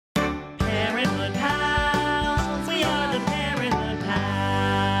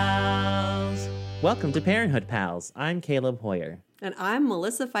Welcome to Parenthood Pals. I'm Caleb Hoyer. And I'm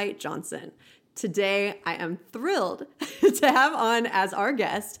Melissa Fite Johnson. Today, I am thrilled to have on as our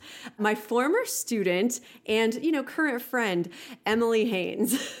guest my former student and, current friend, Emily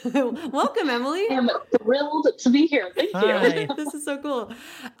Haynes. Welcome, Emily. I am thrilled to be here. Thank Hi. you. This is so cool.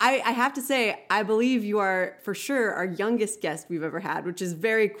 I have to say, I believe you are for sure our youngest guest we've ever had, which is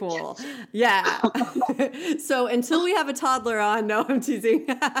very cool. Yeah. So until we have a toddler on, no, I'm teasing.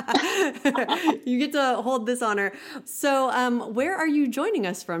 You get to hold this honor. So where are you joining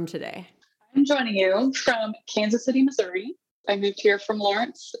us from today? I'm joining you from Kansas City, Missouri. I moved here from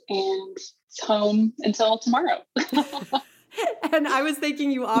Lawrence and it's home until tomorrow. And I was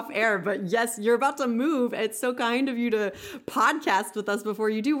thanking you off air, but yes, you're about to move. It's so kind of you to podcast with us before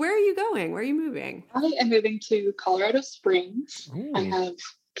you do. Where are you going? Where are you moving? I am moving to Colorado Springs. Ooh. I have a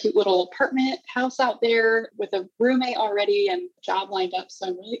cute little apartment house out there with a roommate already and a job lined up. So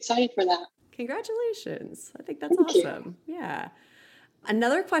I'm really excited for that. Congratulations. I think that's Thank you. awesome. Yeah.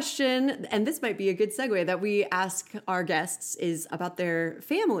 Another question, and this might be a good segue that we ask our guests, is about their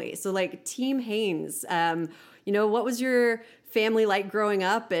family. So like Team Haynes, what was your family like growing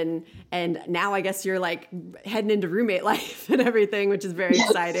up? And now I guess you're like heading into roommate life and everything, which is very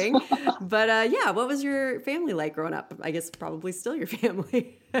exciting. But what was your family like growing up? I guess probably still your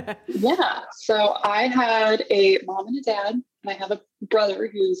family. Yeah. So I had a mom and a dad, and I have a brother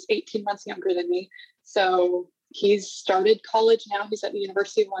who's 18 months younger than me. So he's started college now. He's at the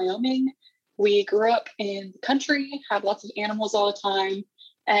University of Wyoming. We grew up in the country, had lots of animals all the time.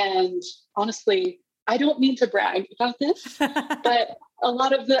 And honestly, I don't mean to brag about this, but a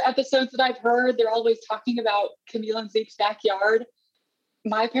lot of the episodes that I've heard, they're always talking about Camille and Zeke's backyard.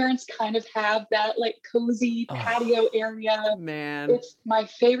 My parents kind of have that like cozy patio area. Man. It's my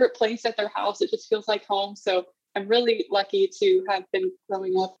favorite place at their house. It just feels like home. So I'm really lucky to have been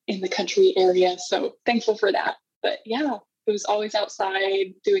growing up in the country area. So thankful for that. But yeah, it was always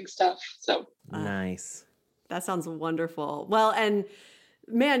outside doing stuff. So Nice. That sounds wonderful. Well, and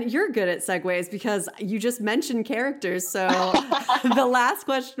man, you're good at segues because you just mentioned characters. So the last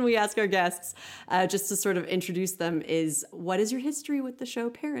question we ask our guests, just to sort of introduce them, is what is your history with the show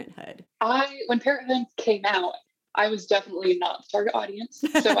Parenthood? when Parenthood came out, I was definitely not the target audience.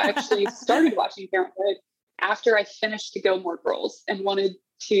 So I actually started watching Parenthood after I finished The Gilmore Girls and wanted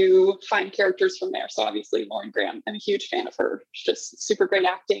to find characters from there. So obviously Lauren Graham, I'm a huge fan of her. She's just super great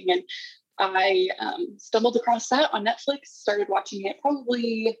acting. And I stumbled across that on Netflix, started watching it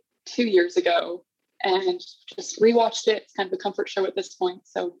probably 2 years ago and just rewatched it. It's kind of a comfort show at this point.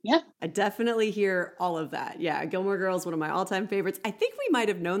 So yeah. I definitely hear all of that. Yeah, Gilmore Girls, one of my all-time favorites. I think we might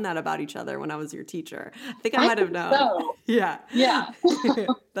have known that about each other when I was your teacher. I think I might have known. So. Yeah. Yeah.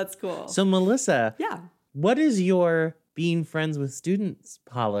 That's cool. So, Melissa, yeah. what is your being friends with students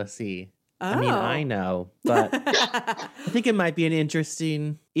policy? I mean, I know, but I think it might be an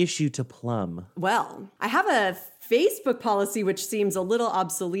interesting issue to plumb. Well, I have a Facebook policy, which seems a little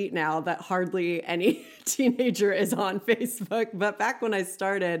obsolete now that hardly any teenager is on Facebook. But back when I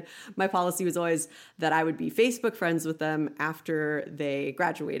started, my policy was always that I would be Facebook friends with them after they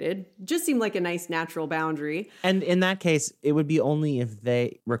graduated. Just seemed like a nice natural boundary. And in that case, it would be only if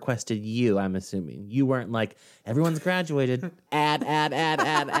they requested you, I'm assuming. You weren't like, everyone's graduated, add.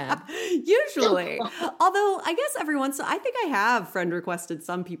 Usually. Although I guess every once, I think I have friend requested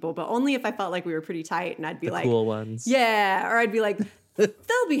some people, but only if I felt like we were pretty tight and I'd be like, cool ones. Yeah. Or I'd be like,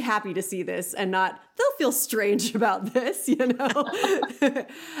 they'll be happy to see this and not, they'll feel strange about this,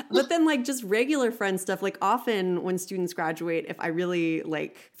 But then like just regular friend stuff, like often when students graduate, if I really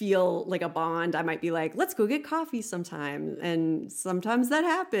like feel like a bond, I might be like, let's go get coffee sometime. And sometimes that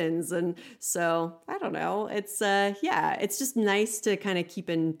happens. And so I don't know. It's it's just nice to kind of keep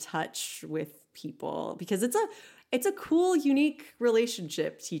in touch with people because it's a cool, unique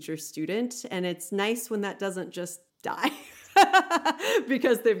relationship, teacher-student. And it's nice when that doesn't just die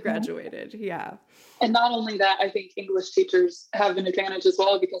because they've graduated. Yeah. And not only that, I think English teachers have an advantage as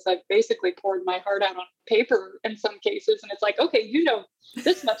well because I've basically poured my heart out on paper in some cases. And it's like, okay, you know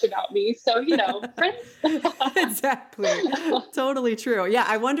this much about me. So, friends. Exactly. Totally true. Yeah.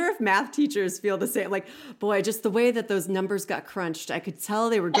 I wonder if math teachers feel the same. Like, boy, just the way that those numbers got crunched, I could tell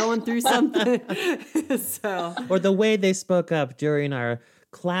they were going through something. So, or the way they spoke up during our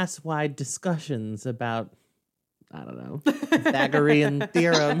class-wide discussions about, I don't know, Pythagorean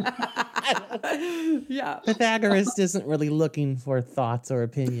theorem. Yeah. Pythagoras isn't really looking for thoughts or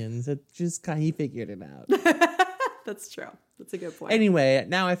opinions. It just he figured it out. That's true. That's a good point. Anyway,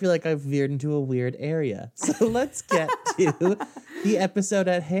 now I feel like I've veered into a weird area. So let's get to the episode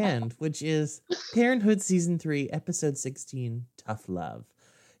at hand, which is Parenthood Season 3, Episode 16, Tough Love.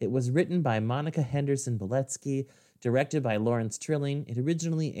 It was written by Monica Henderson Boletsky, directed by Lawrence Trilling. It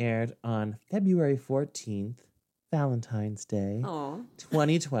originally aired on February 14th, Valentine's Day,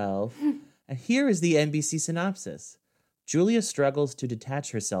 2012. And here is the NBC synopsis. Julia struggles to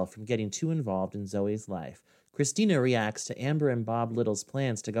detach herself from getting too involved in Zoe's life. Christina reacts to Amber and Bob Little's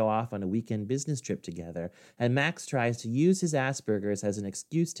plans to go off on a weekend business trip together, and Max tries to use his Asperger's as an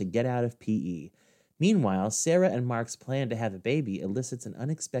excuse to get out of PE. Meanwhile, Sarah and Mark's plan to have a baby elicits an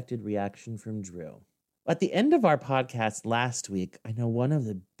unexpected reaction from Drew. At the end of our podcast last week, I know one of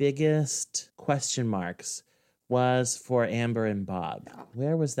the biggest question marks was for Amber and Bob.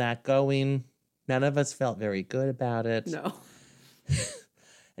 Where was that going? None of us felt very good about it. No.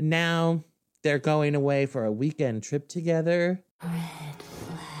 And now they're going away for a weekend trip together. Red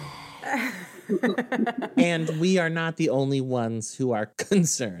flag. And we are not the only ones who are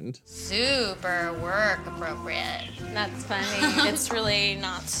concerned. Super work appropriate. That's funny. It's really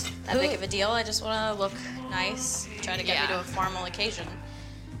not that big of a deal. I just want to look nice, try to get me to a formal occasion.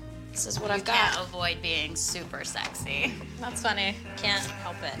 This is what I've got. Can't avoid being super sexy. That's funny. Can't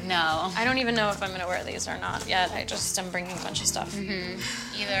help it. No. I don't even know if I'm going to wear these or not yet. I just am bringing a bunch of stuff.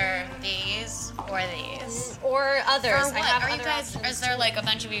 Either these or these. Or others. Or what? I have Are you other guys, options, is there too. like a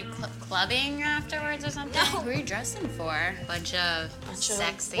bunch of you clubbing afterwards or something? No. Who are you dressing for? Bunch of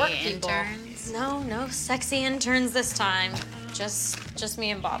sexy work people. interns? No sexy interns this time. Just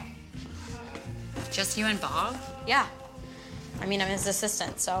me and Bob. Just you and Bob? Yeah. I mean, I'm his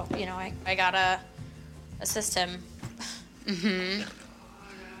assistant, so, you know, I gotta assist him.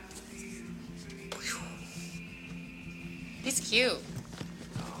 He's cute.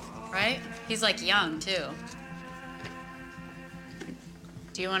 Right? He's like young too.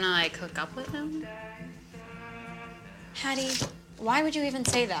 Do you want to like hook up with him? Hattie, why would you even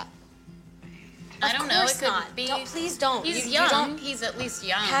say that? I don't know. It Of course could not. be. Please don't. He's You young. don't- He's at least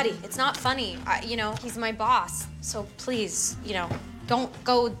young. Hattie, it's not funny. He's my boss. So please, don't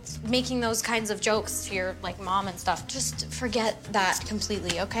go making those kinds of jokes to your, mom and stuff. Just forget that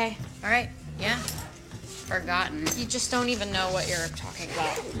completely, okay? All right. Yeah. Forgotten. You just don't even know what you're talking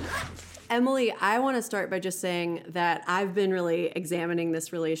about. Emily, I want to start by just saying that I've been really examining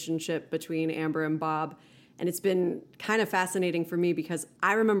this relationship between Amber and Bob, and it's been kind of fascinating for me because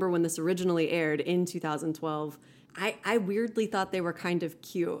I remember when this originally aired in 2012, I weirdly thought they were kind of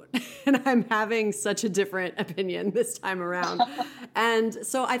cute, and I'm having such a different opinion this time around. And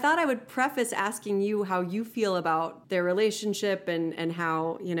so I thought I would preface asking you how you feel about their relationship and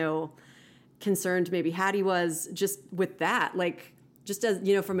how, concerned maybe Hattie was just with that. Just as,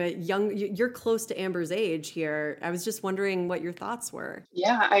 from a young, you're close to Amber's age here. I was just wondering what your thoughts were.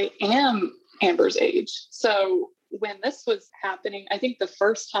 Yeah, I am Amber's age. So when this was happening, I think the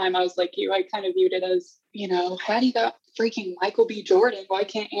first time I was like you, I kind of viewed it as, Hattie got freaking Michael B. Jordan. Why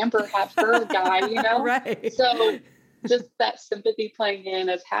can't Amber have her guy, Right. So just that sympathy playing in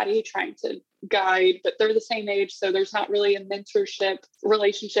of Hattie trying to guide, but they're the same age. So there's not really a mentorship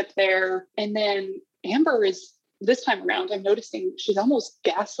relationship there. And then Amber is, this time around, I'm noticing she's almost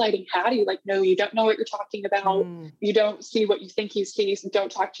gaslighting Hattie. Like, no, you don't know what you're talking about. You don't see what you think you see. So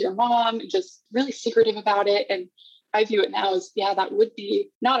don't talk to your mom. Just really secretive about it. And I view it now as, yeah, that would be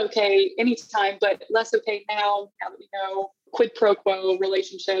not okay anytime, but less okay now that we know quid pro quo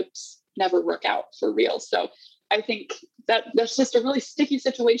relationships never work out for real. So I think that's just a really sticky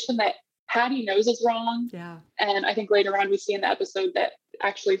situation that Hattie knows is wrong. Yeah. And I think later on we see in the episode that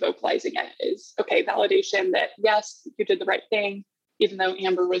actually vocalizing it is, okay, validation that, yes, you did the right thing, even though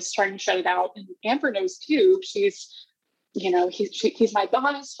Amber was trying to shut it out. And Amber knows too. She's, he's my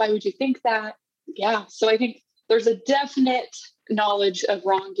boss. Why would you think that? Yeah. So I think there's a definite knowledge of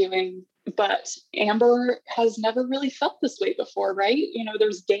wrongdoing, but Amber has never really felt this way before, right?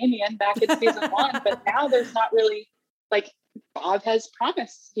 There's Damien back in season 1, but now there's not really, Bob has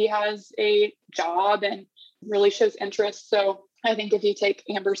promised he has a job and really shows interest. So I think if you take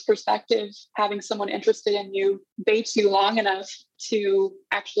Amber's perspective, having someone interested in you baits you long enough to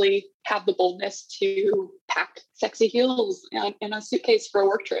actually have the boldness to pack sexy heels in a suitcase for a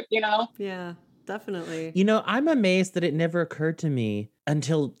work trip, Yeah, definitely. I'm amazed that it never occurred to me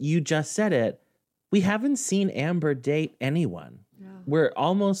until you just said it. We haven't seen Amber date anyone. Yeah. We're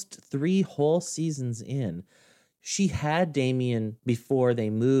almost 3 whole seasons in. She had Damien before they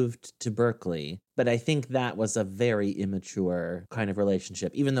moved to Berkeley, but I think that was a very immature kind of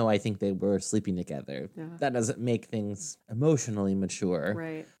relationship, even though I think they were sleeping together. Yeah. That doesn't make things emotionally mature.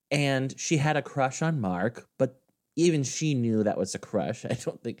 Right. And she had a crush on Mark, but even she knew that was a crush. I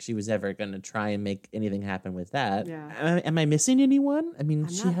don't think she was ever going to try and make anything happen with that. Yeah. Am I missing anyone? I mean,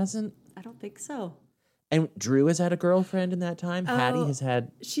 she hasn't... I don't think so. And Drew has had a girlfriend in that time. Hattie has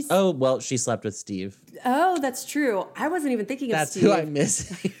had. She's. She slept with Steve. Oh, that's true. I wasn't even thinking of That's Steve. who I'm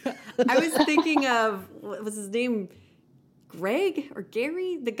missing. I was thinking of, what was his name? Greg or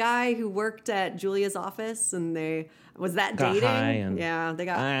Gary, the guy who worked at Julia's office, and they got dating. high and They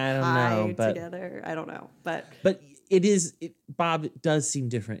got I don't high know, but, together. I don't know, but Bob does seem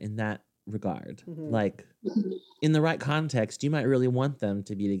different in that regard. Like in the right context, you might really want them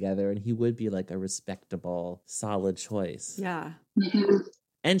to be together, and he would be like a respectable, solid choice. Yeah,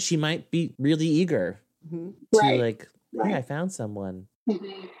 and she might be really eager to like, hey, I found someone.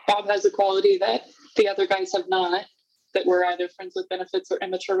 Bob has a quality that the other guys have not, that we're either friends with benefits or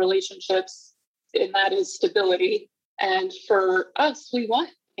immature relationships, and that is stability. And for us, we want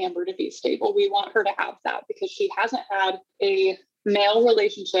Amber to be stable. We want her to have that because she hasn't had a male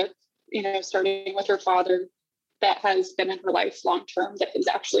relationship, starting with her father, that has been in her life long term, that has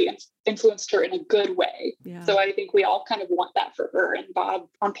actually influenced her in a good way. Yeah. So I think we all kind of want that for her. And Bob,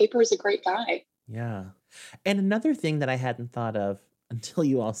 on paper, is a great guy. Yeah. And another thing that I hadn't thought of until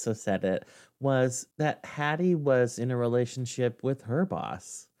you also said it was that Hattie was in a relationship with her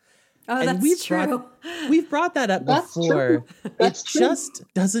boss. Oh, and that's true. We've brought that up before. That's true. Just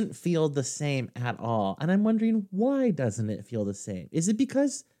doesn't feel the same at all. And I'm wondering, why doesn't it feel the same? Is it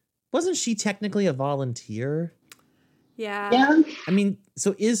because wasn't she technically a volunteer? Yeah. I mean,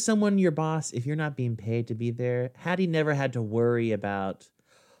 so is someone your boss if you're not being paid to be there? Hattie never had to worry about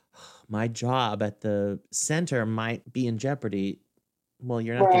my job at the center might be in jeopardy. Well,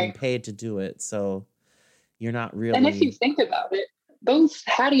 you're not getting paid to do it, so you're not really. And if you think about it, both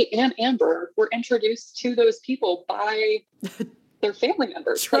Hattie and Amber were introduced to those people by their family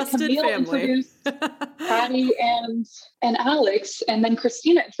members. Trusted Camille family. Introduced Hattie and Alex, and then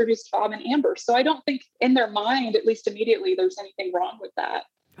Christina introduced Bob and Amber. So I don't think in their mind, at least immediately, there's anything wrong with that.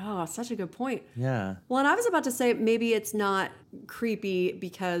 Oh, such a good point. Yeah. Well, and I was about to say maybe it's not creepy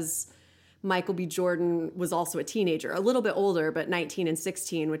because Michael B. Jordan was also a teenager, a little bit older, but 19 and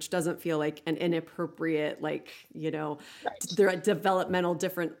 16, which doesn't feel like an inappropriate, they're at developmental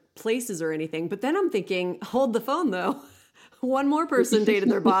different places or anything. But then I'm thinking, hold the phone though. One more person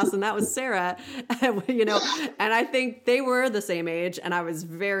dated their boss, and that was Sarah, and I think they were the same age, and I was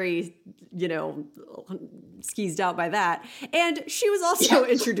very, skeezed out by that. And she was also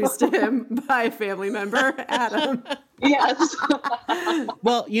introduced to him by a family member, Adam. Yes.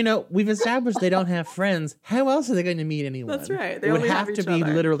 Well, we've established they don't have friends. How else are they going to meet anyone? That's right. They It would only have have to each be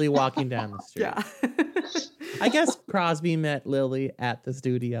other. literally walking down the street. Yeah. I guess Crosby met Lily at the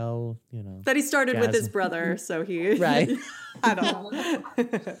studio, That he started with his Jasmine. brother, so he... Right. I don't know.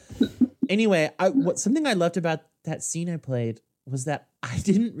 Anyway, something I loved about that scene I played was that I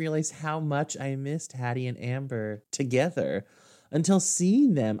didn't realize how much I missed Hattie and Amber together until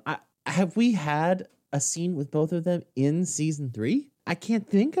seeing them. Have we had a scene with both of them in season 3? I can't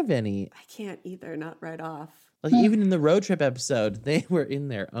think of any. I can't either, not right off. Like even in the road trip episode, they were in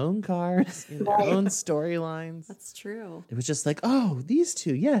their own cars, in their own storylines. That's true. It was just like, oh, these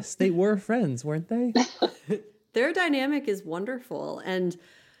two, yes, they were friends, weren't they? Their dynamic is wonderful. And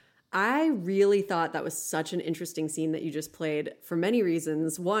I really thought that was such an interesting scene that you just played for many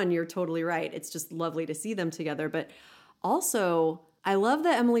reasons. One, you're totally right. It's just lovely to see them together. But also, I love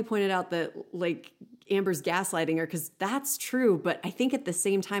that Emily pointed out that Amber's gaslighting her, because that's true. But I think at the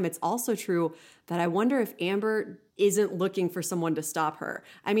same time, it's also true that I wonder if Amber isn't looking for someone to stop her.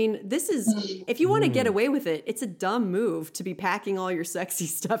 I mean, this is, if you want to get away with it, it's a dumb move to be packing all your sexy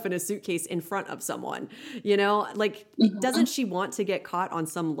stuff in a suitcase in front of someone. Doesn't she want to get caught on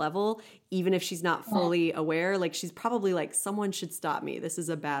some level, even if she's not fully aware? She's probably like, someone should stop me. This is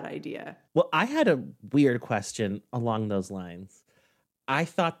a bad idea. Well, I had a weird question along those lines. I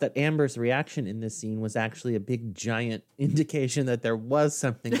thought that Amber's reaction in this scene was actually a big, giant indication that there was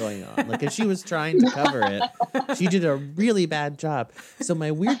something going on. If she was trying to cover it, she did a really bad job. So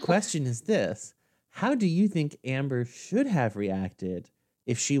my weird question is this. How do you think Amber should have reacted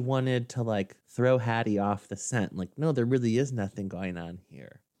if she wanted to, throw Hattie off the scent? No, there really is nothing going on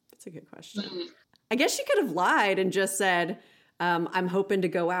here. That's a good question. I guess she could have lied and just said, I'm hoping to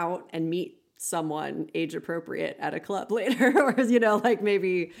go out and meet someone age appropriate at a club later, or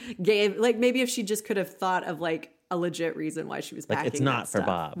maybe if she just could have thought of a legit reason why she was packing it's not that for stuff.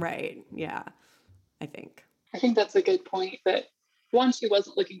 Bob, right? Yeah, I think that's a good point. That one, she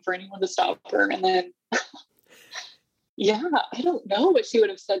wasn't looking for anyone to stop her, and then I don't know what she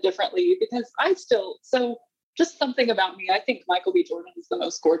would have said differently, because just something about me. I think Michael B. Jordan is the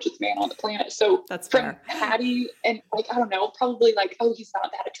most gorgeous man on the planet. So that's from fair. Hattie and I don't know, probably oh, he's not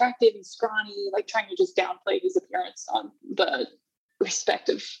that attractive, he's scrawny, trying to just downplay his appearance on the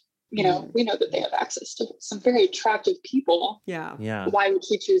respective you know, we know that they have access to some very attractive people. Yeah. Yeah. Why would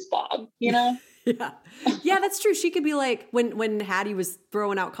she choose Bob, you know? Yeah. Yeah, that's true. She could be like, when Hattie was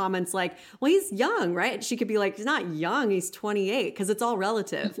throwing out comments like, well, he's young, right? She could be like, he's not young, he's 28, because it's all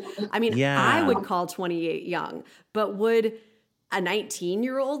relative. I mean, Yeah. I would call 28 young, but would a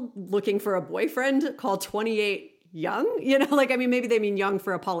 19-year-old looking for a boyfriend call 28 young? You know, like, I mean, maybe they mean young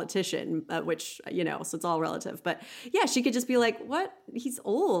for a politician, which, you know, so it's all relative. But yeah, she could just be like, what? He's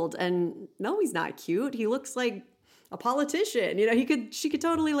old. And no, he's not cute. He looks like a politician. You know, she could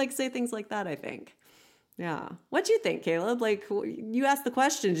totally like say things like that, I think. Yeah. What do you think, Caleb? Like, you asked the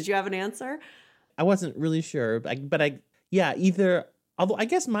question. Did you have an answer? I wasn't really sure, but either, although I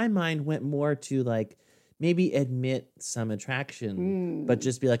guess my mind went more to like, maybe admit some attraction, but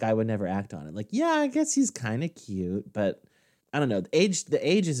just be like, I would never act on it. Like, yeah, I guess he's kind of cute, but I don't know. The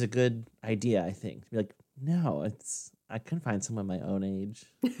age is a good idea, I think. Be like, no, I couldn't find someone my own age.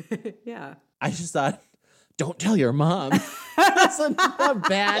 Yeah. I just thought, don't tell your mom. That's a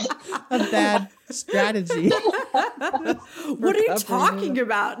bad strategy. What are you talking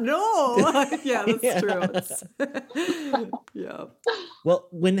about? No. Yeah, that's true. Yeah. Well,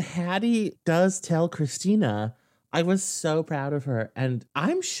 when Hattie does tell Christina, I was so proud of her. And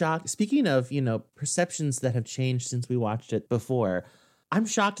I'm shocked. Speaking of, you know, perceptions that have changed since we watched it before, I'm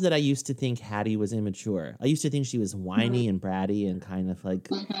shocked that I used to think Hattie was immature. I used to think she was whiny and bratty and kind of like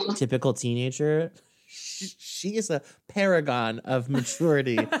typical teenager. She is a paragon of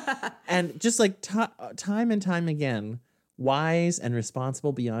maturity. And just like time and time again, wise and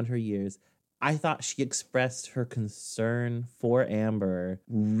responsible beyond her years. I thought she expressed her concern for Amber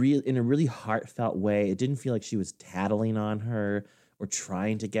in a really heartfelt way. It didn't feel like she was tattling on her or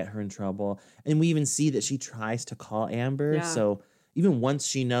trying to get her in trouble. And we even see that she tries to call Amber. Yeah. So even once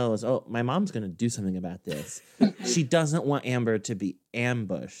she knows, oh, my mom's going to do something about this, she doesn't want Amber to be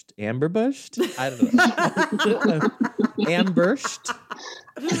ambushed. Amberbushed? I don't know. Ambushed?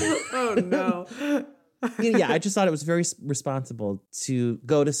 Oh, no. Yeah, I just thought it was very responsible to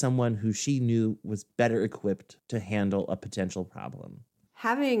go to someone who she knew was better equipped to handle a potential problem.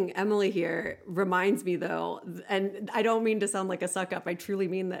 Having Emily here reminds me, though, and I don't mean to sound like a suck up, I truly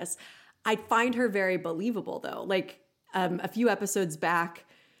mean this. I find her very believable, though. Like a few episodes back,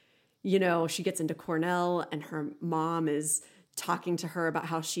 you know, she gets into Cornell and her mom is talking to her about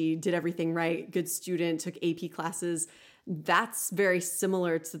how she did everything right, good student, took AP classes. That's very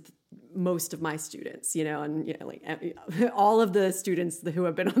similar to most of my students, you know, and, you know, like all of the students who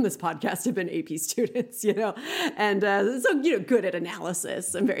have been on this podcast have been AP students, you know, and so, you know, good at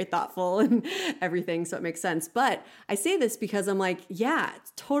analysis and very thoughtful and everything. So it makes sense. But I say this because I'm like, yeah,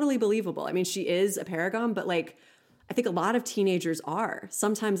 it's totally believable. I mean, she is a paragon, but like, I think a lot of teenagers are.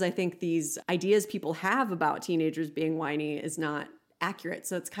 Sometimes I think these ideas people have about teenagers being whiny is not accurate.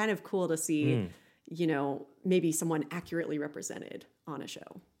 So it's kind of cool to see, you know, maybe someone accurately represented on a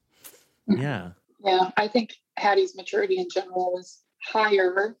show. Yeah. Yeah, I think Hattie's maturity in general is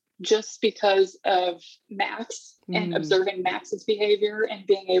higher just because of Max and observing Max's behavior and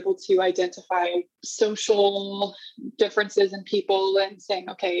being able to identify social differences in people and saying,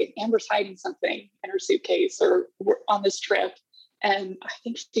 okay, Amber's hiding something in her suitcase or we're on this trip. And I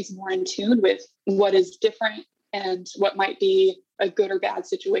think she's more in tune with what is different and what might be a good or bad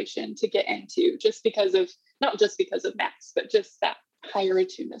situation to get into not just because of Max, but just that higher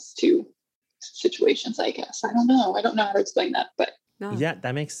attuneness to situations, I guess. I don't know how to explain that, but no, yeah,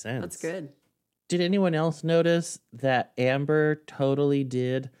 that makes sense. That's good. Did anyone else notice that Amber totally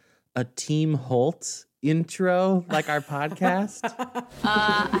did a Team Holt intro like our podcast?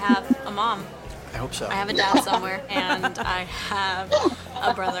 I have a mom. I hope so. I have a dad somewhere, and I have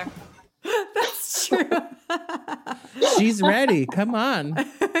a brother. That's true. She's ready. Come on. Come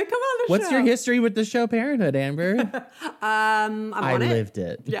on the What's show. your history with the show Parenthood, Amber? I lived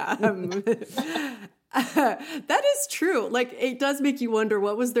it. Yeah. That is true. Like, it does make you wonder,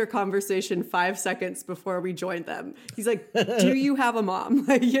 what was their conversation 5 seconds before we joined them? He's like, do you have a mom?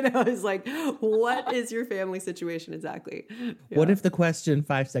 Like, you know, it's like, what is your family situation exactly? Yeah. What if the question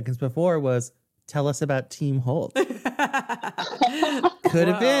 5 seconds before was, tell us about Team Holt? Could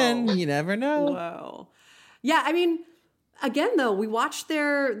have been. You never know. Whoa. Yeah, I mean, again, though, we watched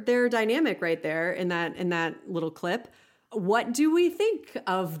their dynamic right there in that little clip. What do we think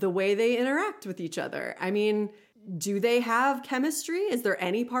of the way they interact with each other? I mean, do they have chemistry? Is there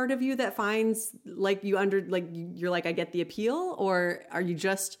any part of you that finds like you're like, I get the appeal, or are you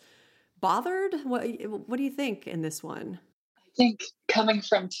just bothered? What do you think in this one? I think coming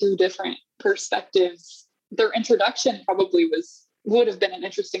from two different perspectives, their introduction probably would have been an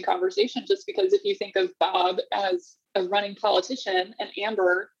interesting conversation, just because if you think of Bob as a running politician and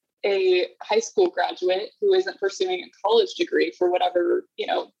Amber a high school graduate who isn't pursuing a college degree for whatever,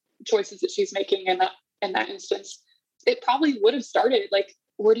 choices that she's making in that instance, it probably would have started like,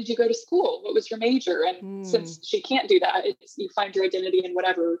 where did you go to school? What was your major? And since she can't do that, it's you find your identity in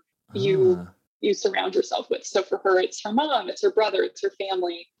whatever you surround yourself with. So for her, it's her mom, it's her brother, it's her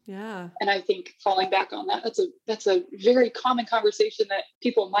family. Yeah. And I think falling back on that, that's a very common conversation that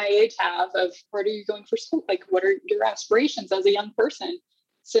people my age have of, where are you going for school? Like, what are your aspirations as a young person?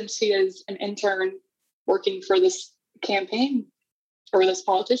 Since she is an intern working for this campaign or this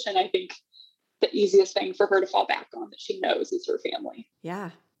politician, I think the easiest thing for her to fall back on that she knows is her family.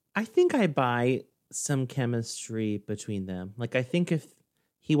 Yeah. I think I buy some chemistry between them. Like, I think if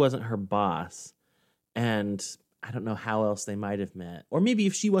he wasn't her boss, and I don't know how else they might have met, or maybe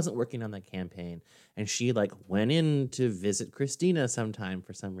if she wasn't working on the campaign and she like went in to visit Christina sometime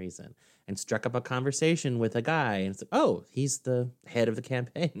for some reason and struck up a conversation with a guy, and it's like, oh, he's the head of the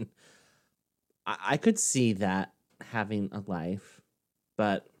campaign. I could see that having a life,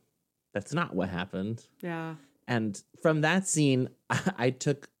 but that's not what happened. Yeah. And from that scene, I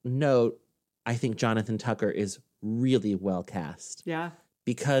took note. I think Jonathan Tucker is really well cast. Yeah.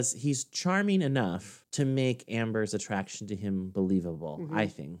 Because he's charming enough to make Amber's attraction to him believable, I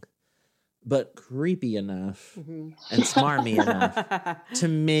think. But creepy enough and smarmy enough to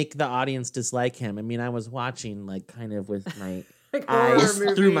make the audience dislike him. I mean, I was watching like kind of with my eyes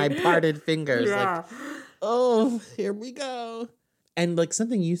through my parted fingers. Like, oh, here we go. And like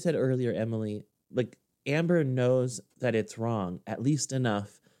something you said earlier, Emily, like Amber knows that it's wrong, at least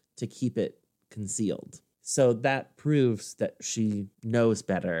enough to keep it concealed. So that proves that she knows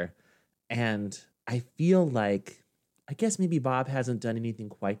better. And I feel like, I guess maybe Bob hasn't done anything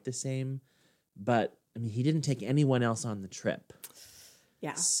quite the same, but I mean, he didn't take anyone else on the trip.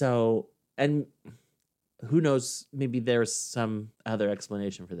 Yeah. So, and who knows, maybe there's some other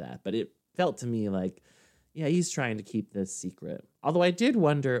explanation for that, but it felt to me like, yeah, he's trying to keep this secret. Although I did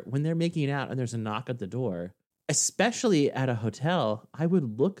wonder, when they're making out and there's a knock at the door, especially at a hotel, I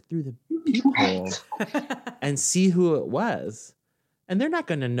would look through the peephole and see who it was. And they're not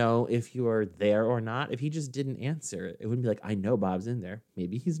going to know if you're there or not. If he just didn't answer, it wouldn't be like, I know Bob's in there.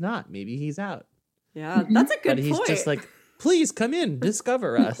 Maybe he's not. Maybe he's out. Yeah, that's a good point. But he's just like, please come in,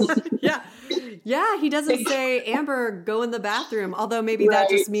 discover us. Yeah. Yeah, he doesn't say, Amber, go in the bathroom. Although maybe that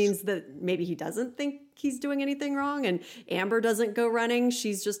just means that maybe he doesn't think he's doing anything wrong. And Amber doesn't go running.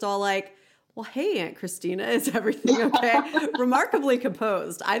 She's just all like, well, hey, Aunt Christina, is everything okay? Remarkably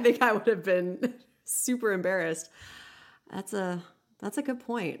composed. I think I would have been super embarrassed. That's a good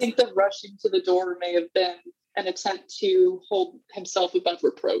point. I think the rushing to the door may have been an attempt to hold himself above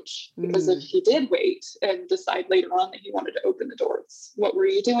reproach. Because if he did wait and decide later on that he wanted to open the doors, what were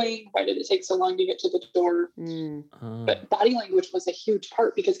you doing? Why did it take so long to get to the door? But body language was a huge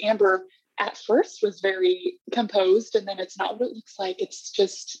part, because Amber at first was very composed, and then it's not what it looks like. It's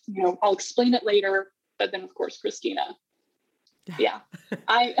just, I'll explain it later. But then, of course, Christina. Yeah.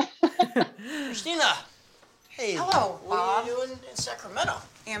 Christina! Hey. Hello, What Bob. are you doing in Sacramento?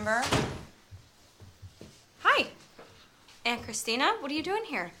 Amber. Hi. Aunt Christina, what are you doing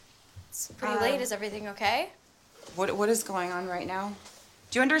here? It's pretty late. Is everything okay? What is going on right now?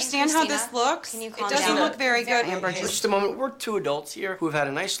 Do you understand Aunt how Christina, this looks? can you It calm doesn't down? look very good, Amber. Hey, just a moment. We're two adults here who've had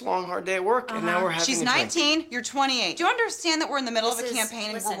a nice, long, hard day at work, and now we're having She's a drink. 19, you're 28. Do you understand that we're in the middle of a This is- campaign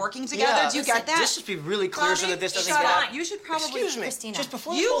and listen. we're working together? Yeah, Do you get that? Just to be really clear so that this doesn't Shut get up. out. You should probably... Excuse me. Christina. Just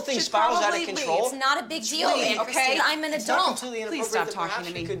before You the whole thing should spirals out of probably leave. control. It's not a big deal, Please, Aunt okay? Christina. I'm an It's not adult. completely Please inappropriate stop that talking perhaps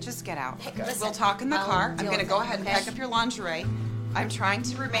to me. we could- Just get out. listen, We'll talk in the I'll car. I'm deal going to with go it, ahead and okay? pack up your lingerie. I'm trying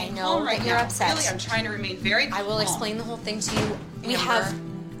to remain I know calm right that you're now. upset. Really, I'm trying to remain very calm. I will explain the whole thing to you. We Amber, have...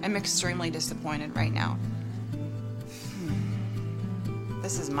 I'm extremely disappointed right now.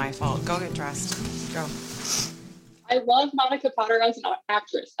 This is my fault. Go get dressed. Go. I love Monica Potter as an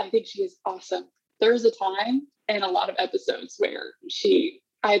actress. I think she is awesome. There's a time in a lot of episodes where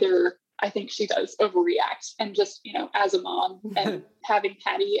I think she does overreact, and just, as a mom and having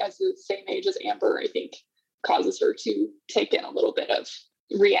Patty as the same age as Amber, I think causes her to take in a little bit of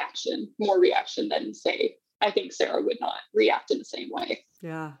more reaction than, say, I think Sarah would not react in the same way.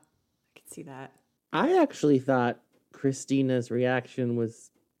 Yeah, I can see that. I actually thought Christina's reaction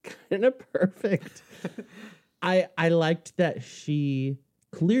was kind of perfect. I liked that she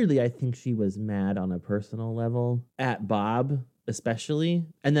clearly, I think she was mad on a personal level at Bob, especially.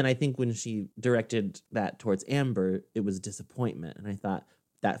 And then I think when she directed that towards Amber, it was disappointment. And I thought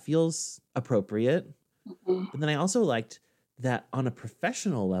that feels appropriate. But then I also liked that on a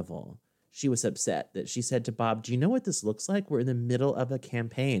professional level, she was upset that she said to Bob, do you know what this looks like? We're in the middle of a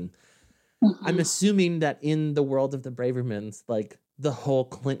campaign. I'm assuming that in the world of the Bravermans, like, the whole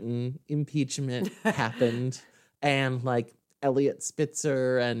Clinton impeachment happened, and like Elliot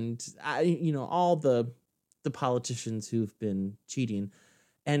Spitzer and all the politicians who've been cheating.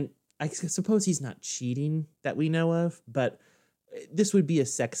 And I suppose he's not cheating that we know of, but this would be a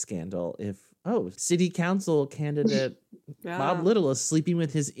sex scandal if city council candidate Bob Little is sleeping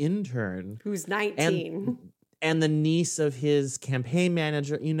with his intern who's 19 and the niece of his campaign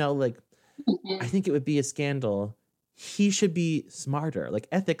manager. I think it would be a scandal. He should be smarter. Like,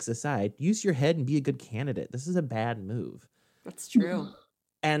 ethics aside, use your head and be a good candidate. This is a bad move. That's true.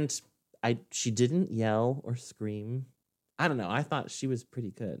 And she didn't yell or scream. I don't know. I thought she was pretty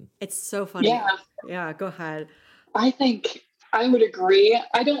good. It's so funny. Yeah, go ahead. I think I would agree.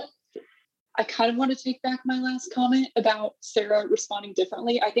 I kind of want to take back my last comment about Sarah responding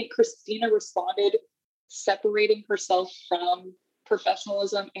differently. I think Christina responded separating herself from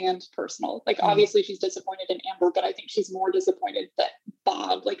professionalism and personal. Like, obviously she's disappointed in Amber, but I think she's more disappointed that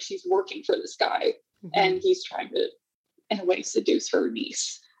Bob, like, she's working for this guy and he's trying to, in a way, seduce her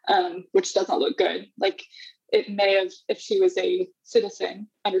niece, which doesn't look good. Like, it may have, if she was a citizen,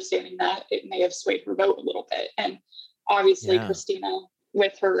 understanding that, it may have swayed her vote a little bit. And obviously Christina,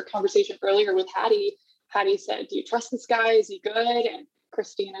 with her conversation earlier with Hattie said, do you trust this guy? Is he good? And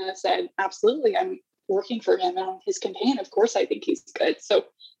Christina said, absolutely. I'm working for him on his campaign. Of course, I think he's good. So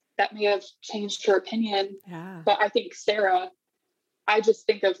that may have changed her opinion. Yeah. But I think Sarah, I just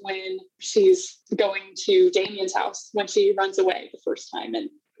think of when she's going to Damien's house, when she runs away the first time and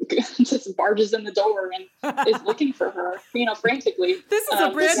just barges in the door and is looking for her, frantically. This is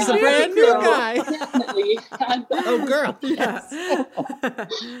a brand new guy. Definitely. Oh, girl. Yes.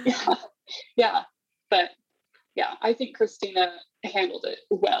 Yeah. But yeah, I think Christina handled it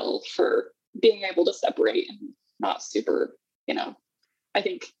well for being able to separate and not super, I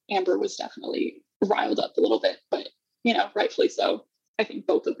think Amber was definitely riled up a little bit, but, rightfully so. I think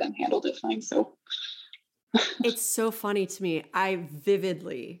both of them handled it fine. So it's so funny to me. I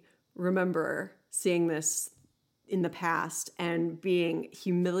vividly remember seeing this in the past and being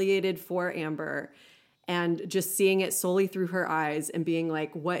humiliated for Amber and just seeing it solely through her eyes and being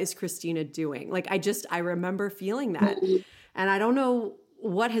like, what is Christina doing? Like, I remember feeling that. And I don't know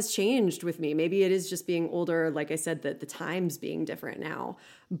what has changed with me. Maybe it is just being older. Like I said, that the times being different now,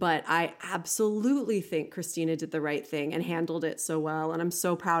 but I absolutely think Christina did the right thing and handled it so well. And I'm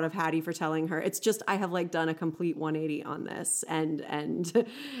so proud of Hattie for telling her. It's just, I have done a complete 180 on this. And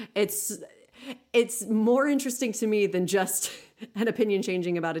it's more interesting to me than just an opinion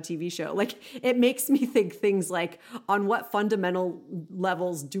changing about a TV show. Like, it makes me think things like, on what fundamental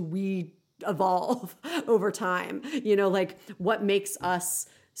levels do we evolve over time? Like, what makes us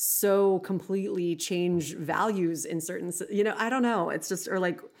so completely change values in certain, I don't know. It's just, or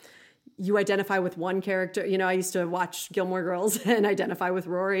like, you identify with one character. I used to watch Gilmore Girls and identify with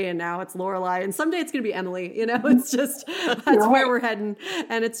Rory, and now it's Lorelai, and someday it's going to be Emily. It's just, that's where we're heading.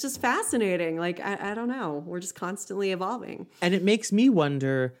 And it's just fascinating. Like, I don't know. We're just constantly evolving. And it makes me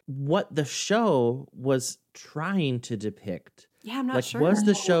wonder what the show was trying to depict. Yeah, I'm not sure. Was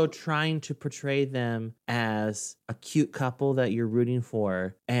the show trying to portray them as a cute couple that you're rooting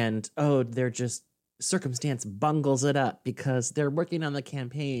for, and they're just, circumstance bungles it up because they're working on the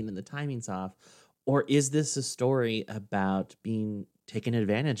campaign and the timing's off? Or is this a story about being taken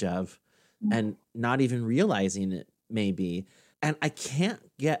advantage of and not even realizing it, maybe? And I can't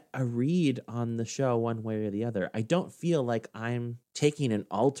get a read on the show one way or the other. I don't feel like I'm taking an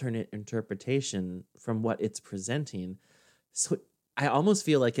alternate interpretation from what it's presenting. So I almost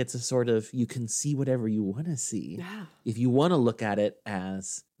feel like it's a sort of, you can see whatever you want to see. Yeah. If you want to look at it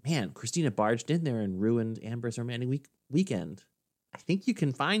as, man, Christina barged in there and ruined Amber's romantic weekend, I think you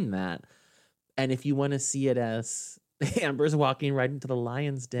can find that. And if you want to see it as Amber's walking right into the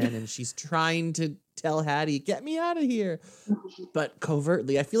lion's den and she's trying to tell Hattie, get me out of here, but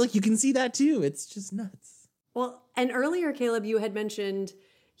covertly, I feel like you can see that too. It's just nuts. Well, and earlier, Caleb, you had mentioned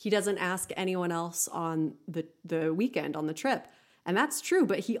he doesn't ask anyone else on the weekend, on the trip. And that's true.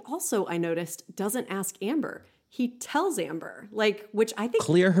 But he also, I noticed, doesn't ask Amber. He tells Amber, which I think...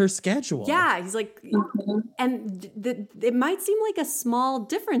 Clear her schedule. Yeah. He's like, and it might seem like a small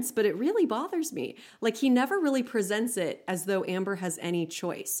difference, but it really bothers me. Like, he never really presents it as though Amber has any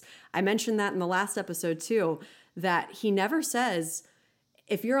choice. I mentioned that in the last episode too, that he never says,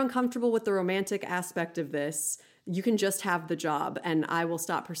 if you're uncomfortable with the romantic aspect of this, you can just have the job and I will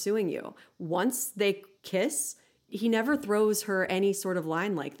stop pursuing you. Once they kiss, he never throws her any sort of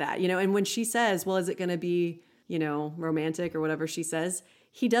line like that, and when she says, well, is it going to be, romantic or whatever she says,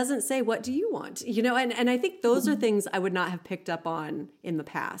 he doesn't say, what do you want? You know, and I think those are things I would not have picked up on in the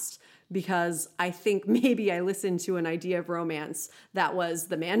past, because I think maybe I listened to an idea of romance that was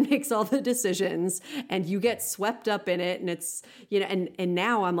the man makes all the decisions and you get swept up in it. And it's, you know, and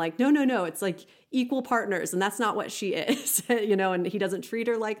now I'm like, no, it's like equal partners. And that's not what she is, you know, and he doesn't treat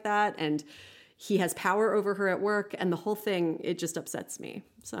her like that. And he has power over her at work, and the whole thing, it just upsets me.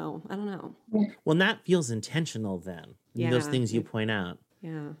 So I don't know. Well, and that feels intentional then. Yeah. Those things you point out.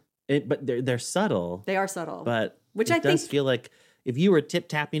 Yeah. But they're subtle. They are subtle. But which it I does think feel like if you were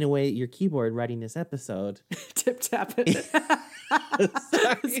tip-tapping away at your keyboard writing this episode. Tip-tapping.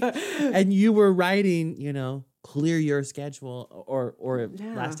 And you were writing, you know, clear your schedule, or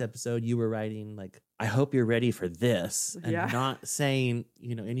last episode you were writing like, I hope you're ready for this, and not saying,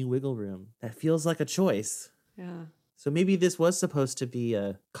 you know, any wiggle room. That feels like a choice. Yeah. So maybe this was supposed to be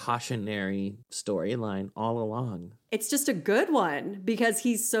a cautionary storyline all along. It's just a good one because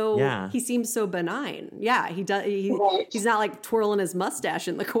he seems so benign. Yeah, he does. He's not like twirling his mustache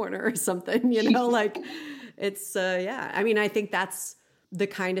in the corner or something, you know, like it's, I mean, I think that's the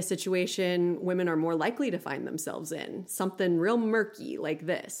kind of situation women are more likely to find themselves in. Something real murky like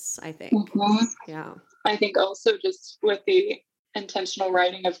this, I think. Mm-hmm. Yeah. I think also just with the intentional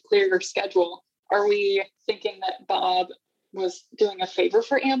writing of clear your schedule, are we thinking that Bob was doing a favor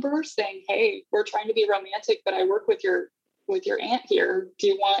for Amber, saying, hey, we're trying to be romantic, but I work with your aunt here. Do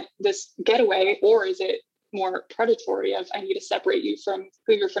you want this getaway? Or is it more predatory of, I need to separate you from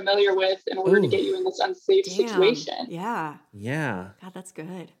who you're familiar with in order to get you in this unsafe situation? Yeah. Yeah. God, that's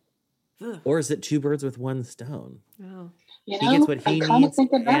good. Ugh. Or is it two birds with one stone? Oh. You He know, gets what he needs,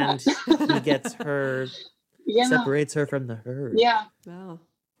 and that. he gets her, separates her from the herd. Yeah. Wow.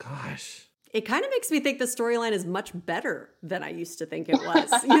 Gosh. It kind of makes me think the storyline is much better than I used to think it was.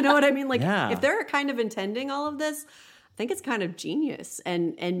 You know what I mean? Like, if they're kind of intending all of this, I think it's kind of genius,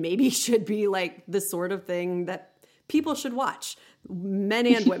 and maybe should be like the sort of thing that people should watch, men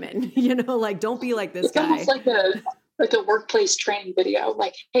and women. You know, like, don't be like this it's guy. Almost like a workplace training video.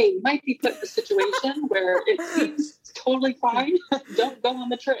 Like, hey, you might be put in a situation where it seems totally fine. Don't go on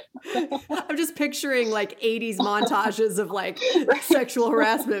the trip. I'm just picturing like 80s montages of like sexual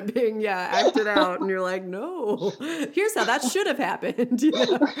harassment being acted out, and you're like, no, here's how that should have happened. You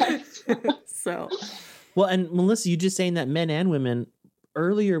know? So, well, and Melissa, you just saying that men and women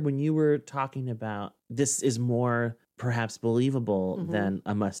earlier when you were talking about this is more perhaps believable than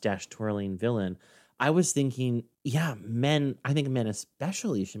a mustache twirling villain. I was thinking, men, I think men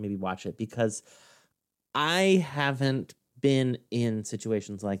especially should maybe watch it, because I haven't been in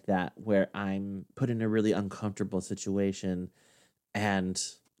situations like that where I'm put in a really uncomfortable situation and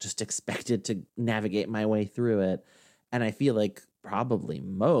just expected to navigate my way through it. And I feel like probably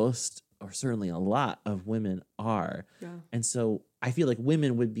most, or certainly a lot of women are. Yeah. And so I feel like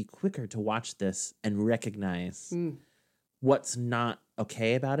women would be quicker to watch this and recognize what's not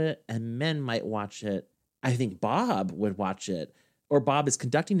okay about it, and men might watch it. I think Bob would watch it, or Bob is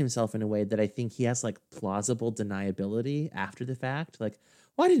conducting himself in a way that I think he has like plausible deniability after the fact. Like,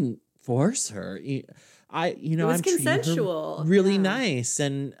 well, I didn't force her. It was consensual, really nice,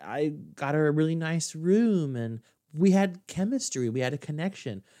 and I got her a really nice room, and we had chemistry, we had a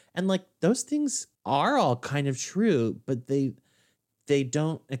connection, and like those things are all kind of true, but they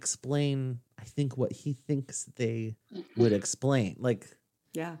don't explain, I think, what he thinks they would explain. Like,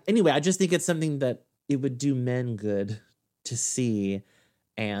 anyway, I just think it's something that it would do men good to see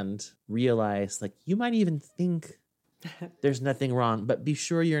and realize, like, you might even think there's nothing wrong, but be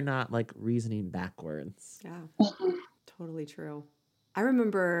sure you're not like reasoning backwards. Yeah, totally true. I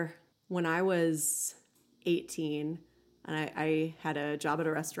remember when I was 18 and I had a job at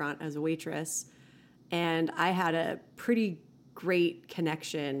a restaurant as a waitress, and I had a pretty great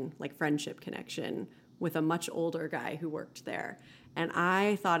connection, like friendship connection, with a much older guy who worked there. And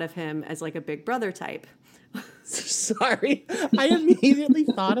I thought of him as like a big brother type. Sorry. I immediately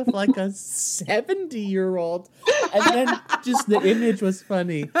thought of like a 70-year-old. And then just the image was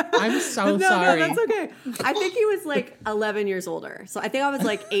funny. I'm so sorry. No, that's okay. I think he was like 11 years older. So I think I was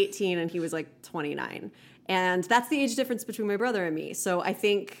like 18 and he was like 29. And that's the age difference between my brother and me. So I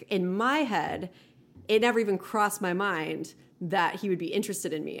think in my head, it never even crossed my mind that he would be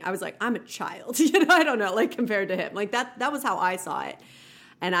interested in me. I was like, I'm a child, I don't know, like compared to him. Like that was how I saw it.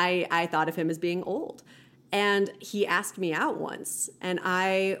 And I thought of him as being old. And he asked me out once, and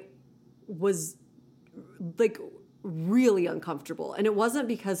I was like really uncomfortable. And it wasn't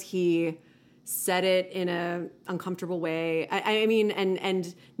because he said it in a uncomfortable way. I mean,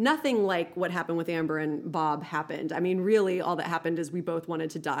 and nothing like what happened with Amber and Bob happened. I mean, really all that happened is we both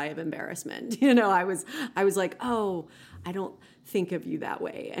wanted to die of embarrassment. You know, I was like, oh, I don't think of you that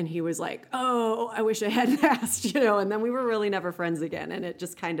way. And he was like, oh, I wish I hadn't asked, you know, and then we were really never friends again. And it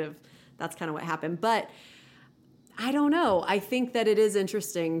just that's kind of what happened. But I don't know. I think that it is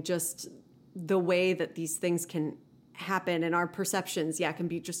interesting just the way that these things can happen and our perceptions can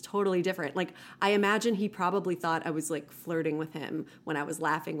be just totally different. Like I imagine he probably thought I was like flirting with him when I was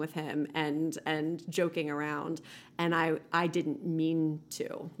laughing with him and joking around, and I didn't mean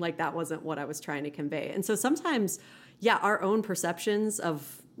to. Like that wasn't what I was trying to convey. And so sometimes our own perceptions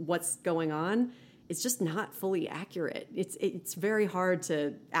of what's going on is just not fully accurate. It's very hard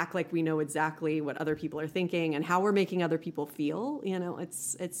to act like we know exactly what other people are thinking and how we're making other people feel. You know,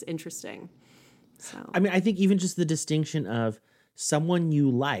 it's interesting. So. I mean, I think even just the distinction of someone you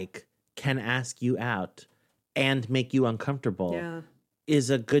like can ask you out and make you uncomfortable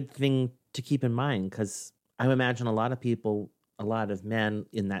is a good thing to keep in mind, because I imagine a lot of people, a lot of men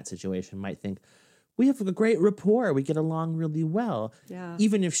in that situation might think, we have a great rapport, we get along really well. Yeah.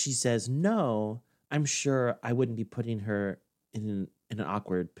 Even if she says no, I'm sure I wouldn't be putting her in an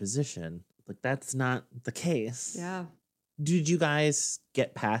awkward position. Like, that's not the case. Yeah. Did you guys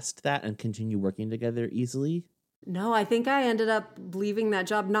get past that and continue working together easily? No, I think I ended up leaving that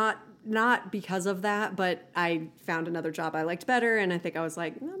job, not because of that, but I found another job I liked better. And I think I was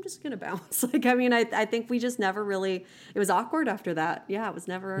like, I'm just going to bounce. Like, I mean, I think we just never really, it was awkward after that. Yeah, it was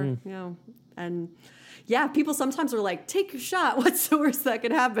never, you know, and people sometimes are like, take your shot. What's the worst that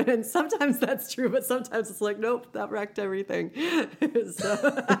could happen? And sometimes that's true, but sometimes it's like, nope, that wrecked everything.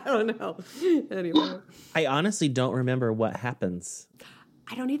 So I don't know. Anyway. I honestly don't remember what happens.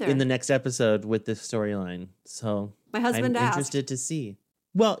 I don't either. In the next episode with this storyline. So my husband I'm asked. Interested to see.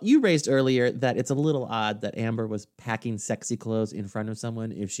 Well, you raised earlier that it's a little odd that Amber was packing sexy clothes in front of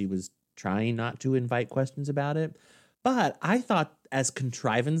someone if she was trying not to invite questions about it. But I thought as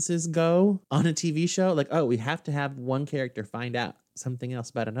contrivances go on a TV show, like, oh, we have to have one character find out something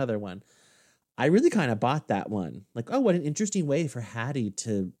else about another one. I really kind of bought that one. Like, oh, what an interesting way for Hattie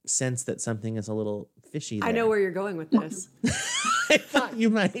to sense that something is a little fishy there. I know where you're going with this. I thought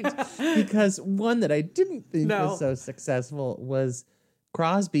you might. Because one that I didn't think was so successful was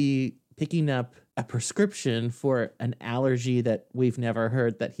Crosby picking up a prescription for an allergy that we've never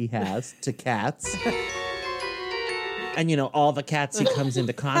heard that he has to cats. And, you know, all the cats he comes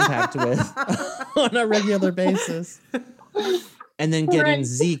into contact with on a regular basis. And then getting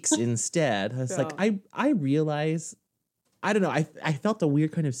Zeke's instead. I was like, I realize, I don't know, I felt a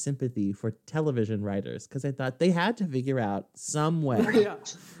weird kind of sympathy for television writers, because I thought they had to figure out some way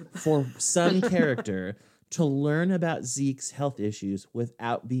for some character to learn about Zeke's health issues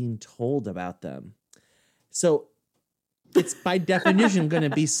without being told about them. So it's by definition going to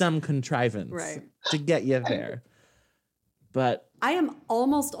be some contrivance to get you there. But I am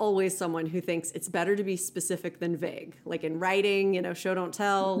almost always someone who thinks it's better to be specific than vague. Like in writing, you know, show, don't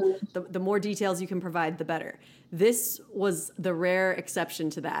tell, the more details you can provide, the better. This was the rare exception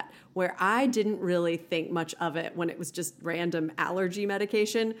to that, where I didn't really think much of it when it was just random allergy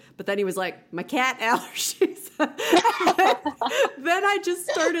medication. But then he was like, my cat allergies. Then I just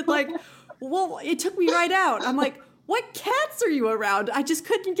started like, well, it took me right out. I'm like, what cats are you around? I just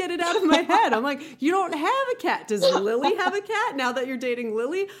couldn't get it out of my head. I'm like, you don't have a cat. Does Lily have a cat now that you're dating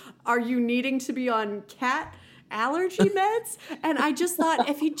Lily? Are you needing to be on cat allergy meds? And I just thought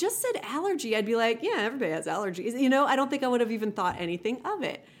if he just said allergy, I'd be like, yeah, everybody has allergies. You know, I don't think I would have even thought anything of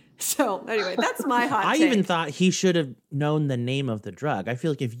it. So anyway, that's my hot take. I even thought he should have known the name of the drug. I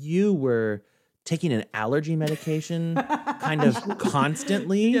feel like if you were taking an allergy medication kind of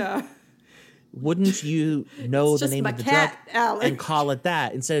constantly... Wouldn't you know the name of the drug and call it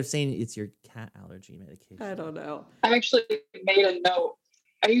that instead of saying it's your cat allergy medication? I don't know. I actually made a note.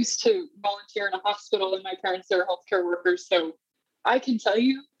 I used to volunteer in a hospital and my parents are healthcare workers. So I can tell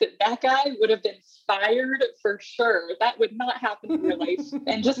you that guy would have been fired for sure. That would not happen in real life.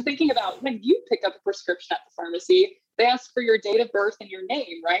 And just thinking about when you pick up a prescription at the pharmacy, they ask for your date of birth and your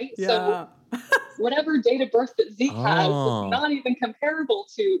name, right? Yeah. So whatever date of birth that Zeke has was not even comparable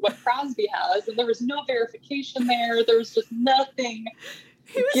to what Crosby has. And there was no verification there. There was just nothing.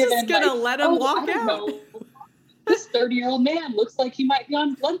 He was just going to let him walk out. Know. This 30-year-old man looks like he might be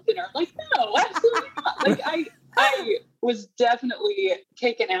on blood thinner. Like, no, absolutely not. Like, I was definitely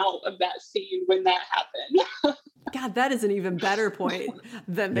taken out of that scene when that happened. God, that is an even better point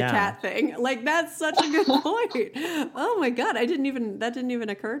than the cat thing. Like, that's such a good point. Oh my God, that didn't even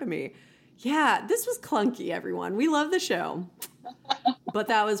occur to me. Yeah, this was clunky, everyone. We love the show. But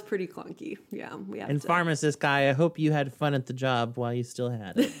that was pretty clunky. Yeah, we have And to. pharmacist guy, I hope you had fun at the job while you still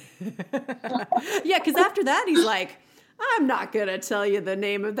had it. Yeah, because after that, he's like, I'm not going to tell you the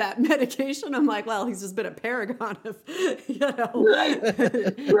name of that medication. I'm like, well, he's just been a paragon of,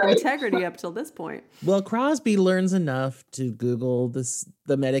 integrity up till this point. Well, Crosby learns enough to Google the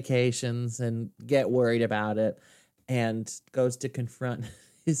medications and get worried about it and goes to confront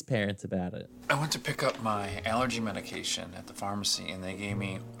his parents about it. I went to pick up my allergy medication at the pharmacy, and they gave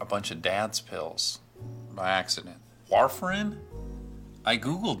me a bunch of Dad's pills by accident. Warfarin? I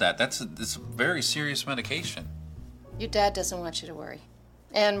Googled that. That's a very serious medication. Your dad doesn't want you to worry.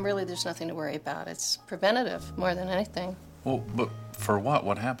 And really, there's nothing to worry about. It's preventative more than anything. Well, but for what?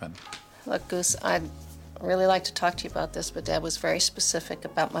 What happened? Look, Goose, I'd really like to talk to you about this, but Dad was very specific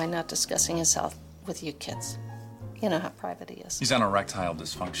about my not discussing his health with you kids. You know how private he is. He's on erectile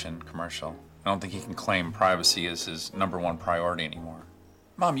dysfunction commercial. I don't think he can claim privacy as his #1 priority anymore.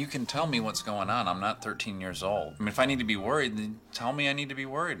 Mom, you can tell me what's going on. I'm not 13 years old. I mean, if I need to be worried, then tell me I need to be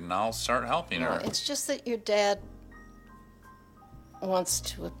worried, and I'll start helping her. It's just that your dad wants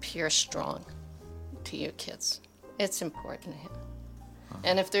to appear strong to your kids. It's important to him.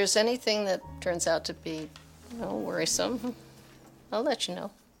 And if there's anything that turns out to be, worrisome, I'll let you know.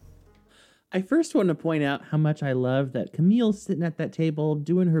 I first want to point out how much I love that Camille's sitting at that table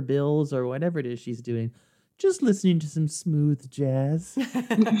doing her bills or whatever it is she's doing, just listening to some smooth jazz.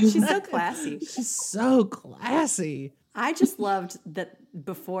 She's so classy. She's so classy. I just loved that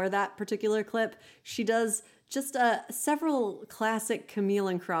before that particular clip, she does just several classic Camille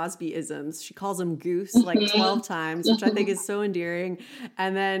and Crosby isms. She calls him Goose like 12 times, which I think is so endearing.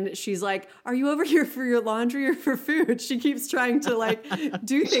 And then she's like, are you over here for your laundry or for food? She keeps trying to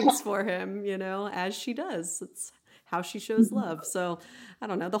do things for him, as she does. It's how she shows love. So I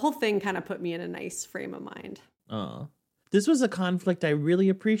don't know. The whole thing kind of put me in a nice frame of mind. Oh, this was a conflict I really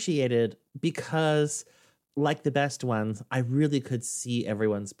appreciated because, like the best ones, I really could see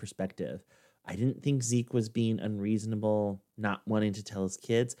everyone's perspective. I didn't think Zeke was being unreasonable, not wanting to tell his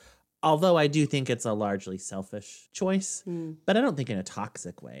kids, although I do think it's a largely selfish choice, but I don't think in a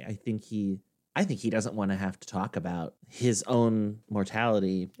toxic way. I think he doesn't want to have to talk about his own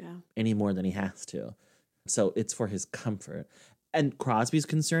mortality any more than he has to. So it's for his comfort. And Crosby's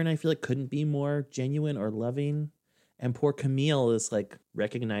concern, I feel like, couldn't be more genuine or loving. And poor Camille is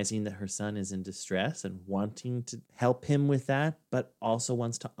recognizing that her son is in distress and wanting to help him with that, but also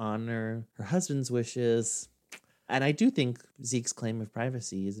wants to honor her husband's wishes. And I do think Zeke's claim of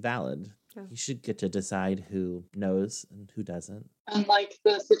privacy is valid. Yeah. He should get to decide who knows and who doesn't. Unlike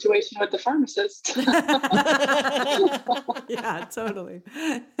the situation with the pharmacist. Yeah, totally.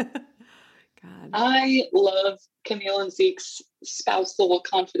 God. I love Camille and Zeke's spousal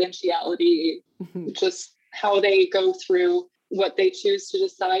confidentiality, just how they go through what they choose to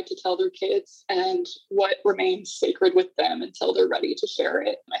decide to tell their kids and what remains sacred with them until they're ready to share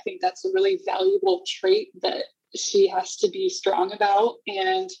it. I think that's a really valuable trait that she has to be strong about.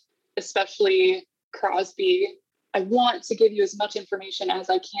 And especially Crosby, I want to give you as much information as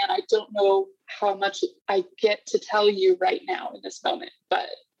I can. I don't know how much I get to tell you right now in this moment, but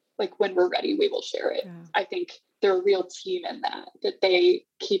when we're ready, we will share it. Yeah. I think they're a real team in that they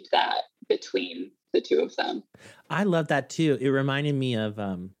keep that between the two of them. I love that too. It reminded me of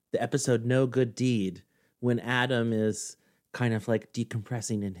the episode No Good Deed, when Adam is kind of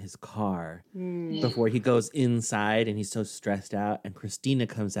decompressing in his car before he goes inside, and he's so stressed out, and Christina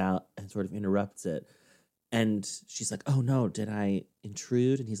comes out and sort of interrupts it. And she's like, oh no, did I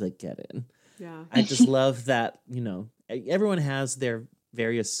intrude? And he's like, get in. Yeah. I just love that, everyone has their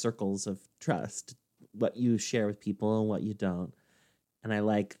various circles of trust, what you share with people and what you don't. And I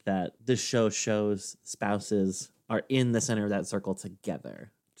like that this show shows spouses are in the center of that circle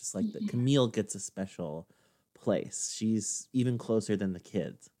together. Just like that Camille gets a special place. She's even closer than the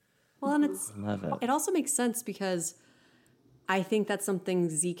kids. Well, and I love it. It also makes sense because I think that's something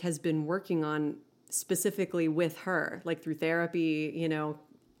Zeke has been working on specifically with her, through therapy.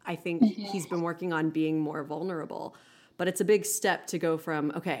 I think he's been working on being more vulnerable. But it's a big step to go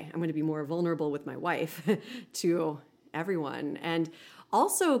from, okay, I'm going to be more vulnerable with my wife to everyone. And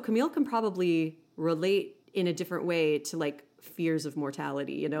also, Camille can probably relate in a different way to fears of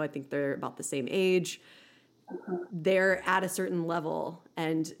mortality. I think they're about the same age. They're at a certain level,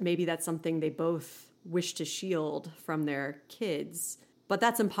 and maybe that's something they both wish to shield from their kids. But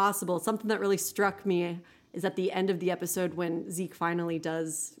that's impossible. Something that really struck me is at the end of the episode when Zeke finally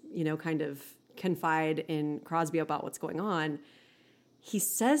does, kind of confide in Crosby about what's going on. He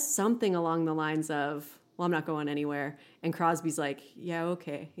says something along the lines of, well, I'm not going anywhere. And Crosby's like, yeah,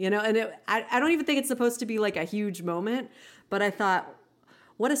 okay. You know, and I don't even think it's supposed to be like a huge moment, but I thought,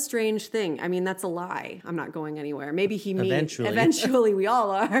 what a strange thing. I mean, that's a lie. I'm not going anywhere. Maybe he means eventually we all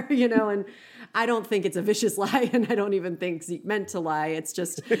are, you know, and I don't think it's a vicious lie. And I don't even think Zeke meant to lie. It's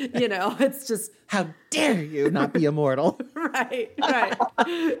just, you know, it's just. How dare you not be immortal? Right.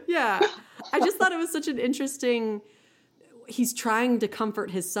 Yeah. I just thought it was such an interesting, he's trying to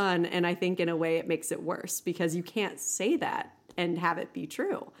comfort his son. And I think in a way it makes it worse because you can't say that and have it be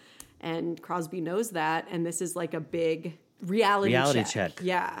true. And Crosby knows that. And this is like a big reality check.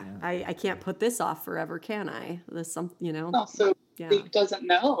 Yeah. I can't put this off forever, can I? There's some, you know. Also, Zeke doesn't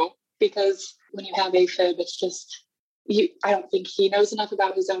know because when you have AFib, it's just, I don't think he knows enough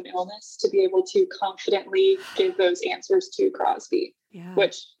about his own illness to be able to confidently give those answers to Crosby,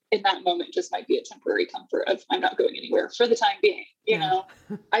 which in that moment just might be a temporary comfort of I'm not going anywhere for the time being. You know,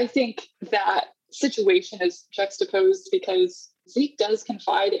 I think that situation is juxtaposed because Zeke does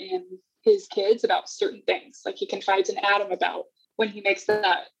confide in his kids about certain things. Like he confides in Adam about when he makes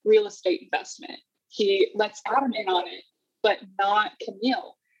that real estate investment. He lets Adam in on it, but not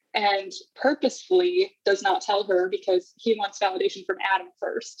Camille. And purposefully does not tell her because he wants validation from Adam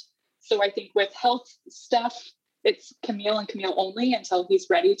first. So I think with health stuff, it's Camille and Camille only until he's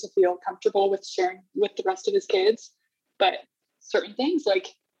ready to feel comfortable with sharing with the rest of his kids. But certain things like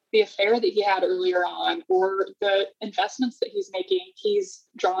the affair that he had earlier on or the investments that he's making, he's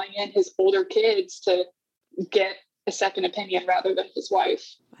drawing in his older kids to get a second opinion rather than his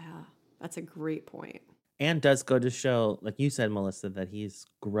wife. Wow, that's a great point. And does go to show, like you said, Melissa, that he's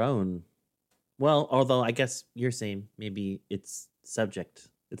grown. Well, although I guess you're saying maybe it's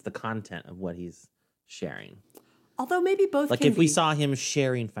the content of what he's sharing. Although maybe both like if we saw him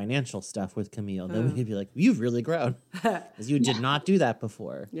sharing financial stuff with Camille, then we'd be like, you've really grown. Because you did not do that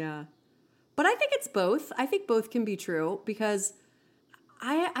before. Yeah. But I think it's both. I think both can be true because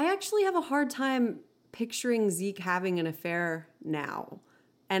I actually have a hard time picturing Zeke having an affair now.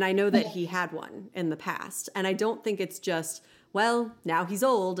 And I know that he had one in the past. And I don't think it's just, well, now he's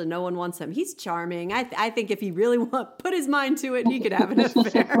old and no one wants him. He's charming. I think if he really put his mind to it, he could have an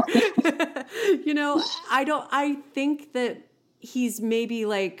affair. You know, I think that he's maybe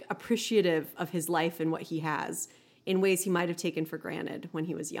like appreciative of his life and what he has in ways he might have taken for granted when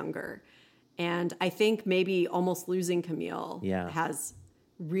he was younger. And I think maybe almost losing Camille has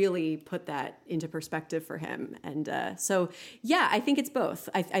really put that into perspective for him. And so, yeah, I think it's both.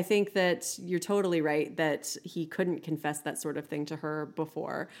 I think that you're totally right that he couldn't confess that sort of thing to her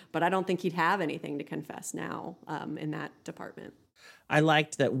before, but I don't think he'd have anything to confess now in that department. I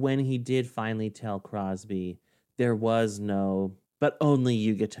liked that when he did finally tell Crosby, there was no, but only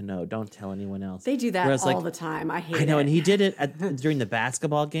you get to know. Don't tell anyone else. They do that all the time. I hate it. I know, and he did it during the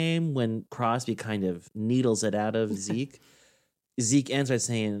basketball game when Crosby kind of needles it out of Zeke. Zeke ends by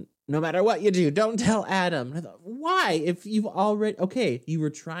saying, no matter what you do, don't tell Adam. And I thought, why? If you've already, you were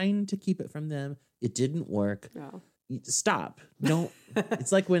trying to keep it from them. It didn't work. No. Stop. Don't.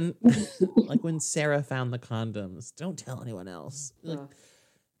 It's like when Sarah found the condoms. Don't tell anyone else. Like,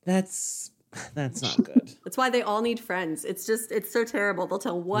 that's not good. That's why they all need friends. It's so terrible. They'll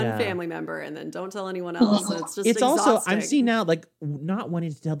tell one family member and then don't tell anyone else. And it's exhausting. Also, I'm seeing now, like, not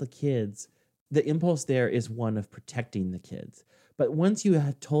wanting to tell the kids, the impulse there is one of protecting the kids. But once you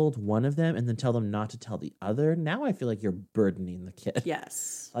have told one of them and then tell them not to tell the other, now I feel like you're burdening the kid.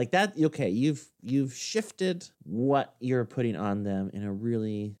 Yes. Like that, okay, you've shifted what you're putting on them in a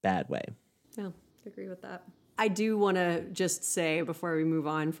really bad way. Yeah, I agree with that. I do want to just say before we move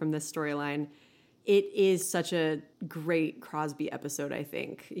on from this storyline, it is such a great Crosby episode, I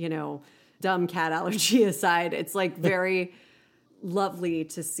think. You know, dumb cat allergy aside, it's like very lovely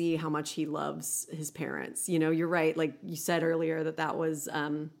to see how much he loves his parents. You know, you're right. Like you said earlier that was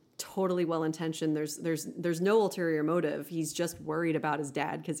totally well-intentioned. There's no ulterior motive. He's just worried about his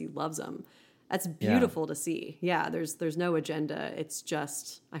dad because he loves him. That's beautiful to see. Yeah, there's no agenda. It's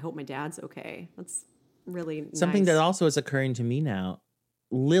just, I hope my dad's okay. That's really something nice. That also is occurring to me now.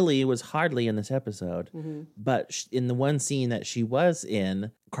 Lily was hardly in this episode, but in the one scene that she was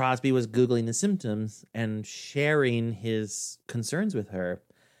in, Crosby was Googling the symptoms and sharing his concerns with her.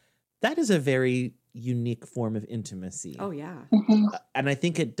 That is a very unique form of intimacy. Oh, yeah. And I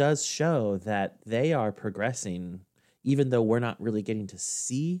think it does show that they are progressing, even though we're not really getting to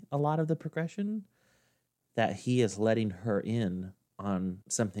see a lot of the progression, that he is letting her in on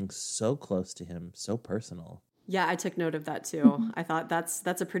something so close to him, so personal. Yeah, I took note of that too. I thought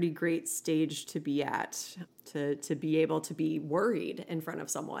that's a pretty great stage to be at, to be able to be worried in front of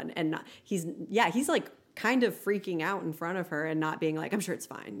someone, and he's like kind of freaking out in front of her and not being like, I'm sure it's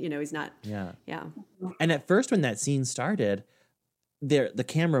fine. You know, he's not. Yeah. Yeah. And at first, when that scene started, the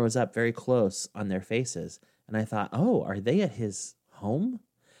camera was up very close on their faces. And I thought, oh, are they at his home?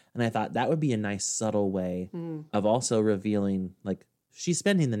 And I thought that would be a nice subtle way of also revealing, like, she's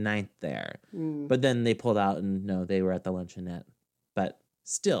spending the night there. But then they pulled out and no, they were at the luncheonette. But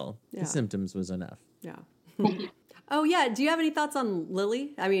still, the symptoms was enough. Yeah. Oh, yeah. Do you have any thoughts on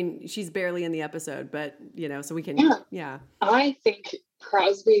Lily? I mean, she's barely in the episode, but, you know, so we can, yeah. I think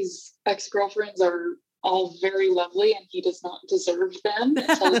Crosby's ex-girlfriends are all very lovely and he does not deserve them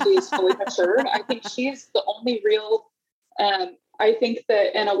until he's fully matured. I think she's the only real, I think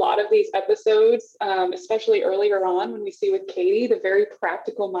that in a lot of these episodes, especially earlier on when we see with Katie, the very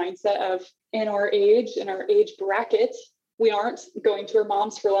practical mindset of in our age bracket, we aren't going to our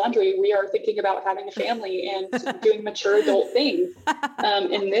moms for laundry. We are thinking about having a family and doing mature adult things.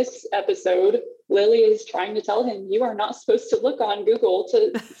 In this episode, Lily is trying to tell him, you are not supposed to look on Google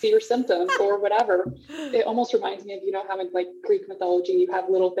to see your symptoms or whatever. It almost reminds me of, you know, how in like Greek mythology, you have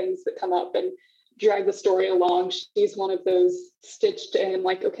little things that come up and drag the story along. She's one of those stitched in,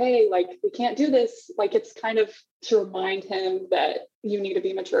 like, okay, like we can't do this. Like, it's kind of to remind him that you need to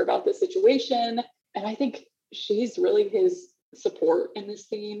be mature about this situation. And I think she's really his support in this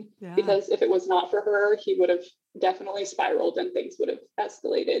scene, because if it was not for her, he would have definitely spiraled and things would have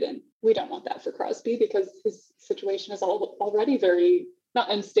escalated. And we don't want that for Crosby because his situation is already very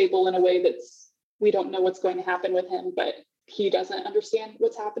not unstable in a way that's, we don't know what's going to happen with him, but he doesn't understand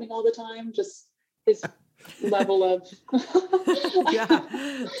what's happening all the time. Just his level of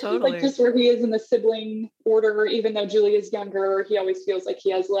totally. Like just where he is in the sibling order, even though Julie is younger, he always feels like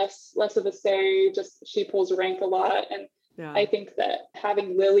he has less of a say. Just she pulls rank a lot. And I think that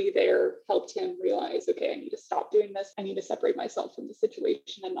having Lily there helped him realize, okay, I need to stop doing this. I need to separate myself from the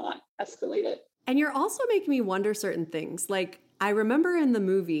situation and not escalate it. And you're also making me wonder certain things. Like, I remember in the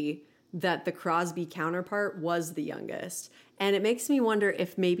movie that the Crosby counterpart was the youngest. And it makes me wonder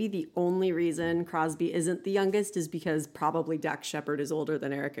if maybe the only reason Crosby isn't the youngest is because probably Dax Shepard is older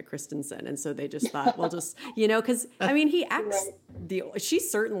than Erica Christensen. And so they just thought, well, just, you know, because, I mean, he acts, she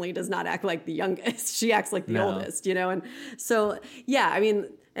certainly does not act like the youngest. She acts like the oldest, you know? And so, yeah, I mean,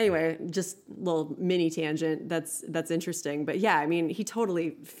 anyway, just a little mini tangent. That's interesting. But yeah, I mean, he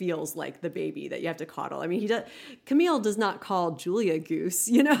totally feels like the baby that you have to coddle. I mean, Camille does not call Julia Goose,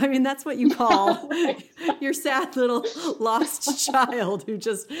 you know? I mean, that's what you call your sad little lost child who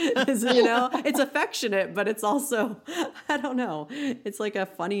just is, you know, it's affectionate, but it's also, I don't know. It's like a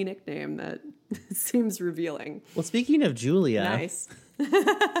funny nickname that seems revealing. Well, speaking of Julia. Nice.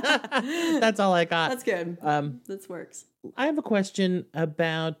 That's all I got. That's good. This works. I have a question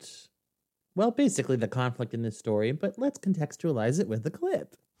about, well, basically the conflict in this story, but let's contextualize it with a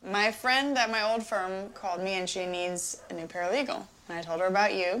clip. My friend at my old firm called me and she needs a new paralegal. And I told her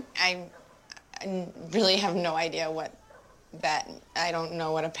about you. I really have no idea what I don't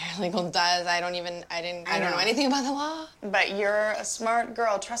know what a paralegal does. I don't know anything about the law. But you're a smart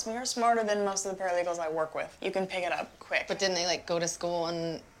girl. Trust me, you're smarter than most of the paralegals I work with. You can pick it up quick. But didn't they like go to school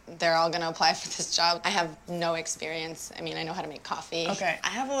and they're all gonna apply for this job? I have no experience. I mean, I know how to make coffee. Okay, I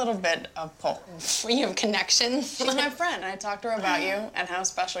have a little bit of pull. You have connections? She's my friend. I talked to her about you and how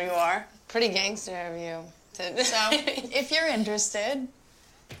special you are. Pretty gangster of you. So, if you're interested,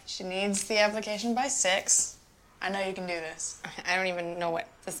 she needs the application by 6. I know you can do this. I don't even know what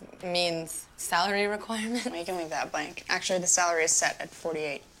this means. Salary requirement? Well, you can leave that blank. Actually, the salary is set at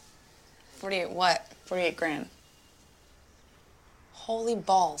 48. 48 what? 48 grand. Holy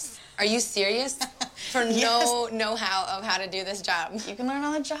balls. Are you serious? For no know-how of how to do this job. You can learn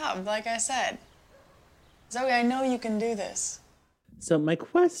on the job, like I said. Zoe, I know you can do this. So my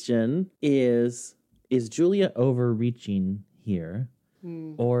question is Julia overreaching here?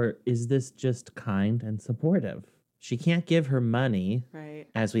 Or is this just kind and supportive? She can't give her money, right,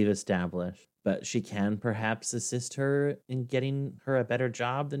 as we've established, but she can perhaps assist her in getting her a better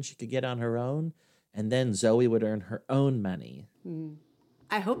job than she could get on her own. And then Zoe would earn her own money.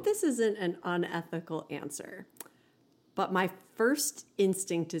 I hope this isn't an unethical answer, but my first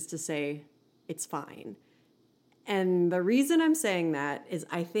instinct is to say it's fine. And the reason I'm saying that is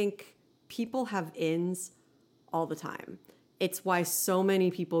I think people have ins all the time. It's why so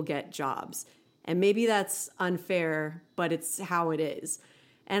many people get jobs. And maybe that's unfair, but it's how it is.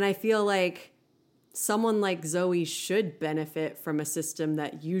 And I feel like someone like Zoe should benefit from a system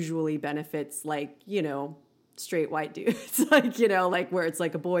that usually benefits, like, you know, straight white dudes, like, you know, like where it's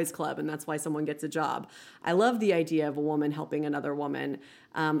like a boys club and that's why someone gets a job. I love the idea of a woman helping another woman,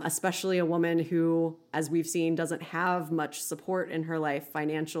 especially a woman who, as we've seen, doesn't have much support in her life,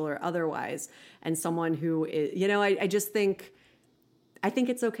 financial or otherwise. And someone who is, you know, I just think, I think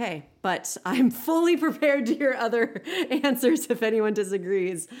it's okay, but I'm fully prepared to hear other answers if anyone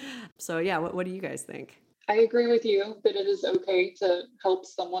disagrees. So yeah, what do you guys think? I agree with you that it is okay to help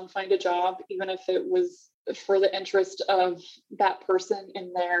someone find a job, even if it was for the interest of that person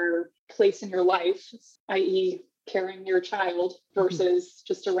in their place in your life, i.e. carrying your child versus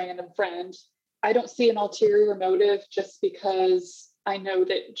just a random friend. I don't see an ulterior motive just because I know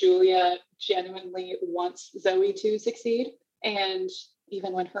that Julia genuinely wants Zoe to succeed. And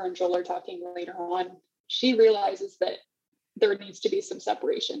even when her and Joel are talking later on, she realizes that there needs to be some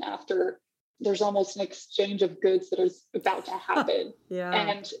separation after there's almost an exchange of goods that is about to happen. Yeah.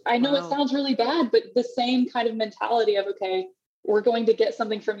 And I know it sounds really bad, but the same kind of mentality of, okay, we're going to get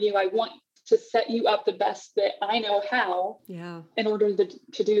something from you. I want to set you up the best that I know how. Yeah. In order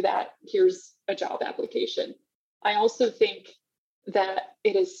to do that, here's a job application. I also think that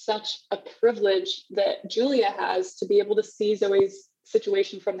it is such a privilege that Julia has to be able to see Zoe's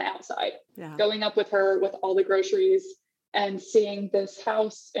situation from the outside. Yeah. Going up with her with all the groceries and seeing this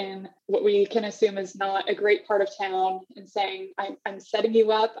house in what we can assume is not a great part of town and saying, I'm setting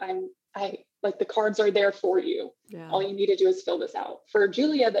you up. I like the cards are there for you. Yeah. All you need to do is fill this out. For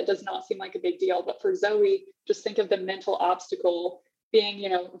Julia, that does not seem like a big deal, but for Zoe, just think of the mental obstacle being, you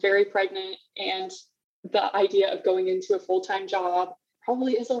know, very pregnant, and the idea of going into a full-time job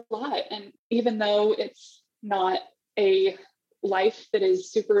probably is a lot. And even though it's not a life that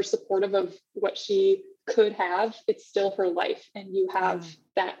is super supportive of what she could have, it's still her life, and you have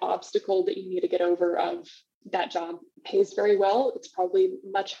that obstacle that you need to get over of that job pays very well. It's probably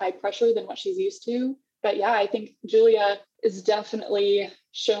much high pressure than what she's used to. But yeah, I think Julia is definitely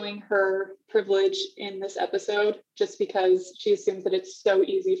showing her privilege in this episode just because she assumes that it's so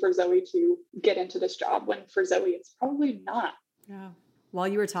easy for Zoe to get into this job, when for Zoe it's probably not. Yeah. While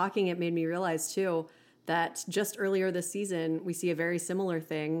you were talking, it made me realize too that just earlier this season, we see a very similar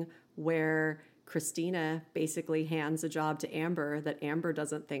thing where Christina basically hands a job to Amber that Amber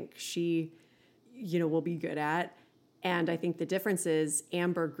doesn't think she, you know, will be good at. And I think the difference is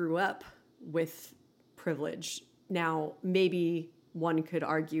Amber grew up with privilege. Now, maybe one could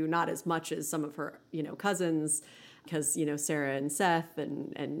argue not as much as some of her, you know, cousins, because, you know, Sarah and Seth,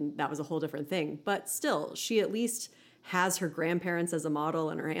 and that was a whole different thing. But still, she at least has her grandparents as a model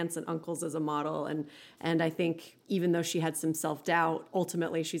and her aunts and uncles as a model. And I think even though she had some self-doubt,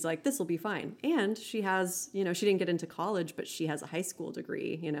 ultimately she's like, this will be fine. And she has, you know, she didn't get into college, but she has a high school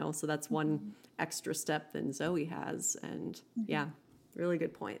degree, you know, so that's one extra step than Zoe has. And yeah, really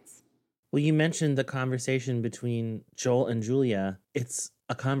good points. Well, you mentioned the conversation between Joel and Julia. It's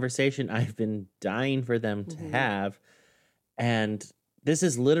a conversation I've been dying for them to have. And this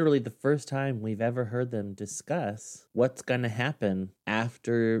is literally the first time we've ever heard them discuss what's going to happen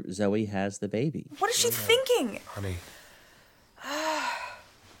after Zoe has the baby. What is she thinking? Honey,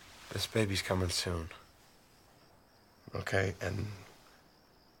 this baby's coming soon. Okay, and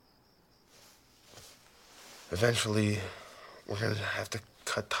eventually we're going to have to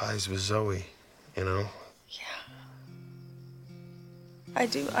cut ties with Zoe, you know? I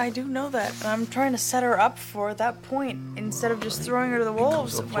do know that, and I'm trying to set her up for that point instead of just throwing her to the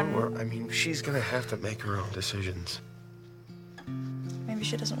wolves. To a point where, I mean, she's gonna have to make her own decisions. Maybe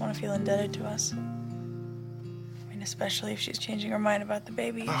she doesn't want to feel indebted to us. I mean, especially if she's changing her mind about the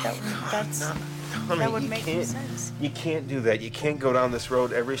baby. That would make sense. You can't do that. You can't go down this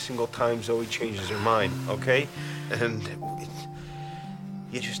road every single time Zoe changes her mind, okay? And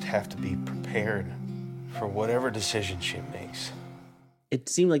you just have to be prepared for whatever decision she makes. It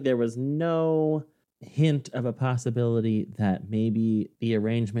seemed like there was no hint of a possibility that maybe the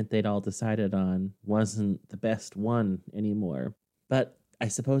arrangement they'd all decided on wasn't the best one anymore. But I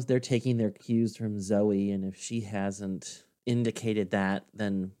suppose they're taking their cues from Zoe, and if she hasn't indicated that,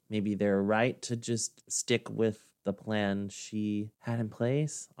 then maybe they're right to just stick with the plan she had in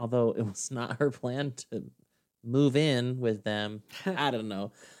place. Although it was not her plan to move in with them. I don't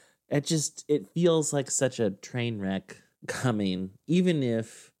know. It feels like such a train wreck coming, even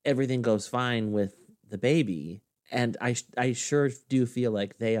if everything goes fine with the baby. And I sure do feel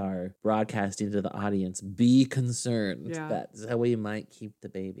like they are broadcasting to the audience, be concerned that Zoe might keep the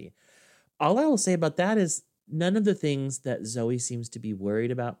baby. All I will say about that is none of the things that Zoe seems to be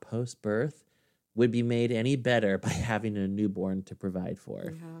worried about post-birth would be made any better by having a newborn to provide for.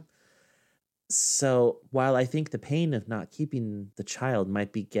 Yeah. So while I think the pain of not keeping the child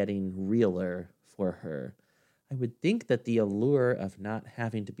might be getting realer for her, I would think that the allure of not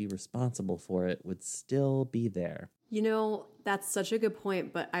having to be responsible for it would still be there. You know, that's such a good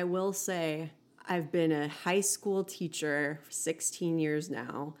point, but I will say I've been a high school teacher for 16 years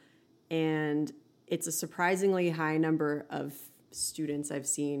now, and it's a surprisingly high number of students I've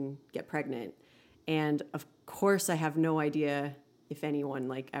seen get pregnant. And of course, I have no idea if anyone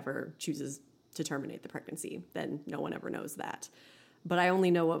like ever chooses to terminate the pregnancy. Then no one ever knows that. But I only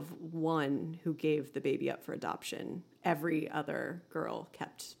know of one who gave the baby up for adoption. Every other girl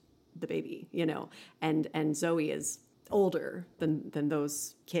kept the baby, you know, and Zoe is older than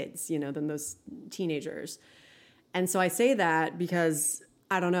those kids, you know, than those teenagers. And so I say that because,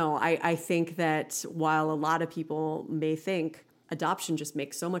 I don't know, I think that while a lot of people may think adoption just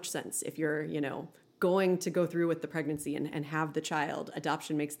makes so much sense, if you're, you know, going to go through with the pregnancy and have the child,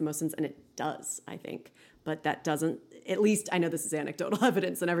 adoption makes the most sense, and it does, I think. But that doesn't, at least I know this is anecdotal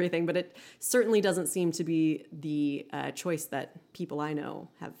evidence and everything, but it certainly doesn't seem to be the choice that people I know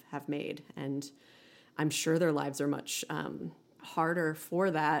have made. And I'm sure their lives are much harder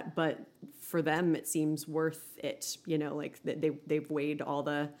for that, but for them it seems worth it. You know, like they've weighed all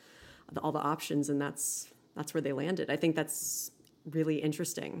the options, and that's where they landed. I think that's really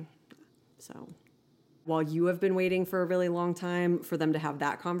interesting. So while you have been waiting for a really long time for them to have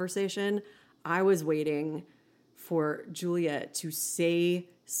that conversation, I was waiting for Julia to say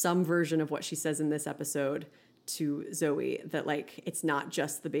some version of what she says in this episode to Zoe, that like, it's not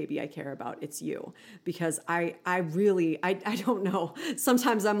just the baby I care about, it's you. Because I really don't know.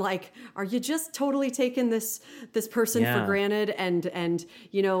 Sometimes I'm like, are you just totally taking this person for granted? And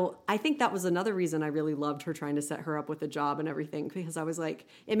you know, I think that was another reason I really loved her trying to set her up with a job and everything, because I was like,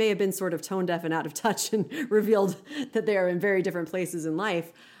 it may have been sort of tone deaf and out of touch and revealed that they are in very different places in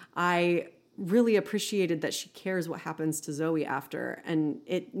life. I really appreciated that she cares what happens to Zoe after. And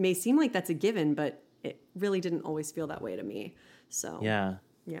it may seem like that's a given, but it really didn't always feel that way to me. So yeah.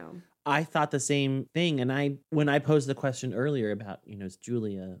 I thought the same thing. And when I posed the question earlier about, you know, is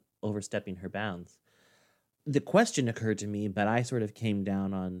Julia overstepping her bounds? The question occurred to me, but I sort of came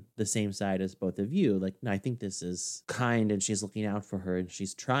down on the same side as both of you. Like, no, I think this is kind, and she's looking out for her, and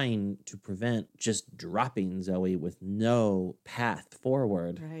she's trying to prevent just dropping Zoe with no path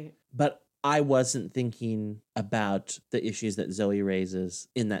forward. Right. But I wasn't thinking about the issues that Zoe raises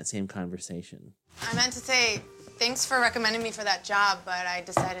in that same conversation. I meant to say thanks for recommending me for that job, but I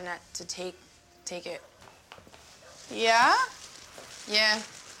decided not to take it. Yeah? Yeah.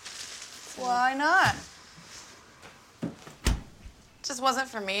 Why not? Just wasn't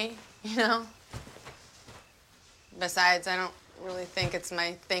for me, you know? Besides, I don't really think it's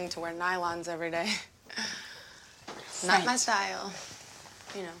my thing to wear nylons every day. Not my style,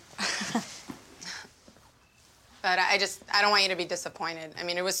 you know. But I don't want you to be disappointed. I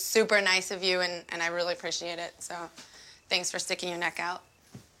mean, it was super nice of you, and I really appreciate it. So thanks for sticking your neck out.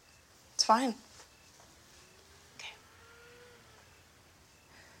 It's fine.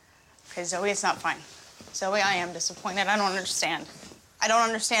 Okay, Zoe, it's not fine. Zoe, I am disappointed. I don't understand. I don't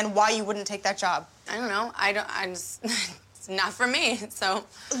understand why you wouldn't take that job. I don't know. I just, it's not for me, so.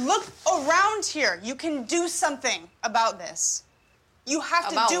 Look around here. You can do something about this. You have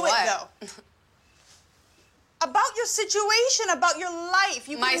to do it, though. About your situation, about your life.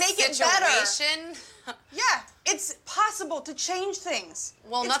 You can make it better. My situation? Yeah, it's possible to change things.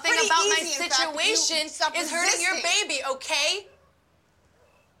 Well, nothing about my situation is hurting your baby, okay?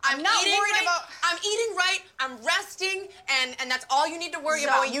 I'm not worried about. I'm eating right. I'm resting, and that's all you need to worry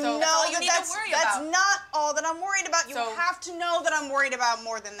about. You know that's not all that I'm worried about. You have to know that I'm worried about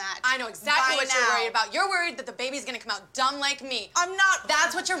more than that. I know exactly what you're worried about. You're worried that the baby's gonna come out dumb like me. I'm not.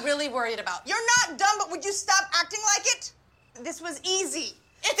 That's what you're really worried about. You're not dumb, but would you stop acting like it? This was easy.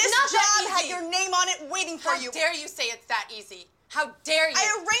 It's this not job that easy. had your name on it waiting for you. How dare you say it's that easy? How dare you?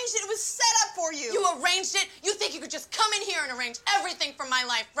 I arranged it. It was set up for you. You arranged it? You think you could just come in here and arrange everything for my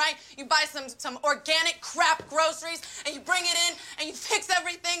life, right? You buy some organic crap groceries, and you bring it in, and you fix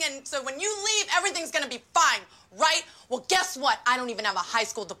everything, and so when you leave, everything's gonna be fine, right? Well, guess what? I don't even have a high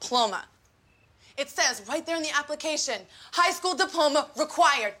school diploma. It says right there in the application, high school diploma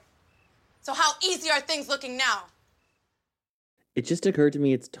required. So how easy are things looking now? It just occurred to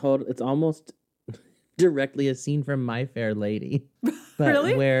me it's almost directly a scene from My Fair Lady. But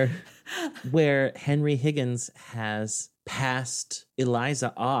really? Where Henry Higgins has passed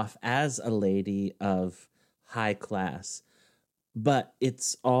Eliza off as a lady of high class. But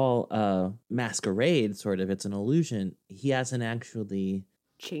it's all a masquerade, sort of. It's an illusion. He hasn't actually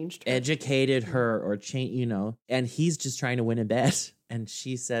changed her. Educated her or changed, you know, and he's just trying to win a bet. And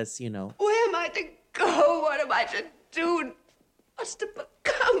she says, you know, where am I to go? What am I to do? What's to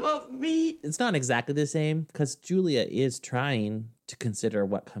become of me? It's not exactly the same because Julia is trying to consider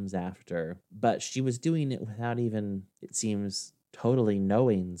what comes after, but she was doing it without even, it seems, totally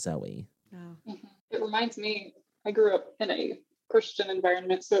knowing Zoe. Oh. It reminds me, I grew up in a Christian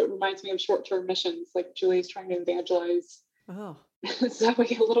environment, so it reminds me of short-term missions. Like Julia's trying to evangelize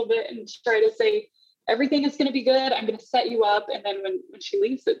Zoe a little bit and try to say, everything is going to be good. I'm going to set you up. And then when she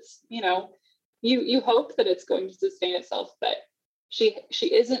leaves, it's, you hope that it's going to sustain itself, but she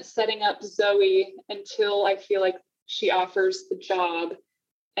isn't setting up Zoe until I feel like she offers the job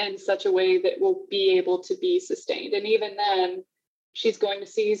in such a way that will be able to be sustained. And even then, she's going to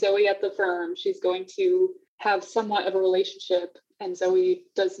see Zoe at the firm. She's going to have somewhat of a relationship, and Zoe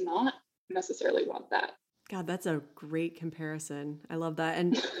does not necessarily want that. God, that's a great comparison. I love that.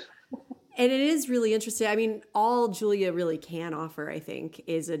 And it is really interesting. I mean, all Julia really can offer, I think,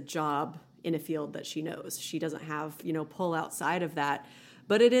 is a job in a field that she knows. She doesn't have, pull outside of that.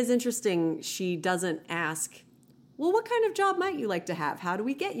 But it is interesting. She doesn't ask, well, what kind of job might you like to have? How do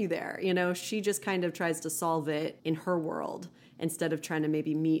we get you there? She just kind of tries to solve it in her world instead of trying to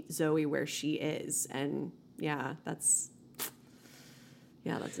maybe meet Zoe where she is. And that's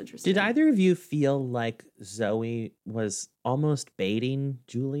interesting. Did either of you feel like Zoe was almost baiting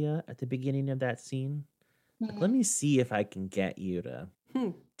Julia at the beginning of that scene? Like, let me see if I can get you to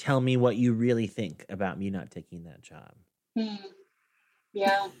tell me what you really think about me not taking that job.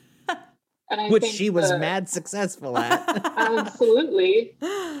 Yeah. And which she was mad successful at. Absolutely.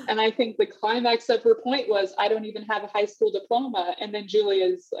 And I think the climax of her point was, I don't even have a high school diploma. And then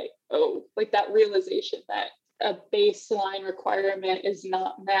Julia's like, oh, like that realization that a baseline requirement is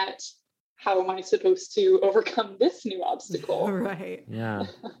not met. How am I supposed to overcome this new obstacle? Right. Yeah.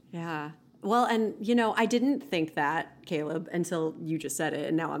 Yeah. Well, and I didn't think that, Caleb, until you just said it.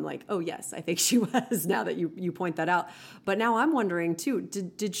 And now I'm like, oh yes, I think she was, now that you point that out. But now I'm wondering too,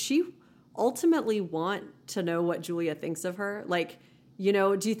 did she ultimately want to know what Julia thinks of her? Like,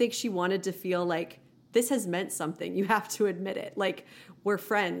 do you think she wanted to feel like this has meant something? You have to admit it. Like, we're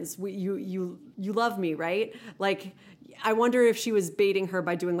friends. You love me, right? Like, I wonder if she was baiting her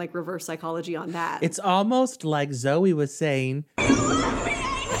by doing like reverse psychology on that. It's almost like Zoe was saying,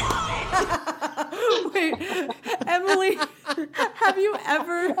 wait, Emily, have you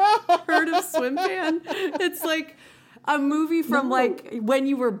ever heard of Swim Fan? It's like a movie from like when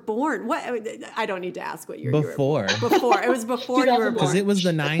you were born. What? I don't need to ask what year before. You were before. It was before you were born. Because it was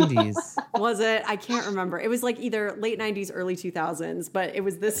the 90s. Was it? I can't remember. It was like either late 90s, early 2000s, but it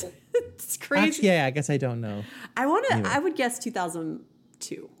was this. It's crazy. Actually, I guess I don't know. I would guess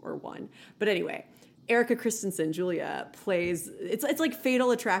 2002 or 1. But anyway, Erica Christensen, Julia, plays, it's like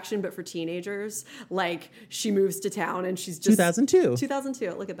Fatal Attraction, but for teenagers. Like, she moves to town and she's just...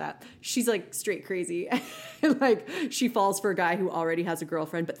 2002, look at that. She's like straight crazy. Like, she falls for a guy who already has a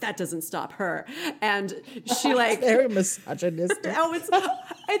girlfriend, but that doesn't stop her. And she like... Very misogynistic. Oh,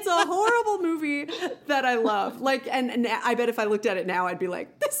 it's a horrible movie that I love. Like, and I bet if I looked at it now, I'd be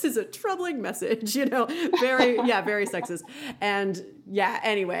like, this is a troubling message, very sexist. And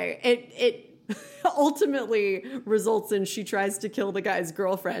anyway, it ultimately results in she tries to kill the guy's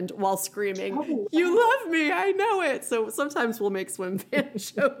girlfriend while screaming, "You love me, I know it." So sometimes we'll make Swim Fan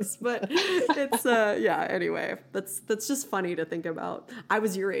shows, but it's anyway, that's just funny to think about. I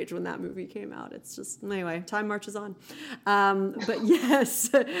was your age when that movie came out. It's just, anyway, time marches on. But yes,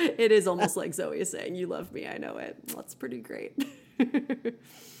 it is almost like Zoe is saying, "You love me, I know it." That's pretty great.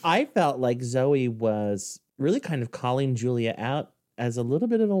 I felt like Zoe was really kind of calling Julia out as a little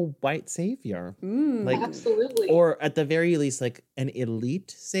bit of a white savior. Like, absolutely. Or at the very least, like an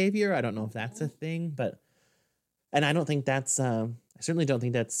elite savior. I don't know if that's a thing, and I don't think that's, I certainly don't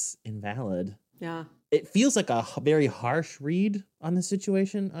think that's invalid. Yeah. It feels like a very harsh read on the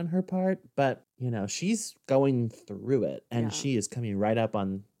situation on her part, but, she's going through it and she is coming right up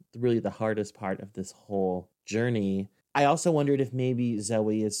on really the hardest part of this whole journey. I also wondered if maybe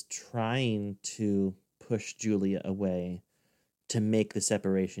Zoe is trying to push Julia away to make the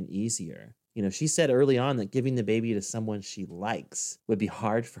separation easier. She said early on that giving the baby to someone she likes would be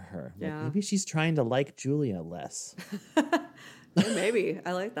hard for her. Yeah. Like, maybe she's trying to like Julia less. Maybe.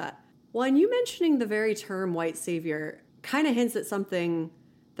 I like that. Well, and you mentioning the very term white savior kind of hints at something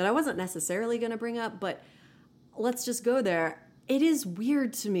that I wasn't necessarily going to bring up, but let's just go there. It is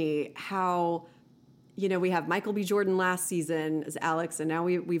weird to me how, we have Michael B. Jordan last season as Alex, and now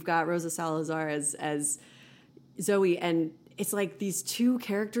we've got Rosa Salazar as Zoe, and it's like these two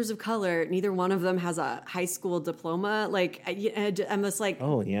characters of color, neither one of them has a high school diploma. Like, I'm just like,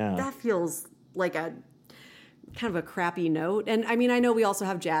 oh yeah, that feels like a kind of a crappy note. And I mean, I know we also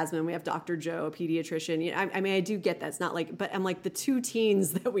have Jasmine, we have Dr. Joe, a pediatrician. You know, I mean, I do get that. It's not like, but I'm like, the two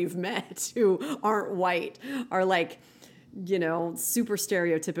teens that we've met who aren't white are like, you know, super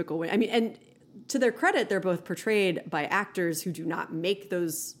stereotypical. I mean, and to their credit, they're both portrayed by actors who do not make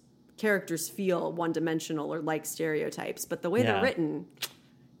those characters feel one-dimensional or like stereotypes. But the way they're written,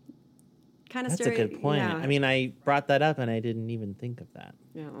 kind of That's a good point. Yeah. I mean, I brought that up and I didn't even think of that.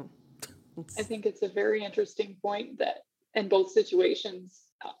 Yeah. I think it's a very interesting point that in both situations,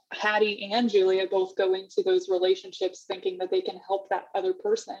 Hattie and Julia both go into those relationships thinking that they can help that other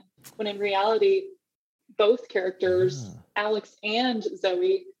person, when in reality, both characters, Alex and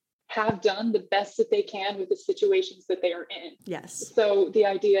Zoe, have done the best that they can with the situations that they are in. Yes. So the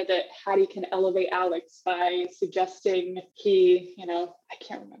idea that Hattie can elevate Alex by suggesting he, you know, I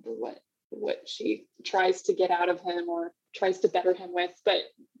can't remember what she tries to get out of him or tries to better him with, but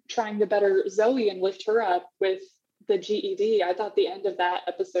trying to better Zoe and lift her up with the GED. I thought the end of that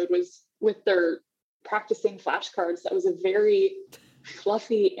episode was with their practicing flashcards. That was a very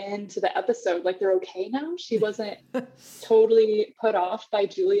fluffy end to the episode. Like, they're okay now. She wasn't totally put off by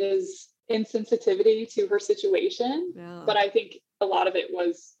Julia's insensitivity to her situation. Yeah. But I think a lot of it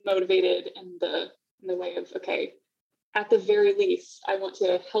was motivated in the way of, okay, at the very least, I want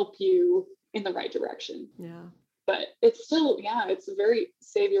to help you in the right direction. Yeah. But it's still, it's a very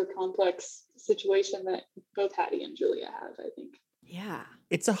savior complex situation that both Hattie and Julia have, I think. Yeah.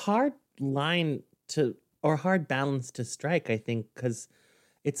 It's a hard line or hard balance to strike, I think, because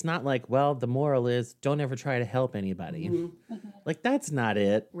it's not like, well, the moral is don't ever try to help anybody. Mm-hmm. Like, that's not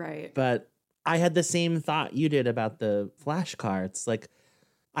it. Right. But I had the same thought you did about the flashcards. Like,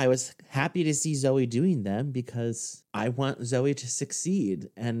 I was happy to see Zoe doing them because I want Zoe to succeed.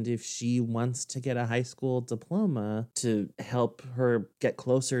 And if she wants to get a high school diploma to help her get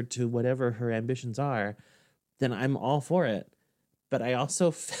closer to whatever her ambitions are, then I'm all for it. But I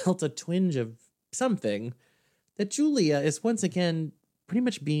also felt a twinge of something that Julia is once again pretty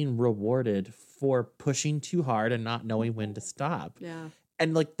much being rewarded for pushing too hard and not knowing when to stop. Yeah.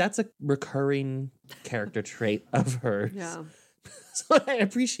 And like, that's a recurring character trait of hers. Yeah. So I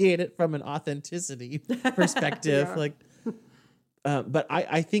appreciate it from an authenticity perspective. Yeah. Like, but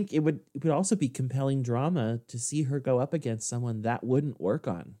I think it would also be compelling drama to see her go up against someone that wouldn't work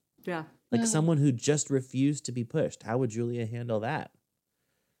on. Yeah. Like someone who just refused to be pushed. How would Julia handle that?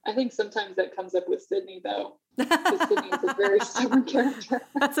 I think sometimes that comes up with Sydney, though. Because Sydney is a very stubborn character.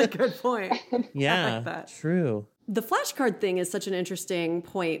 That's a good point. Yeah, I like that. True. The flashcard thing is such an interesting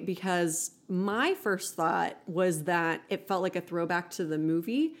point because my first thought was that it felt like a throwback to the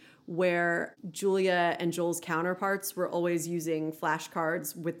movie where Julia and Joel's counterparts were always using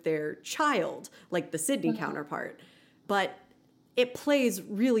flashcards with their child, like the Sydney counterpart. But it plays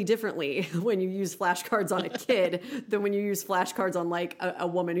really differently when you use flashcards on a kid than when you use flashcards on like a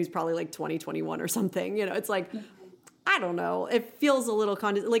woman who's probably like 20, 21 or something. You know, it's like, I don't know. It feels a little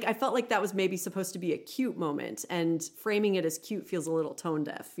like I felt like that was maybe supposed to be a cute moment, and framing it as cute feels a little tone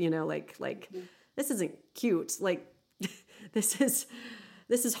deaf. You know, like this isn't cute. Like this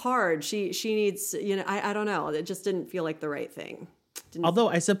is hard. She needs. You know, I don't know. It just didn't feel like the right thing. Although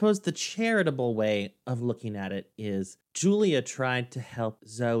I suppose the charitable way of looking at it is Julia tried to help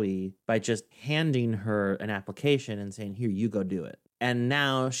Zoe by just handing her an application and saying, here, you go do it. And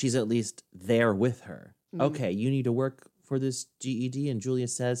now she's at least there with her. Mm-hmm. Okay, you need to work for this GED. And Julia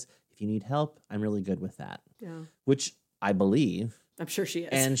says, if you need help, I'm really good with that. Yeah. Which I believe. I'm sure she is.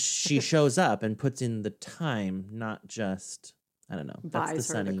 And she shows up and puts in the time, not just, I don't know. Buys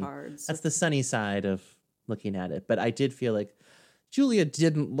her the cards. That's the sunny side of looking at it. But I did feel like Julia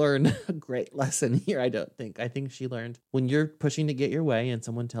didn't learn a great lesson here, I don't think. I think she learned when you're pushing to get your way and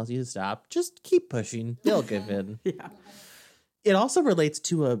someone tells you to stop, just keep pushing. They'll give in. Yeah. It also relates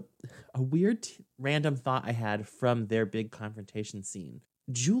to a weird random thought I had from their big confrontation scene.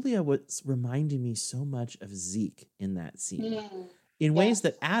 Julia was reminding me so much of Zeke in that scene in ways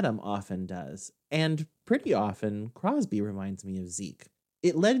that Adam often does. And pretty often Crosby reminds me of Zeke.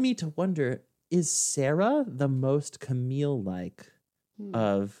 It led me to wonder, is Sarah the most Camille-like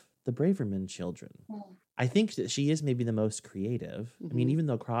of the Braverman children? I think that she is maybe the most creative. I mean, even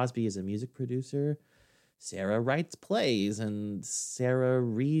though Crosby is a music producer, Sarah writes plays and Sarah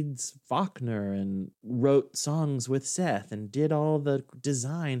reads Faulkner and wrote songs with Seth and did all the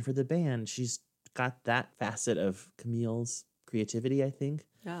design for the band. She's got that facet of Camille's creativity, I think.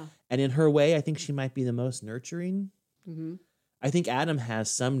 Yeah. And in her way, I think she might be the most nurturing. Mm-hmm. I think Adam has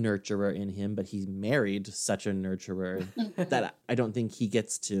some nurturer in him, but he married such a nurturer that I don't think he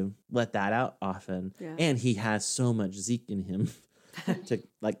gets to let that out often. Yeah. And he has so much Zeke in him to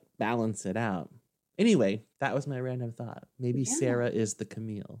like balance it out. Anyway, that was my random thought. Maybe Sarah is the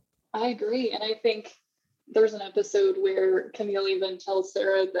Camille. I agree. And I think there's an episode where Camille even tells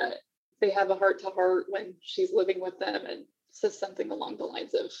Sarah that they have a heart-to-heart when she's living with them and says something along the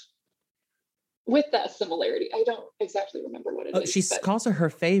lines of, with that similarity. I don't exactly remember what it is. She calls her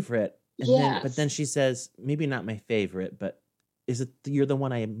favorite. And then she says, maybe not my favorite, but is it you're the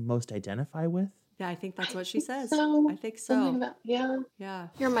one I most identify with? Yeah, I think that's what she says. So, I think so. Yeah.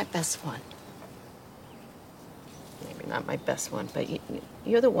 You're my best one. Maybe not my best one, but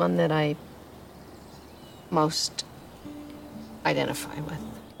you're the one that I most identify with.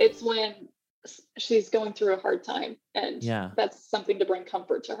 It's when she's going through a hard time, and that's something to bring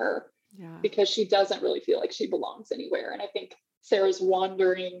comfort to her because she doesn't really feel like she belongs anywhere. And I think Sarah's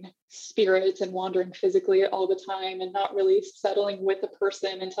wandering spirit and wandering physically all the time and not really settling with a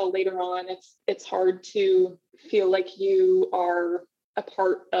person until later on. It's hard to feel like you are a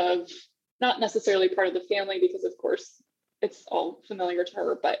part of, not necessarily part of the family, because of course it's all familiar to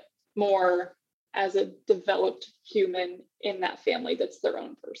her, but more as a developed human in that family that's their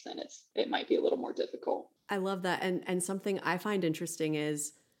own person. It might be a little more difficult. I love that. And something I find interesting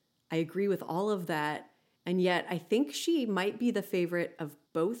is I agree with all of that. And yet I think she might be the favorite of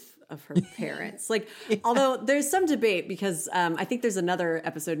both of her parents. Although there's some debate because I think there's another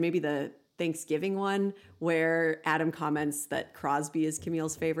episode, maybe the Thanksgiving one, where Adam comments that Crosby is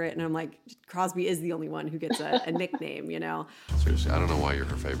Camille's favorite. And I'm like, Crosby is the only one who gets a nickname, you know? Seriously, I don't know why you're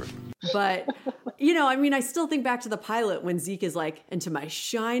her favorite. But, you know, I mean, I still think back to the pilot when Zeke is like, and to my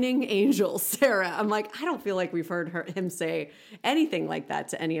shining angel, Sarah. I'm like, I don't feel like we've heard him say anything like that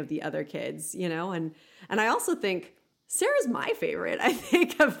to any of the other kids, you know? And I also think Sarah's my favorite. I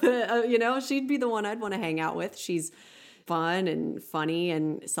think of the, you know, she'd be the one I'd want to hang out with. She's fun and funny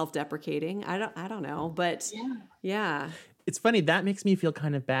and self-deprecating. I don't know, but yeah. It's funny, that makes me feel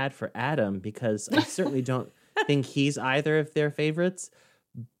kind of bad for Adam because I certainly don't think he's either of their favorites,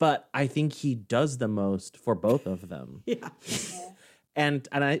 but I think he does the most for both of them. Yeah. And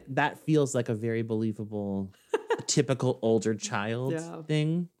that feels like a very believable, typical older child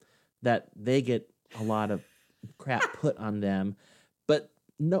thing, that they get a lot of crap put on them, but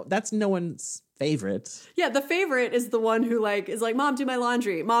no, that's no one's favorite. Yeah, the favorite is the one who is like, Mom, do my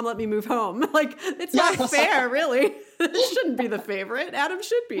laundry. Mom, let me move home. Like, it's not fair, really. It shouldn't be the favorite. Adam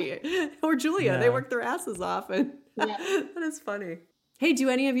should be. Or Julia. They work their asses off. And that is funny. Hey, do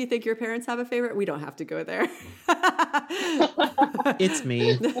any of you think your parents have a favorite? We don't have to go there. It's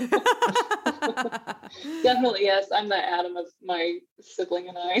me. Definitely, yes. I'm the Adam of my sibling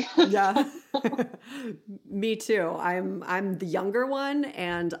and I. Yeah. Me too. I'm the younger one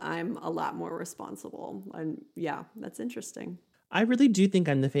and I'm a lot more responsible. And yeah, that's interesting. I really do think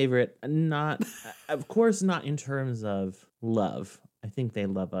I'm the favorite. Not, of course, not in terms of love. I think they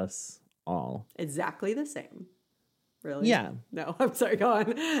love us all. Exactly the same. Really? Yeah. No, I'm sorry, go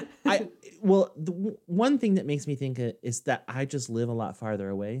on. The one thing that makes me think is that I just live a lot farther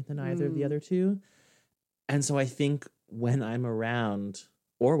away than either of the other two. And so I think when I'm around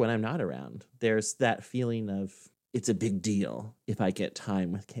or when I'm not around, there's that feeling of it's a big deal if I get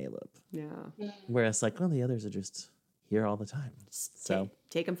time with Caleb. Yeah. Whereas the others are just here all the time. So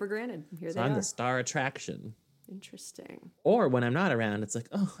take them for granted. Here they I'm are. the star attraction. Interesting. Or when I'm not around, it's like,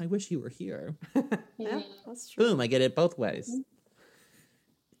 oh, I wish you were here. Yeah, that's true. Boom, I get it both ways.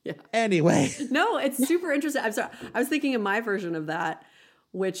 Yeah. Anyway. No, it's super interesting. I'm sorry. I was thinking of my version of that,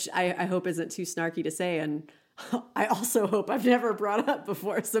 which I hope isn't too snarky to say. And I also hope I've never brought up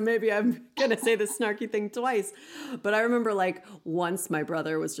before. So maybe I'm going to say this snarky thing twice. But I remember once my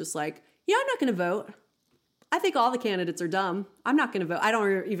brother was just like, yeah, I'm not going to vote. I think all the candidates are dumb. I'm not going to vote. I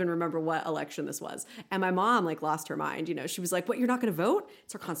don't even remember what election this was. And my mom lost her mind. You know, she was like, what, you're not going to vote?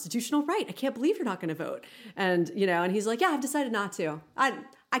 It's our constitutional right. I can't believe you're not going to vote. And, you know, and he's like, yeah, I've decided not to.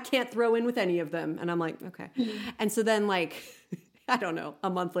 I can't throw in with any of them. And I'm like, okay. And so then I don't know, a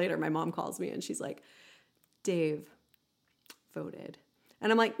month later, my mom calls me and she's like, Dave voted.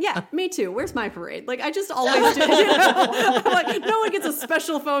 And I'm like, yeah, me too. Where's my parade? I just always do. You know? I'm like, no one gets a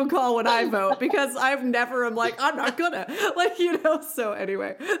special phone call when I vote because I'm like, I'm not gonna. You know, so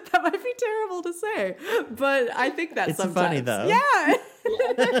anyway, that might be terrible to say. But I think that's sometimes. Funny, though.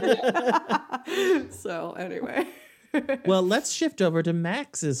 Yeah. So anyway. Well, let's shift over to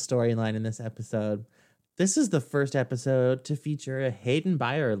Max's storyline in this episode. This is the first episode to feature Hayden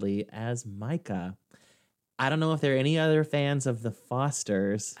Byerly as Micah. I don't know if there are any other fans of the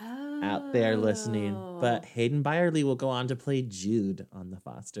Fosters out there listening, but Hayden Byerly will go on to play Jude on the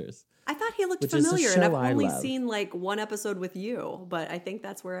Fosters. I thought he looked familiar, and I've only seen one episode with you, but I think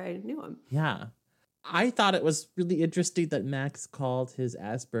that's where I knew him. Yeah. I thought it was really interesting that Max called his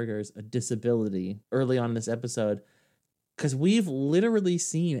Asperger's a disability early on in this episode, because we've literally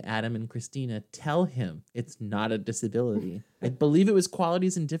seen Adam and Christina tell him it's not a disability. I believe it was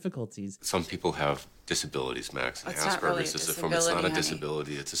qualities and difficulties. Some people have disabilities, Max. And It's not really a Asperger's is a form. It's not a disability, honey.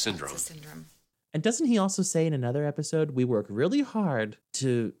 disability. It's a syndrome. It's a syndrome. And doesn't he also say in another episode, we work really hard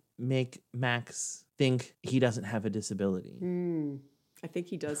to make Max think he doesn't have a disability? I think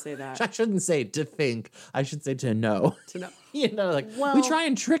he does say that. I shouldn't say to think. I should say to know. To know. You know, like, Well- we try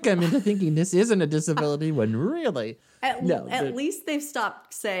and trick him into thinking this isn't a disability when really... At but- least they've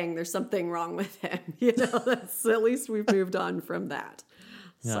stopped saying there's something wrong with him. You know, that's at least we've moved on from that.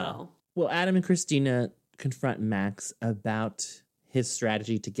 Yeah. So Well, Adam and Christina confront Max about his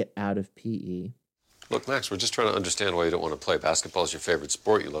strategy to get out of PE. Look, Max, we're just trying to understand why you don't want to play. Basketball is your favorite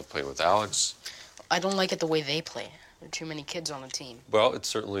sport. You love playing with Alex. I don't like it the way they play. There are too many kids on the team. Well, it's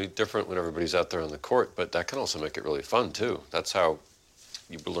certainly different when everybody's out there on the court, but that can also make it really fun, too. That's how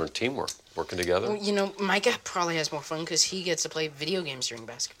you learn teamwork, working together. Well, you know, Micah probably has more fun because he gets to play video games during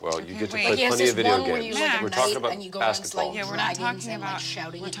basketball. Well, you get to Wait. play Yes, plenty of video one where games. you, like, We're at talking night about and you go around, basketball. like, Yeah, we're not dragons talking and, like, about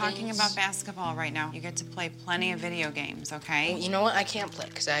shouting we're at talking things. about basketball right now. You get to play plenty of video games, okay? Well, you know what? I can't play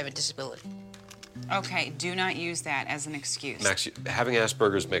because I have a disability. Okay, do not use that as an excuse. Max, having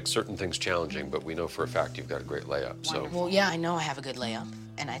Asperger's makes certain things challenging, but we know for a fact you've got a great layup, so... Well, yeah, I know I have a good layup,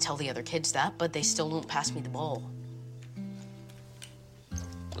 and I tell the other kids that, but they still won't pass me the ball.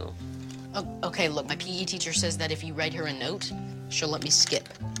 No. Okay, look, my PE teacher says that if you write her a note, she'll let me skip.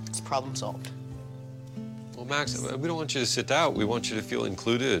 It's problem solved. Well, Max, we don't want you to sit out. We want you to feel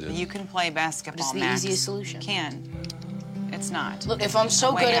included. And... You can play basketball, But it's the Max. easiest solution. You can. It's not. Look, if I'm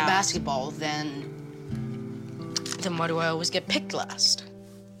so Way good at out. basketball, then why do I always get picked last?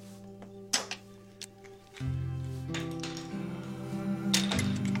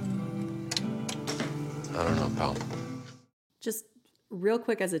 I don't know, pal. just real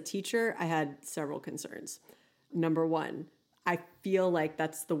quick, as a teacher, I had several concerns. Number one, I feel like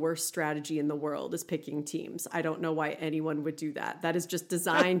that's the worst strategy in the world is picking teams. I don't know why anyone would do that. That is just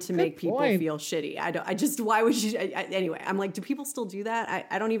designed to make people point. feel shitty. Why would you? Anyway, I'm like, do people still do that?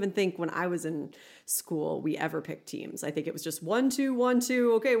 I don't even think when I was in school, we ever picked teams. I think it was just 1, 2, 1,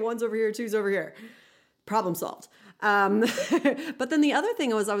 2. Okay, 1's over here, 2's over here. Problem solved. But then the other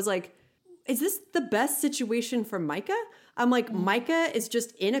thing was, I was like, is this the best situation for Micah? I'm like, Micah is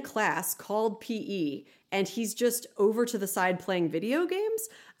just in a class called PE and he's just over to the side playing video games.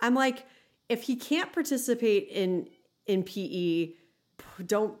 I'm like, if he can't participate in PE,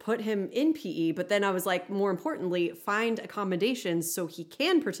 don't put him in PE. But then I was like, more importantly, find accommodations so he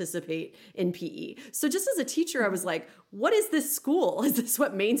can participate in PE. So just as a teacher, I was like, what is this school? Is this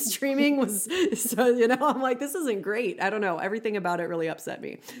what mainstreaming was? So, you know, I'm like, this isn't great. I don't know. Everything about it really upset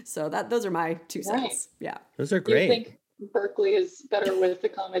me. So those are my 2 cents. Right. Yeah. Those are Do you great. think Berkeley is better with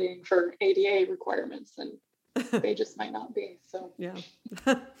accommodating for ADA requirements, and they just might not be. So yeah.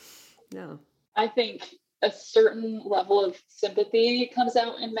 No. I think a certain level of sympathy comes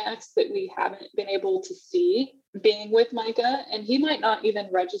out in Max that we haven't been able to see being with Micah, and he might not even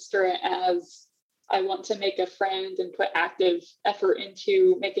register it as I want to make a friend and put active effort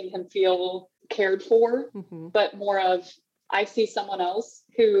into making him feel cared for, but more of I see someone else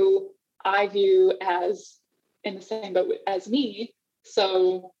who I view as in the same boat as me.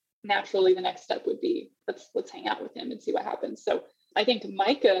 So naturally the next step would be let's hang out with him and see what happens. So I think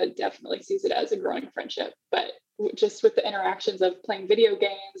Micah definitely sees it as a growing friendship, but just with the interactions of playing video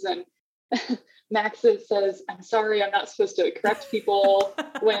games and Max says, I'm sorry, I'm not supposed to correct people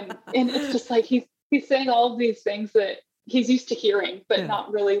and it's just like he's saying all of these things that he's used to hearing, but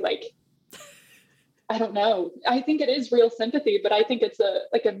not really like, I don't know. I think it is real sympathy, but I think it's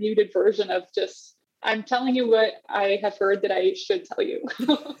a muted version of just, I'm telling you what I have heard that I should tell you.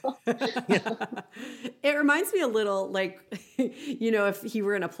 It reminds me a little like, you know, if he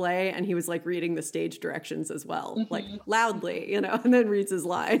were in a play and he was like reading the stage directions as well, like loudly, you know, and then reads his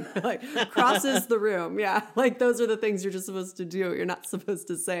line, like crosses the room. Yeah. Like those are the things you're just supposed to do. You're not supposed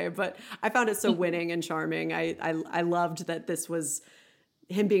to say, but I found it so winning and charming. I loved that this was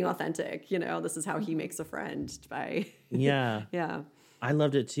him being authentic. You know, this is how he makes a friend by. Yeah. Yeah. I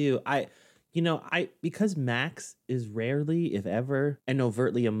loved it too. Because Max is rarely, if ever, an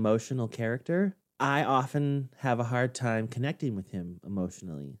overtly emotional character, I often have a hard time connecting with him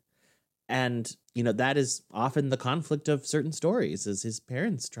emotionally. And, you know, that is often the conflict of certain stories, is his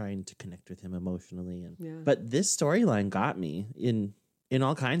parents trying to connect with him emotionally. But this storyline got me in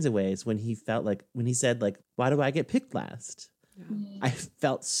all kinds of ways when he said, like, why do I get picked last? I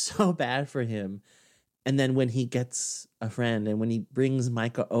felt so bad for him. And then when he gets a friend and when he brings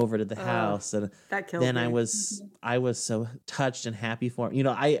Micah over to the house, and that killed then me. I was so touched and happy for him. You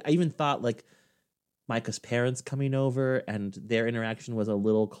know, I even thought like Micah's parents coming over and their interaction was a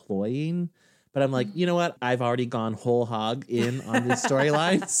little cloying. But I'm like, you know what? I've already gone whole hog in on this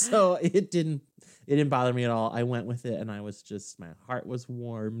storyline, so it didn't bother me at all. I went with it, and I was just, my heart was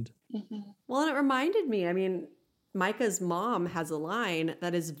warmed. Well, and it reminded me, I mean, Micah's mom has a line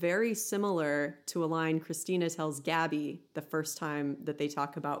that is very similar to a line Christina tells Gabby the first time that they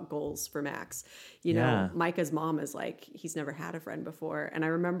talk about goals for Max. You know, Micah's mom is like, he's never had a friend before. And I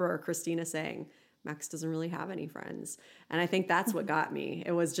remember Christina saying, Max doesn't really have any friends. And I think that's what got me.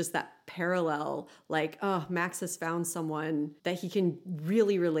 It was just that parallel, like, oh, Max has found someone that he can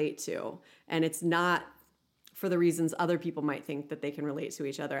really relate to. And it's not for the reasons other people might think that they can relate to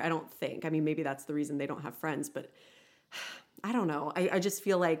each other. I don't think. I mean, maybe that's the reason they don't have friends, but I don't know. I just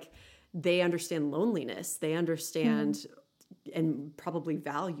feel like they understand loneliness. They understand and probably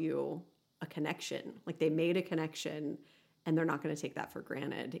value a connection. Like they made a connection and they're not going to take that for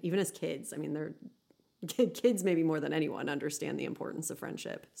granted. Even as kids, I mean, kids maybe more than anyone understand the importance of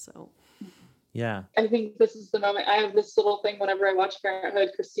friendship. So, yeah. I think this is the moment. I have this little thing whenever I watch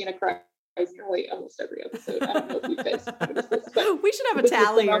Parenthood, Christina cries nearly almost every episode. I don't know if you guys noticed this, but we should have a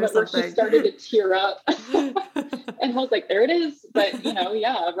tally or something. Where she started to tear up. And I was like, there it is. But, you know,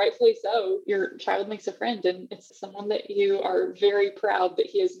 yeah, rightfully so. Your child makes a friend, and it's someone that you are very proud that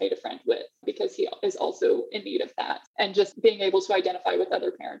he has made a friend with, because he is also in need of that. And just being able to identify with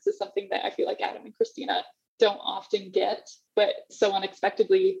other parents is something that I feel like Adam and Christina don't often get. But so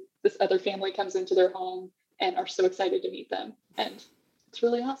unexpectedly, this other family comes into their home and are so excited to meet them. And it's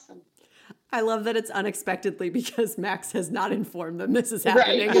really awesome. I love that it's unexpectedly, because Max has not informed them this is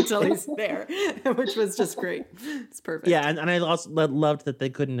happening until he's there, which was just great. It's perfect. Yeah, and I also loved that they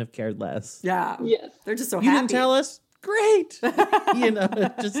couldn't have cared less. Yeah. Yes. They're just so you happy. didn't tell us? Great. You know,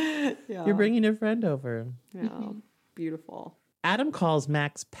 just you're bringing a friend over. Yeah. Beautiful. Adam calls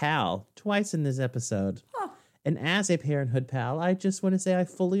Max pal twice in this episode. Oh. And as a Parenthood pal, I just want to say I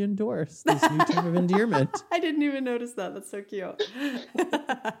fully endorse this new term of endearment. I didn't even notice that. That's so cute.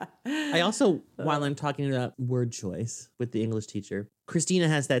 I also, while I'm talking about word choice with the English teacher, Christina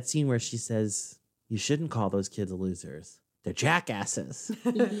has that scene where she says, you shouldn't call those kids losers. They're jackasses.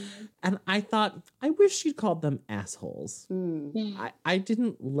 And I thought, I wish she'd called them assholes. I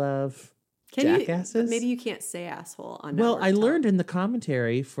didn't love jackasses. Maybe you can't say asshole on Well, network I talk. learned in the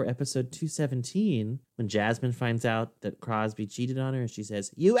commentary for episode 217, when Jasmine finds out that Crosby cheated on her, she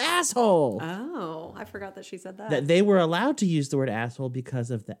says, you asshole! Oh, I forgot that she said that. That they were allowed to use the word asshole because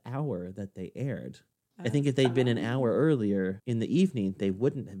of the hour that they aired. I think if they'd been an hour earlier in the evening, they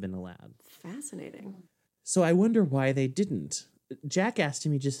wouldn't have been allowed. Fascinating. So I wonder why they didn't. Jackass to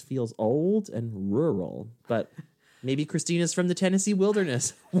me just feels old and rural, but maybe Christina's from the Tennessee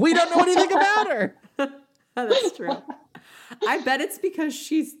wilderness. We don't know anything about her. That's true. I bet it's because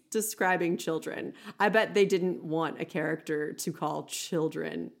she's describing children. I bet they didn't want a character to call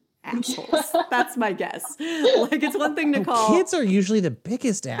children assholes. That's my guess. Like, it's one thing to call... Kids are usually the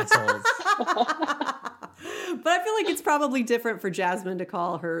biggest assholes. But I feel like it's probably different for Jasmine to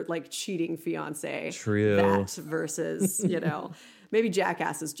call her, like, cheating fiance. True. That versus, you know, maybe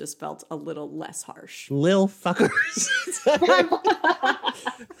jackasses just felt a little less harsh. Lil fuckers.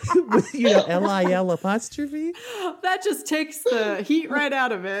 With, you know, L-I-L apostrophe. That just takes the heat right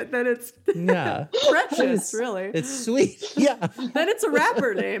out of it. Then it's precious, really. It's sweet. Yeah. Then it's a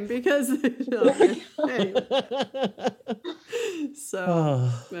rapper name because, you know, hey. So,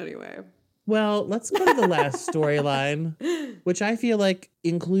 anyway. Well, let's go to the last storyline, which I feel like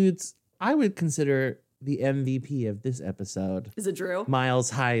includes, I would consider the MVP of this episode. Is it Drew?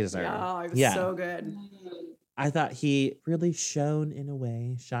 Miles Heiser. Oh, he was so good. I thought he really shone in a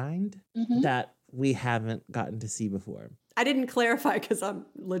way, shined, that we haven't gotten to see before. I didn't clarify because I'm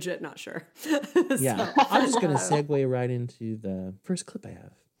legit not sure. Yeah. I'm just going to segue right into the first clip I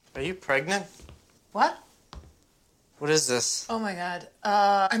have. Are you pregnant? What? What is this? Oh my god.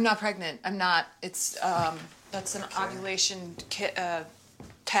 I'm not pregnant. I'm not. It's that's an ovulation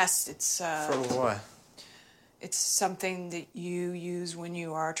test. It's For what? It's something that you use when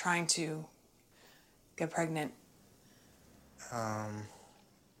you are trying to get pregnant.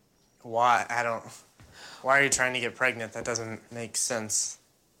 Why? Why are you trying to get pregnant? That doesn't make sense.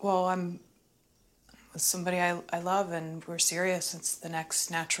 Well, I'm with somebody I love and we're serious. It's the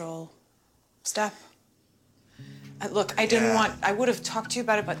next natural step. Look, I would have talked to you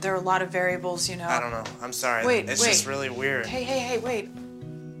about it, but there are a lot of variables, you know. I don't know. I'm sorry. Wait, It's just really weird. Hey, wait.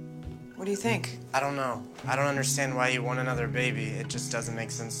 What do you think? I don't know. I don't understand why you want another baby. It just doesn't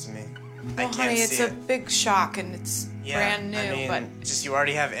make sense to me. I Well, can't honey, it's see a it. big shock and it's brand new, I mean, but just you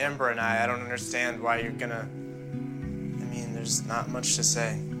already have Amber and I don't understand why you're gonna. I mean, there's not much to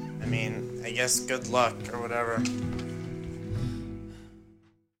say. I mean, I guess good luck or whatever.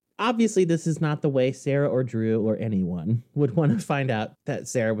 Obviously, this is not the way Sarah or Drew or anyone would want to find out that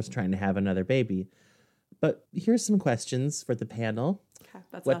Sarah was trying to have another baby. But here's some questions for the panel. Okay,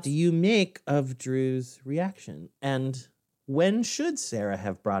 that's What us. do you make of Drew's reaction? And when should Sarah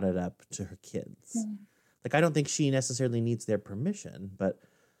have brought it up to her kids? Like, I don't think she necessarily needs their permission, but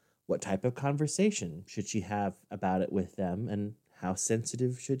what type of conversation should she have about it with them, and how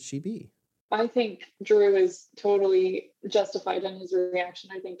sensitive should she be? I think Drew is totally justified in his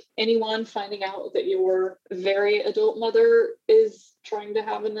reaction. I think anyone finding out that your very adult mother is trying to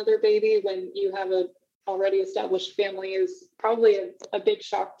have another baby when you have a already established family is probably a big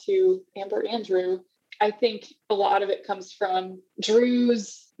shock to Amber and Drew. I think a lot of it comes from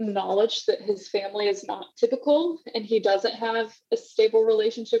Drew's knowledge that his family is not typical and he doesn't have a stable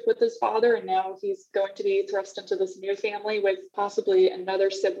relationship with his father. And now he's going to be thrust into this new family with possibly another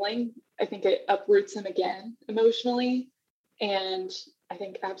sibling. I think it uproots him again emotionally. And I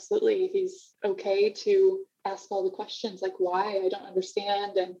think absolutely he's okay to ask all the questions like why, I don't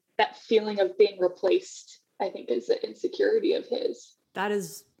understand. And that feeling of being replaced, I think, is an insecurity of his. That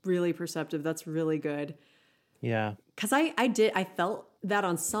is really perceptive. That's really good. Yeah. Because I felt that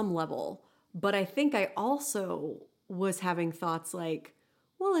on some level, but I think I also was having thoughts like,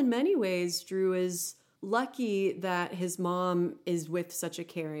 well, in many ways, Drew is lucky that his mom is with such a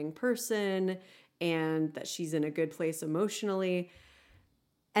caring person and that she's in a good place emotionally.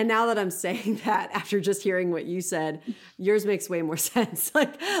 And now that I'm saying that, after just hearing what you said, yours makes way more sense.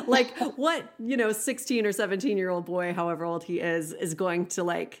 Like what, 16 or 17-year-old boy, however old he is going to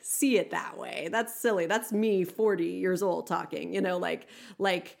like see it that way. That's silly. That's me 40 years old talking,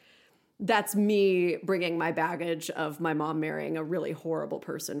 like that's me bringing my baggage of my mom marrying a really horrible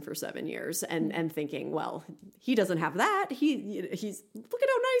person for 7 years and thinking, well, he doesn't have that. He's look at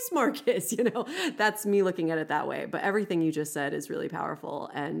how nice Mark is, that's me looking at it that way. But everything you just said is really powerful.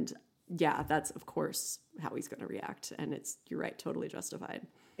 And yeah, that's of course how he's going to react. And you're right, totally justified.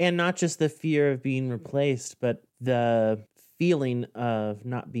 And not just the fear of being replaced, but the feeling of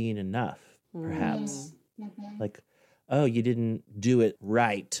not being enough, perhaps. Like, oh, you didn't do it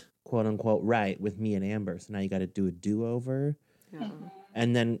right, quote unquote, right with me and Amber. So now you got to do a do-over. Yeah.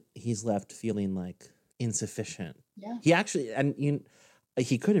 And then he's left feeling like insufficient. Yeah. He actually,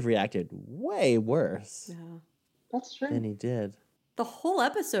 he could have reacted way worse Yeah. That's true. than he did. The whole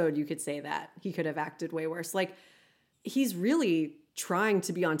episode, you could say that he could have acted way worse. Like, he's really trying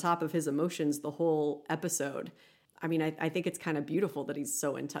to be on top of his emotions the whole episode. I mean, I think it's kind of beautiful that he's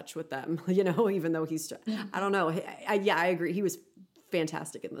so in touch with them, even though he's, I don't know. I agree. He was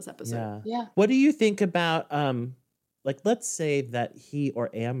fantastic in this episode. Yeah. What do you think about, let's say that he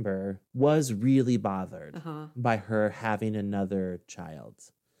or Amber was really bothered by her having another child.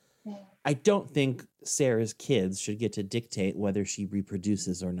 Yeah. I don't think Sarah's kids should get to dictate whether she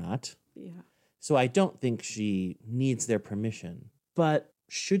reproduces or not. Yeah. So I don't think she needs their permission. But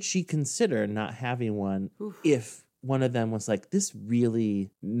should she consider not having one if one of them was like, this really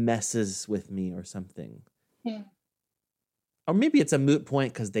messes with me or something? Yeah. Or maybe it's a moot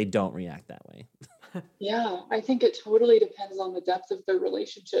point because they don't react that way. Yeah, I think it totally depends on the depth of their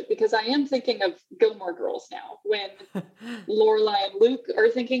relationship, because I am thinking of Gilmore Girls now when Lorelai and Luke are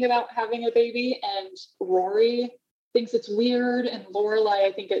thinking about having a baby and Rory thinks it's weird, and Lorelai,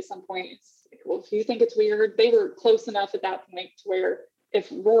 I think at some point, it's like, well, if you think it's weird, they were close enough at that point to where if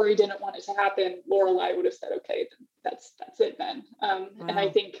Rory didn't want it to happen, Lorelai would have said, okay, then that's it then. And I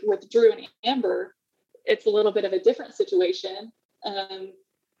think with Drew and Amber, it's a little bit of a different situation.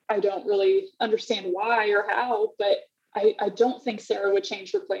 I don't really understand why or how, but I don't think Sarah would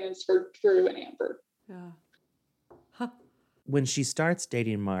change her plans for Drew and Amber. Yeah. When she starts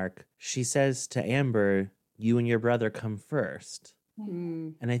dating Mark, she says to Amber, you and your brother come first.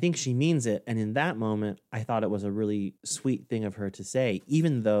 Mm. And I think she means it. And in that moment, I thought it was a really sweet thing of her to say,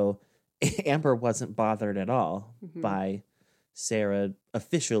 even though Amber wasn't bothered at all by Sarah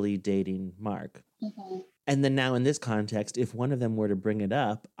officially dating Mark. And then now in this context, if one of them were to bring it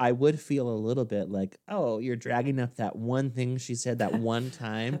up, I would feel a little bit like, oh, you're dragging up that one thing she said that one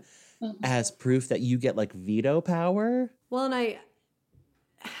time as proof that you get like veto power. Well, and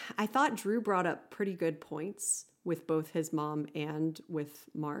I thought Drew brought up pretty good points with both his mom and with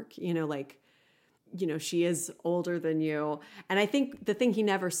Mark, she is older than you. And I think the thing he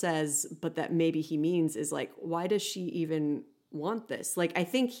never says, but that maybe he means is like, why does she even want this. Like, I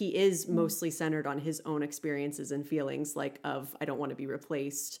think he is mostly centered on his own experiences and feelings, like of, I don't want to be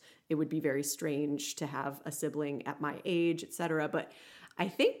replaced. It would be very strange to have a sibling at my age, etc. But I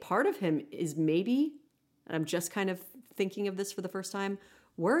think part of him is maybe, and I'm just kind of thinking of this for the first time,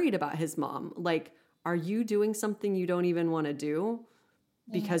 worried about his mom. Like, are you doing something you don't even want to do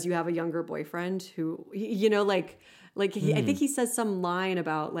because you have a younger boyfriend who, you know, I think he says some line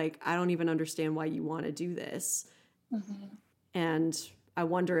about like, I don't even understand why you want to do this. And I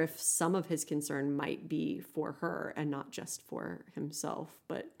wonder if some of his concern might be for her and not just for himself.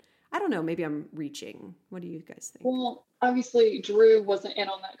 But I don't know, maybe I'm reaching. What do you guys think? Well, obviously Drew wasn't in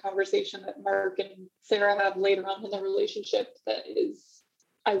on that conversation that Mark and Sarah have later on in the relationship that is,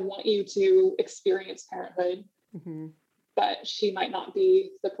 I want you to experience parenthood. But she might not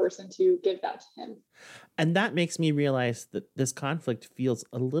be the person to give that to him. And that makes me realize that this conflict feels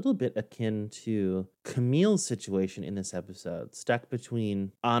a little bit akin to Camille's situation in this episode, stuck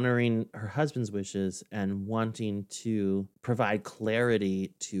between honoring her husband's wishes and wanting to provide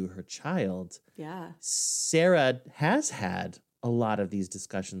clarity to her child. Yeah. Sarah has had a lot of these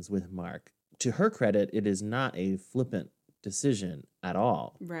discussions with Mark. To her credit, it is not a flippant decision at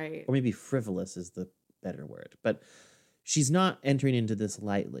all. Right. Or maybe frivolous is the better word. But she's not entering into this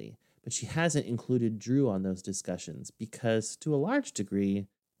lightly, but she hasn't included Drew on those discussions because, to a large degree,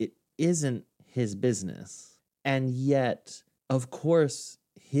 it isn't his business. And yet, of course,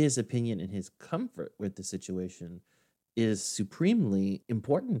 his opinion and his comfort with the situation is supremely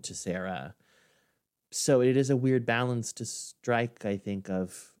important to Sarah. So it is a weird balance to strike, I think,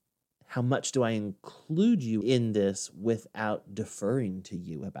 of how much do I include you in this without deferring to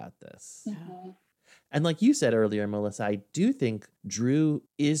you about this? And like you said earlier, Melissa, I do think Drew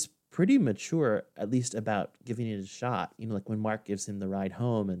is pretty mature, at least about giving it a shot. You know, like when Mark gives him the ride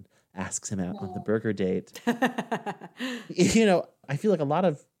home and asks him out on the burger date. You know, I feel like a lot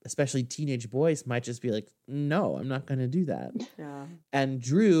of, especially teenage boys, might just be like, no, I'm not going to do that. Yeah. And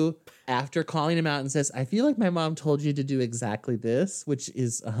Drew, after calling him out and says, I feel like my mom told you to do exactly this, which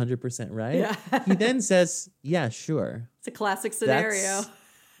is 100% right. Yeah. He then says, yeah, sure. It's a classic scenario.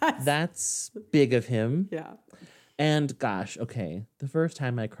 That's big of him. Yeah. And gosh, okay. The first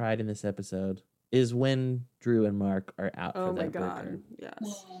time I cried in this episode is when Drew and Mark are out for their burger.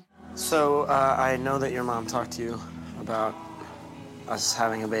 Yes. So, I know that your mom talked to you about us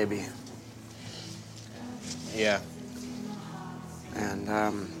having a baby. Yeah. And,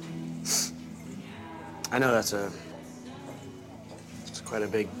 I know it's quite a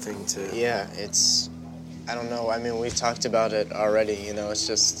big thing to... Yeah, I don't know. I mean, we've talked about it already, you know.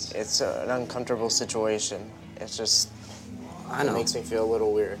 It's an uncomfortable situation. It's just, I know. It makes me feel a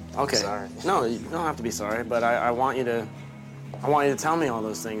little weird. Okay. I'm sorry. No, you don't have to be sorry, but I want you to tell me all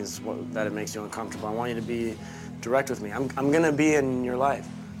those things that it makes you uncomfortable. I want you to be direct with me. I'm gonna be in your life.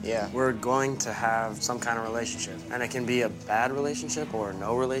 Yeah. We're going to have some kind of relationship. And it can be a bad relationship or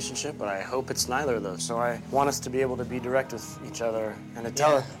no relationship, but I hope it's neither of those. So I want us to be able to be direct with each other and to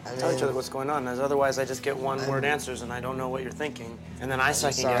tell each other what's going on. As otherwise I just get one-word answers and I don't know what you're thinking. And then I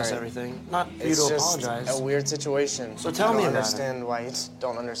second-guess everything. Not for you to apologize. It's just a weird situation. So tell me about it. I don't understand why you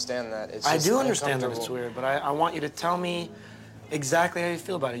don't understand that. It's I just do understand that it's uncomfortable. weird, but I want you to tell me exactly how you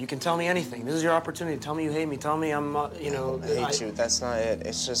feel about it. You can tell me anything. This is your opportunity. Tell me you hate me. Tell me I'm, you know... I hate you. That's not it.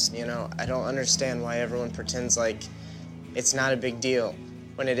 It's just, you know, I don't understand why everyone pretends like it's not a big deal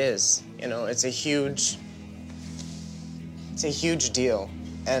when it is. You know, it's a huge deal.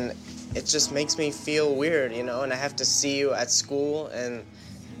 And it just makes me feel weird, you know, and I have to see you at school and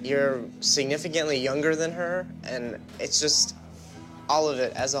you're significantly younger than her, and it's just all of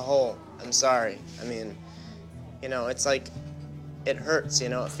it as a whole. I'm sorry. I mean, you know, it's like, it hurts, you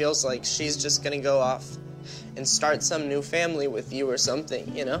know? It feels like she's just gonna go off and start some new family with you or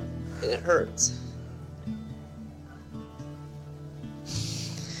something, you know? It hurts.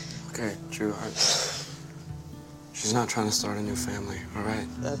 Okay, Drew, she's not trying to start a new family, all right?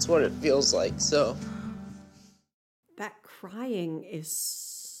 That's what it feels like, so... That crying is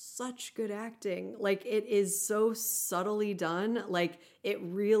such good acting. Like, it is so subtly done. Like, it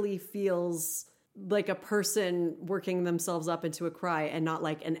really feels... like a person working themselves up into a cry and not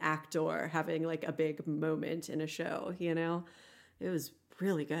like an actor having like a big moment in a show, you know? It was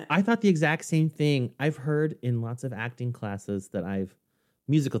really good. I thought the exact same thing. I've heard in lots of acting classes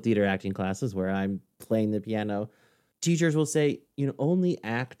musical theater acting classes where I'm playing the piano, teachers will say, you know, only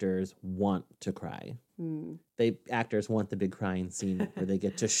actors want to cry. Actors want the big crying scene where they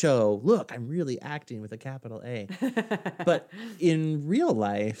get to show, look, I'm really acting with a capital A. But in real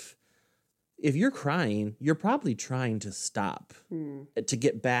life, if you're crying, you're probably trying to stop to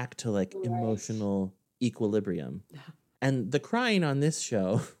get back to like emotional equilibrium. And the crying on this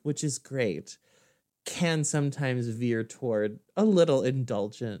show, which is great, can sometimes veer toward a little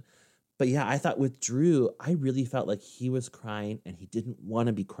indulgent. But yeah, I thought with Drew, I really felt like he was crying and he didn't want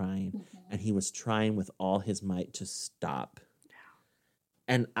to be crying. And he was trying with all his might to stop.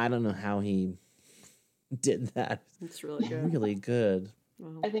 And I don't know how he did that. It's really good. Really good.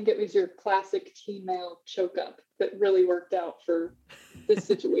 I think it was your classic teen male choke up that really worked out for this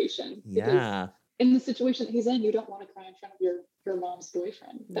situation. Yeah. Because in the situation that he's in, you don't want to cry in front of your mom's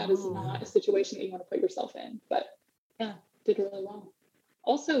boyfriend. That is not a situation that you want to put yourself in. But yeah, did really well.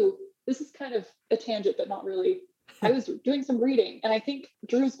 Also, this is kind of a tangent, but not really. I was doing some reading, and I think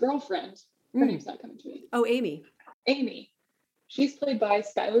Drew's girlfriend, her name's not coming to me. Oh, Amy. Amy. She's played by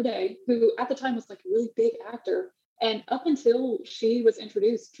Skylar Day, who at the time was like a really big actor. And up until she was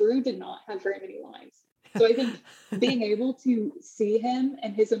introduced, Drew did not have very many lines. So I think being able to see him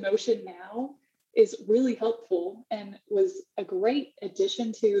and his emotion now is really helpful and was a great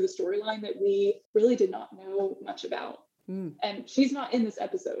addition to the storyline that we really did not know much about. And she's not in this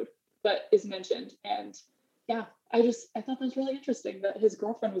episode, but is mentioned. And yeah, I thought that was really interesting that his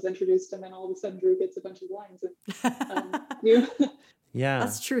girlfriend was introduced and then all of a sudden Drew gets a bunch of lines. And, yeah,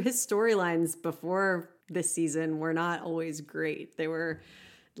 that's true. His storylines before this season were not always great. They were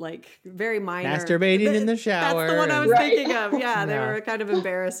like very minor. Masturbating in the shower. That's the one I was Right. thinking of. Yeah, they Yeah. were kind of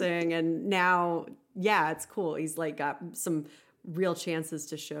embarrassing. And now, yeah, it's cool. He's like got some real chances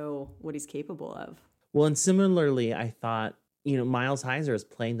to show what he's capable of. Well, and similarly, I thought, Miles Heiser is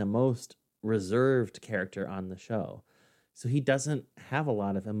playing the most reserved character on the show. So he doesn't have a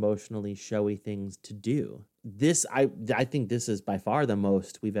lot of emotionally showy things to do. This, I think this is by far the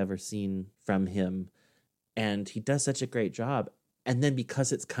most we've ever seen from him. And he does such a great job. And then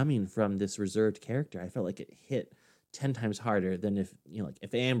because it's coming from this reserved character, I felt like it hit 10 times harder than if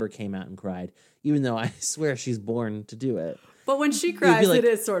Amber came out and cried, even though I swear she's born to do it. But when she cries, like- it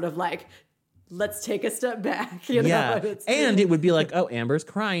is sort of like, let's take a step back. Yeah. And it would be like, oh, Amber's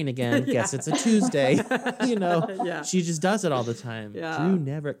crying again. Guess it's a Tuesday. Yeah. She just does it all the time. Yeah. Drew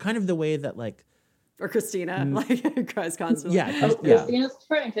never, kind of the way that like, Or Christina, like cries constantly. Yeah, Christina's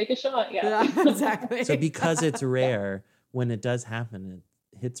trying, take a shot. Yeah, exactly. So because it's rare, when it does happen,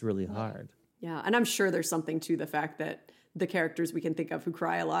 it hits really hard. Yeah, and I'm sure there's something to the fact that the characters we can think of who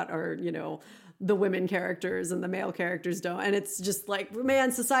cry a lot are, the women characters and the male characters don't. And it's just like,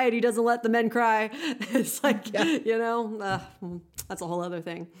 man, society doesn't let the men cry. It's like, that's a whole other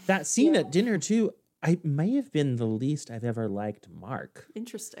thing. That scene at dinner too, I may have been the least I've ever liked Mark.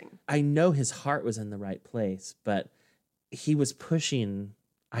 Interesting. I know his heart was in the right place, but he was pushing,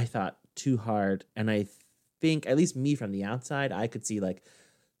 I thought, too hard. And I think, at least me from the outside, I could see like,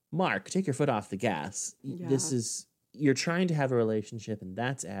 Mark, take your foot off the gas. Yeah. You're trying to have a relationship and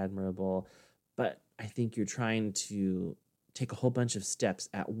that's admirable, but I think you're trying to take a whole bunch of steps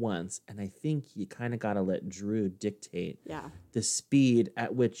at once. And I think you kind of got to let Drew dictate the speed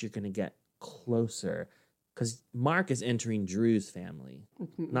at which you're going to get closer, because Mark is entering Drew's family,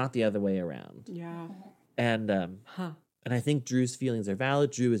 not the other way around. Yeah. And and I think Drew's feelings are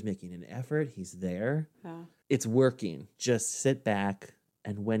valid. Drew is making an effort. He's there. Yeah. It's working. Just sit back,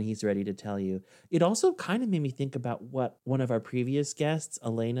 and when he's ready to tell you. It also kind of made me think about what one of our previous guests,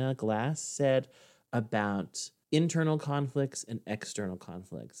 Elena Glass, said about internal conflicts and external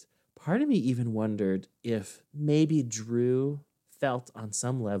conflicts. Part of me even wondered if maybe Drew felt on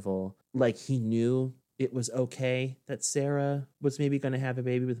some level like he knew it was okay that Sarah was maybe going to have a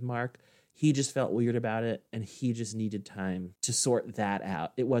baby with Mark. He just felt weird about it, and he just needed time to sort that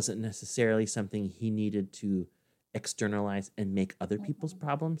out. It wasn't necessarily something he needed to externalize and make other people's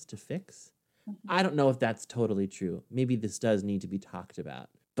problems to fix. I don't know if that's totally true. Maybe this does need to be talked about,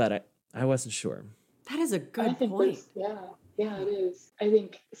 but I wasn't sure. That is a good point. Yeah, it is. I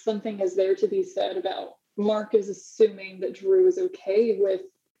think something is there to be said about Mark is assuming that Drew is okay with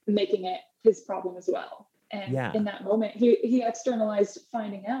making it his problem as well. And in that moment, he externalized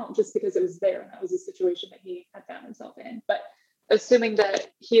finding out just because it was there, and that was a situation that he had found himself in. But assuming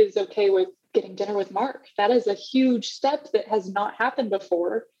that he is okay with getting dinner with Mark, that is a huge step that has not happened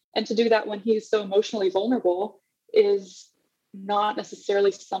before. And to do that when he's so emotionally vulnerable is not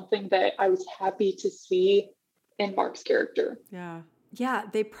necessarily something that I was happy to see in Mark's character. Yeah. Yeah,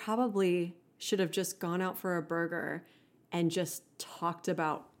 they probably should have just gone out for a burger and just talked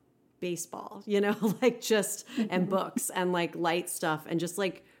about baseball, like just, and books and like light stuff and just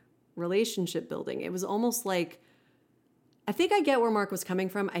like relationship building. It was almost like, I think I get where Mark was coming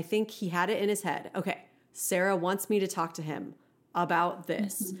from. I think he had it in his head. Okay, Sarah wants me to talk to him about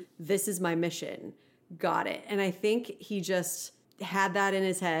this. This is my mission. Got it. And I think he just had that in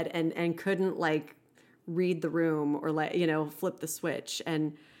his head and couldn't like read the room or flip the switch.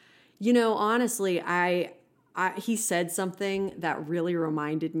 And, honestly, he said something that really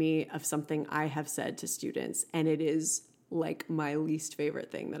reminded me of something I have said to students, and it is like my least favorite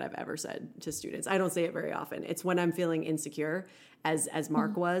thing that I've ever said to students. I don't say it very often. It's when I'm feeling insecure, as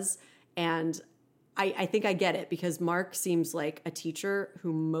Mark was. And I think I get it, because Mark seems like a teacher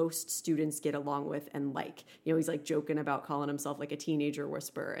who most students get along with and like. He's like joking about calling himself like a teenager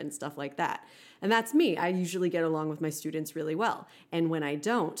whisperer and stuff like that. And that's me. I usually get along with my students really well. And when I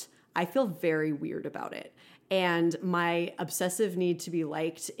don't, I feel very weird about it. And my obsessive need to be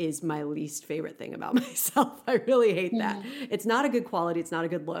liked is my least favorite thing about myself. I really hate that. It's not a good quality. It's not a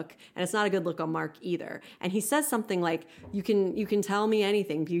good look. And it's not a good look on Mark either. And he says something like, you can tell me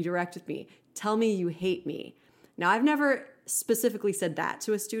anything. Be direct with me. Tell me you hate me. Now, I've never specifically said that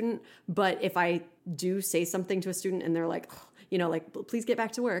to a student, but if I do say something to a student and they're like, please get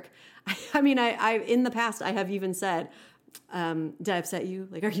back to work. I mean, I in the past, I have even said, did I upset you?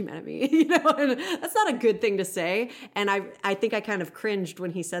 Like, are you mad at me? And that's not a good thing to say. And I think I kind of cringed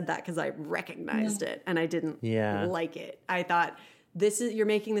when he said that, because I recognized it and I didn't like it. I thought, you're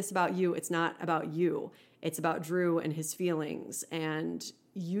making this about you. It's not about you. It's about Drew and his feelings. And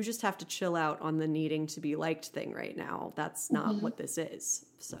you just have to chill out on the needing to be liked thing right now. That's not what this is.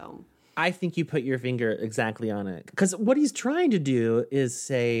 So I think you put your finger exactly on it, because what he's trying to do is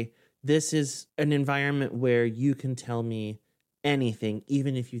say, this is an environment where you can tell me anything,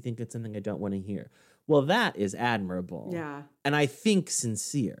 even if you think it's something I don't want to hear. Well, that is admirable. Yeah. And I think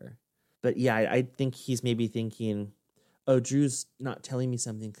sincere. But yeah, I think he's maybe thinking, oh, Drew's not telling me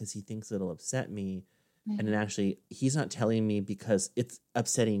something because he thinks it'll upset me. And then actually, he's not telling me because it's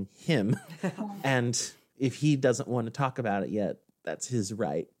upsetting him. And if he doesn't want to talk about it yet, that's his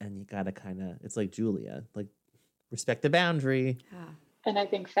right. And you got to it's like Julia, like, respect the boundary. Yeah. And I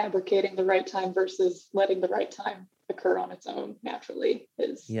think fabricating the right time versus letting the right time occur on its own naturally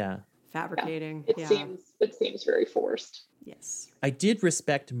is fabricating. It seems very forced. Yes. I did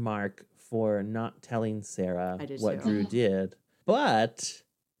respect Mark for not telling Sarah what Drew did, but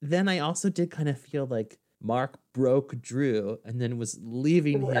then I also did kind of feel like Mark broke Drew and then was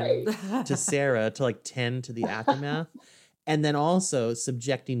leaving him to Sarah to like tend to the aftermath, and then also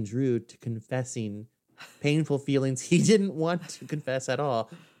subjecting Drew to confessing painful feelings he didn't want to confess at all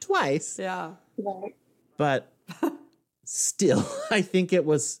twice. Yeah. But still, I think it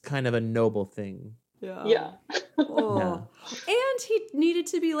was kind of a noble thing. Yeah. And he needed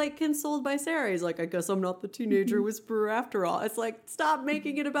to be like consoled by Sarah. He's like, I guess I'm not the teenager whisperer after all. It's like, stop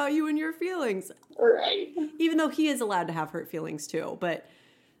making it about you and your feelings. Right. Even though he is allowed to have hurt feelings too. But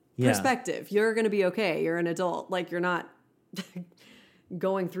perspective, you're going to be okay. You're an adult. Like, you're not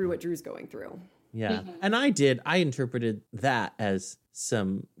going through what Drew's going through. Yeah. And I interpreted that as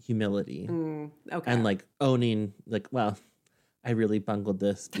some humility. Okay. And like owning, like, well, I really bungled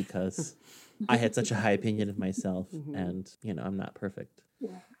this because I had such a high opinion of myself and, I'm not perfect.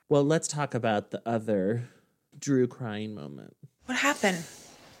 Yeah. Well, let's talk about the other Drew crying moment. What happened?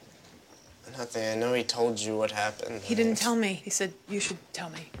 Nothing. I know he told you what happened. He didn't tell me. He said you should tell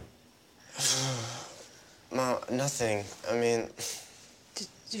me. Mom, nothing. I mean...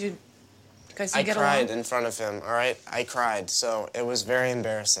 Did you guys I get cried along? in front of him, all right? I cried, so it was very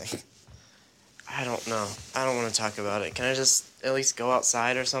embarrassing. I don't know. I don't want to talk about it. Can I just at least go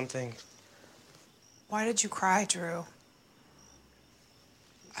outside or something? Why did you cry, Drew?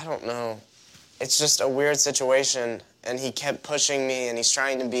 I don't know. It's just a weird situation, and he kept pushing me, and he's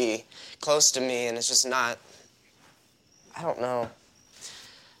trying to be close to me, and it's just not... I don't know.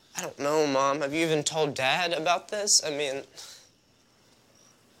 I don't know, Mom. Have you even told Dad about this? I mean...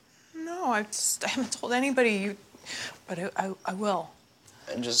 No, I haven't told anybody. But I will.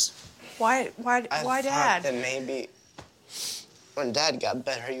 I just... Why Dad? I thought that maybe when Dad got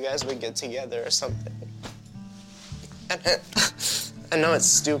better, you guys would get together or something. I know it's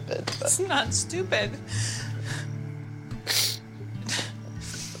stupid, but... It's not stupid.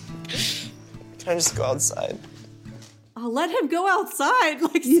 Can I just go outside? Oh, let him go outside.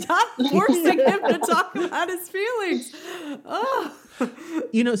 Like, stop forcing him to talk about his feelings. Oh.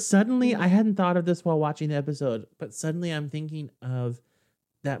 Suddenly, I hadn't thought of this while watching the episode, but suddenly I'm thinking of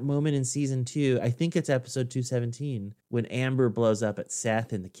that moment in season 2. I think it's episode 217, when Amber blows up at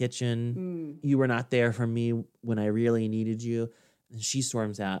Seth in the kitchen. You were not there for me when I really needed you. And she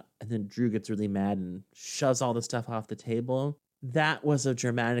storms out, and then Drew gets really mad and shoves all the stuff off the table. That was a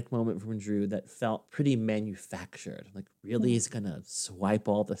dramatic moment from Drew that felt pretty manufactured. Like, really, he's gonna swipe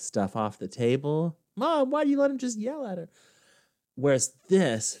all the stuff off the table? Mom, why do you let him just yell at her? Whereas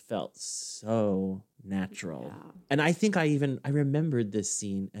this felt so natural. Yeah. And I think I remembered this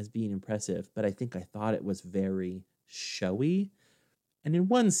scene as being impressive, but I think I thought it was very showy. And in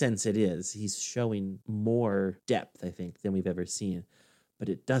one sense it is. He's showing more depth, I think, than we've ever seen. But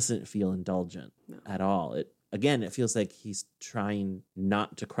it doesn't feel indulgent at all. It feels like he's trying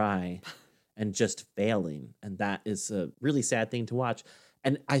not to cry and just failing. And that is a really sad thing to watch.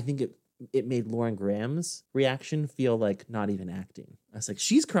 And I think it made Lauren Graham's reaction feel like not even acting. I was like,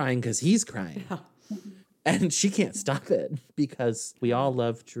 she's crying because he's crying. And she can't stop it because we all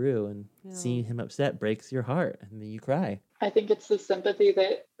love Drew, and seeing him upset breaks your heart, and then you cry. I think it's the sympathy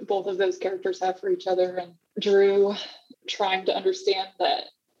that both of those characters have for each other, and Drew trying to understand that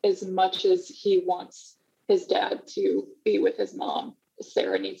as much as he wants his dad to be with his mom,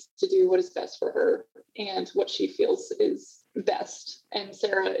 Sarah needs to do what is best for her and what she feels is best. And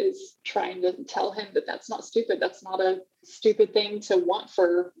Sarah is trying to tell him that that's not stupid. That's not a stupid thing to want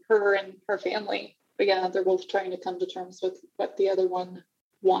for her and her family. But yeah, they're both trying to come to terms with what the other one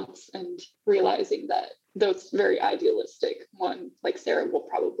wants and realizing that though it's very idealistic, one like Sarah will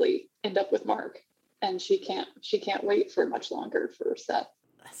probably end up with Mark, and she can't wait for much longer for Seth.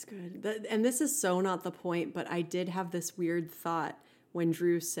 That's good. And this is so not the point, but I did have this weird thought when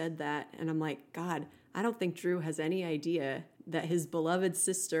Drew said that, and I'm like, God, I don't think Drew has any idea that his beloved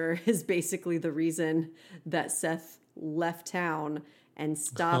sister is basically the reason that Seth left town and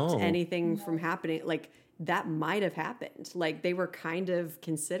stopped anything from happening. Like, that might have happened. Like, they were kind of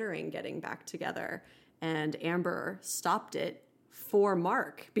considering getting back together, and Amber stopped it for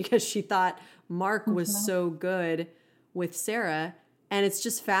Mark because she thought Mark was so good with Sarah. And it's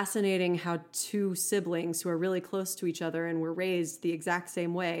just fascinating how two siblings who are really close to each other and were raised the exact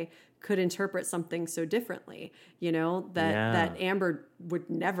same way could interpret something so differently, that Amber would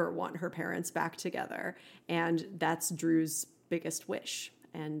never want her parents back together. And that's Drew's biggest wish.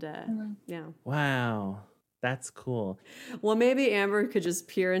 And Wow. That's cool. Well, maybe Amber could just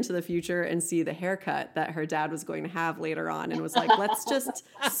peer into the future and see the haircut that her dad was going to have later on and was like, let's just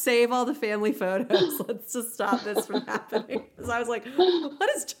save all the family photos. Let's just stop this from happening. So I was like, what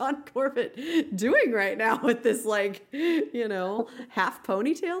is John Corbett doing right now with this, half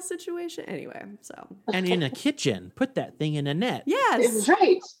ponytail situation? Anyway, so. And in a kitchen, put that thing in a net. Yes.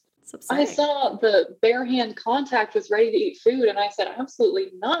 Right. I saw the bare hand contact was ready to eat food, and I said, absolutely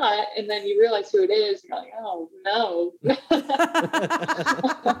not. And then you realize who it is. You're like, oh, no.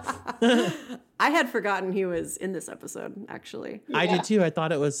 I had forgotten he was in this episode, actually. I did too. I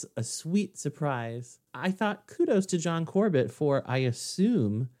thought it was a sweet surprise. I thought kudos to John Corbett for, I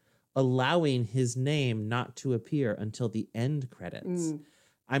assume, allowing his name not to appear until the end credits.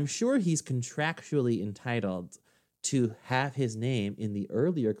 I'm sure he's contractually entitled to have his name in the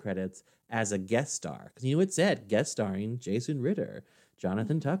earlier credits as a guest star. Because it said guest starring Jason Ritter,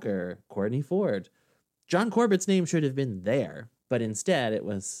 Jonathan Tucker, Courtney Ford. John Corbett's name should have been there, but instead it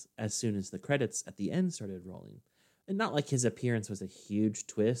was as soon as the credits at the end started rolling. And not like his appearance was a huge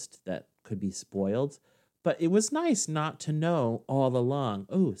twist that could be spoiled, but it was nice not to know all along,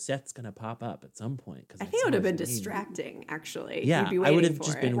 oh, Seth's going to pop up at some point. I think it would have been distracting, actually. Yeah, You'd be I would have for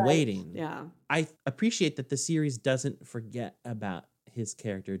just it. been waiting. Yeah. I appreciate that the series doesn't forget about his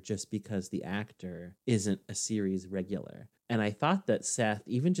character just because the actor isn't a series regular. And I thought that Seth,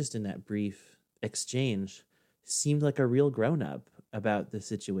 even just in that brief exchange, seemed like a real grown-up about the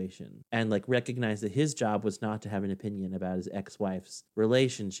situation and recognized that his job was not to have an opinion about his ex-wife's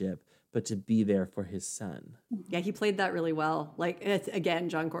relationship, but to be there for his son. Yeah, he played that really well. Again,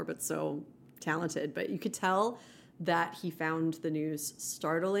 John Corbett's so talented, but you could tell that he found the news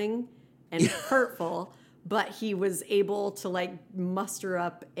startling and hurtful, but he was able to muster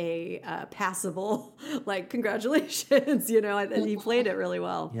up a passable, congratulations, and he played it really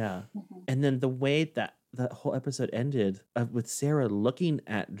well. Yeah. And then the way that the whole episode ended with Sarah looking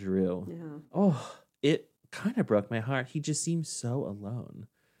at Drew. Yeah. Oh, it kind of broke my heart. He just seemed so alone.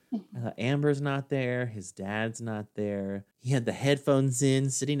 Amber's not there. His dad's not there. He had the headphones in,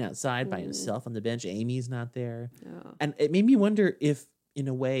 sitting outside by himself on the bench. Amy's not there. Yeah. And it made me wonder if, in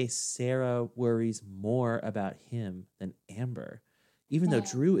a way, Sarah worries more about him than Amber. Even though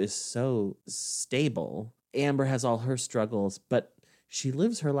Drew is so stable, Amber has all her struggles, but she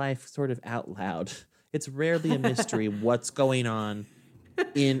lives her life sort of out loud. It's rarely a mystery what's going on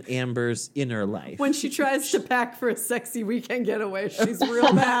in Amber's inner life. When she tries to pack for a sexy weekend getaway, she's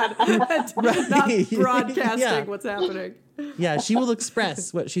real mad at not broadcasting what's happening. Yeah, she will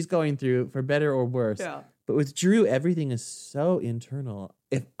express what she's going through for better or worse. Yeah. But with Drew, everything is so internal.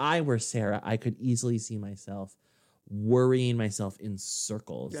 If I were Sarah, I could easily see myself worrying myself in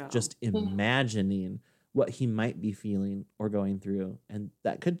circles, just imagining what he might be feeling or going through. And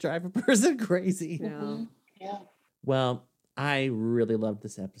that could drive a person crazy. Yeah. Yeah. Well, I really loved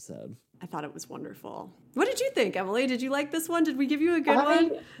this episode. I thought it was wonderful. What did you think, Emily? Did you like this one? Did we give you a good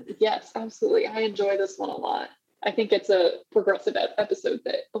one? Yes, absolutely. I enjoy this one a lot. I think it's a progressive episode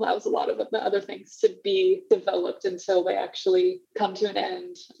that allows a lot of the other things to be developed until they actually come to an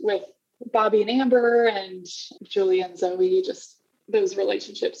end with Bobby and Amber and Julia and Zoe. Just those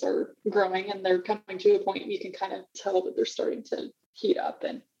relationships are growing and they're coming to a point you can kind of tell that they're starting to heat up.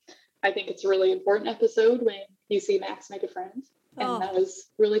 And I think it's a really important episode when you see Max make a friend. And that was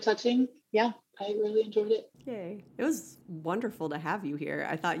really touching. Yeah, I really enjoyed it. Yay. It was wonderful to have you here.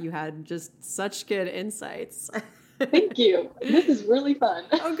 I thought you had just such good insights. Thank you. This is really fun.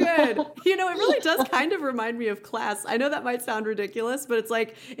 Oh, good. You know, it really does kind of remind me of class. I know that might sound ridiculous, but it's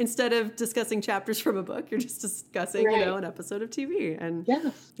like instead of discussing chapters from a book, you're just discussing, you know, an episode of TV. And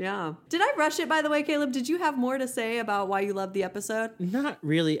yeah. Did I rush it, by the way, Caleb? Did you have more to say about why you loved the episode? Not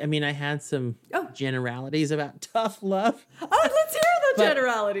really. I mean, I had some generalities about tough love. Oh, let's hear the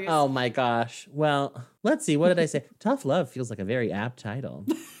generalities. Oh my gosh. Well, let's see. What did I say? Tough Love feels like a very apt title.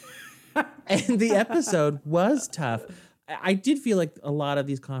 And the episode was tough. I did feel like a lot of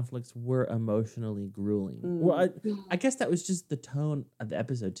these conflicts were emotionally grueling. Well, I guess that was just the tone of the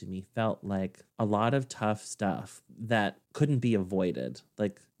episode to me. Felt like a lot of tough stuff that couldn't be avoided.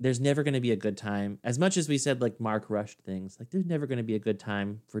 Like, there's never going to be a good time. As much as we said, like, Mark rushed things, like, there's never going to be a good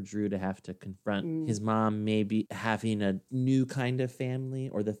time for Drew to have to confront his mom maybe having a new kind of family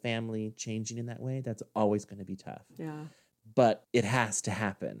or the family changing in that way. That's always going to be tough. Yeah. But it has to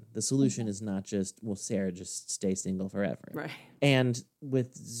happen. The solution is not just, well, Sarah just stay single forever. Right. And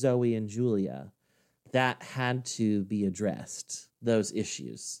with Zoe and Julia, that had to be addressed, those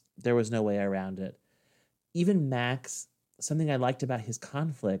issues. There was no way around it. Even Max, something I liked about his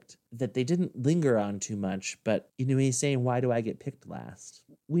conflict that they didn't linger on too much, but, you know, he's saying, why do I get picked last?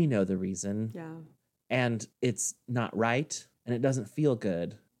 We know the reason. Yeah. And it's not right, and it doesn't feel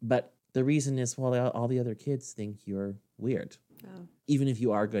good. But the reason is, well, all the other kids think you're weird. Yeah. Even if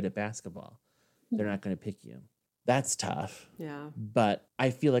you are good at basketball, they're not going to pick you. That's tough. Yeah. But I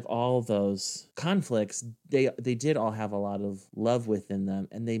feel like all those conflicts, they did all have a lot of love within them,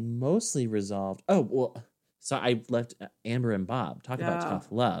 and they mostly resolved. Oh, well, so I left Amber and Bob. Talk about tough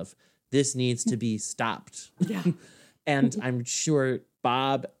love. This needs to be stopped. Yeah. And I'm sure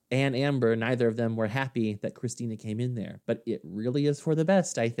Bob and Amber, neither of them were happy that Christina came in there. But it really is for the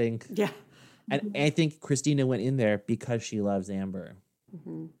best, I think. Yeah. And I think Christina went in there because she loves Amber.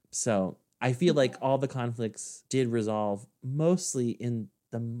 Mm-hmm. So I feel like all the conflicts did resolve mostly in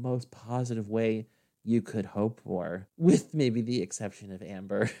the most positive way you could hope for, with maybe the exception of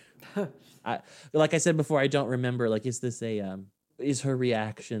Amber. Like I said before, I don't remember, like, is this is her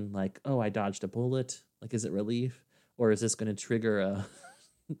reaction like, oh, I dodged a bullet? Like, is it relief? Or is this going to trigger a,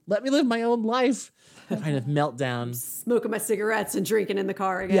 let me live my own life kind of meltdown? Smoking my cigarettes and drinking in the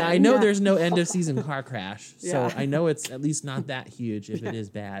car again. Yeah, I know there's no end of season car crash. So I know it's at least not that huge if it is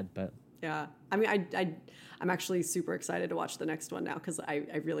bad, but. Yeah. I mean, I'm actually super excited to watch the next one now because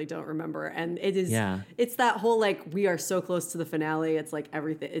I really don't remember. And it is, it's that whole, like, we are so close to the finale. It's like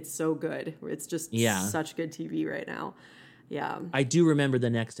everything, it's so good. It's just such good TV right now. Yeah. I do remember the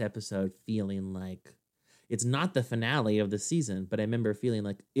next episode feeling like it's not the finale of the season, but I remember feeling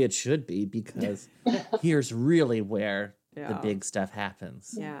like it should be because here's really where the big stuff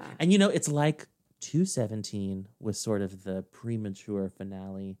happens. Yeah. And, you know, it's like 217 was sort of the premature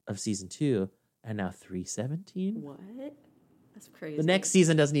finale of season 2, and now 317. What? That's crazy. The next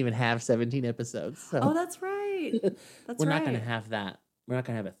season doesn't even have 17 episodes. So oh, that's right. We're not going to have that. We're not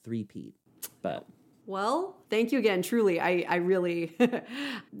going to have a three-peat, but. Well, thank you again. Truly, I really,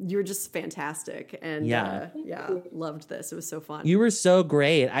 you're just fantastic. And loved this. It was so fun. You were so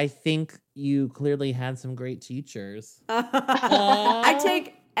great. I think you clearly had some great teachers. I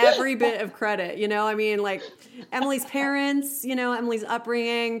take every bit of credit, you know, I mean, like Emily's parents, you know, Emily's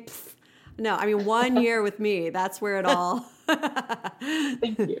upbringing. No, I mean, 1 year with me, that's where it all.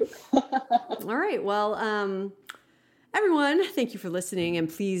 Thank you. All right. Well, everyone, thank you for listening, and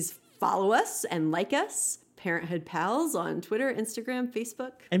please follow us and like us, Parenthood Pals, on Twitter, Instagram,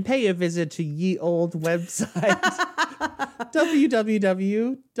 Facebook. And pay a visit to ye old website,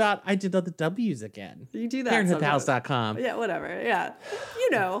 www. I did all the W's again. You do that. Parenthoodpals.com. Yeah, whatever. Yeah.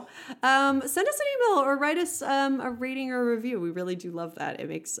 You know. Send us an email or write us a rating or a review. We really do love that. It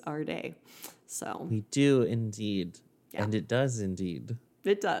makes our day. So we do indeed. Yeah. And it does indeed.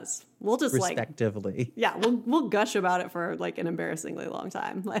 It does. We'll just respectively. We'll gush about it for like an embarrassingly long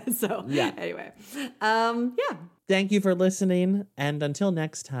time. So anyway, Thank you for listening. And until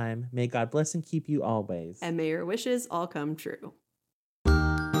next time, may God bless and keep you always. And may your wishes all come true.